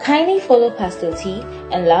 Kindly follow Pastor T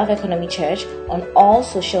and Love Economy Church on all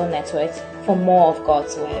social networks for more of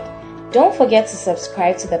God's word. Don't forget to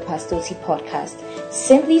subscribe to the Pastor T podcast.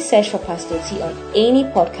 Simply search for Pastor T on any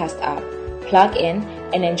podcast app, plug in,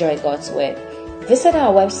 and enjoy God's word. Visit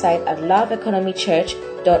our website at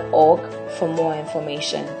loveeconomychurch.org for more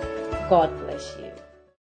information. God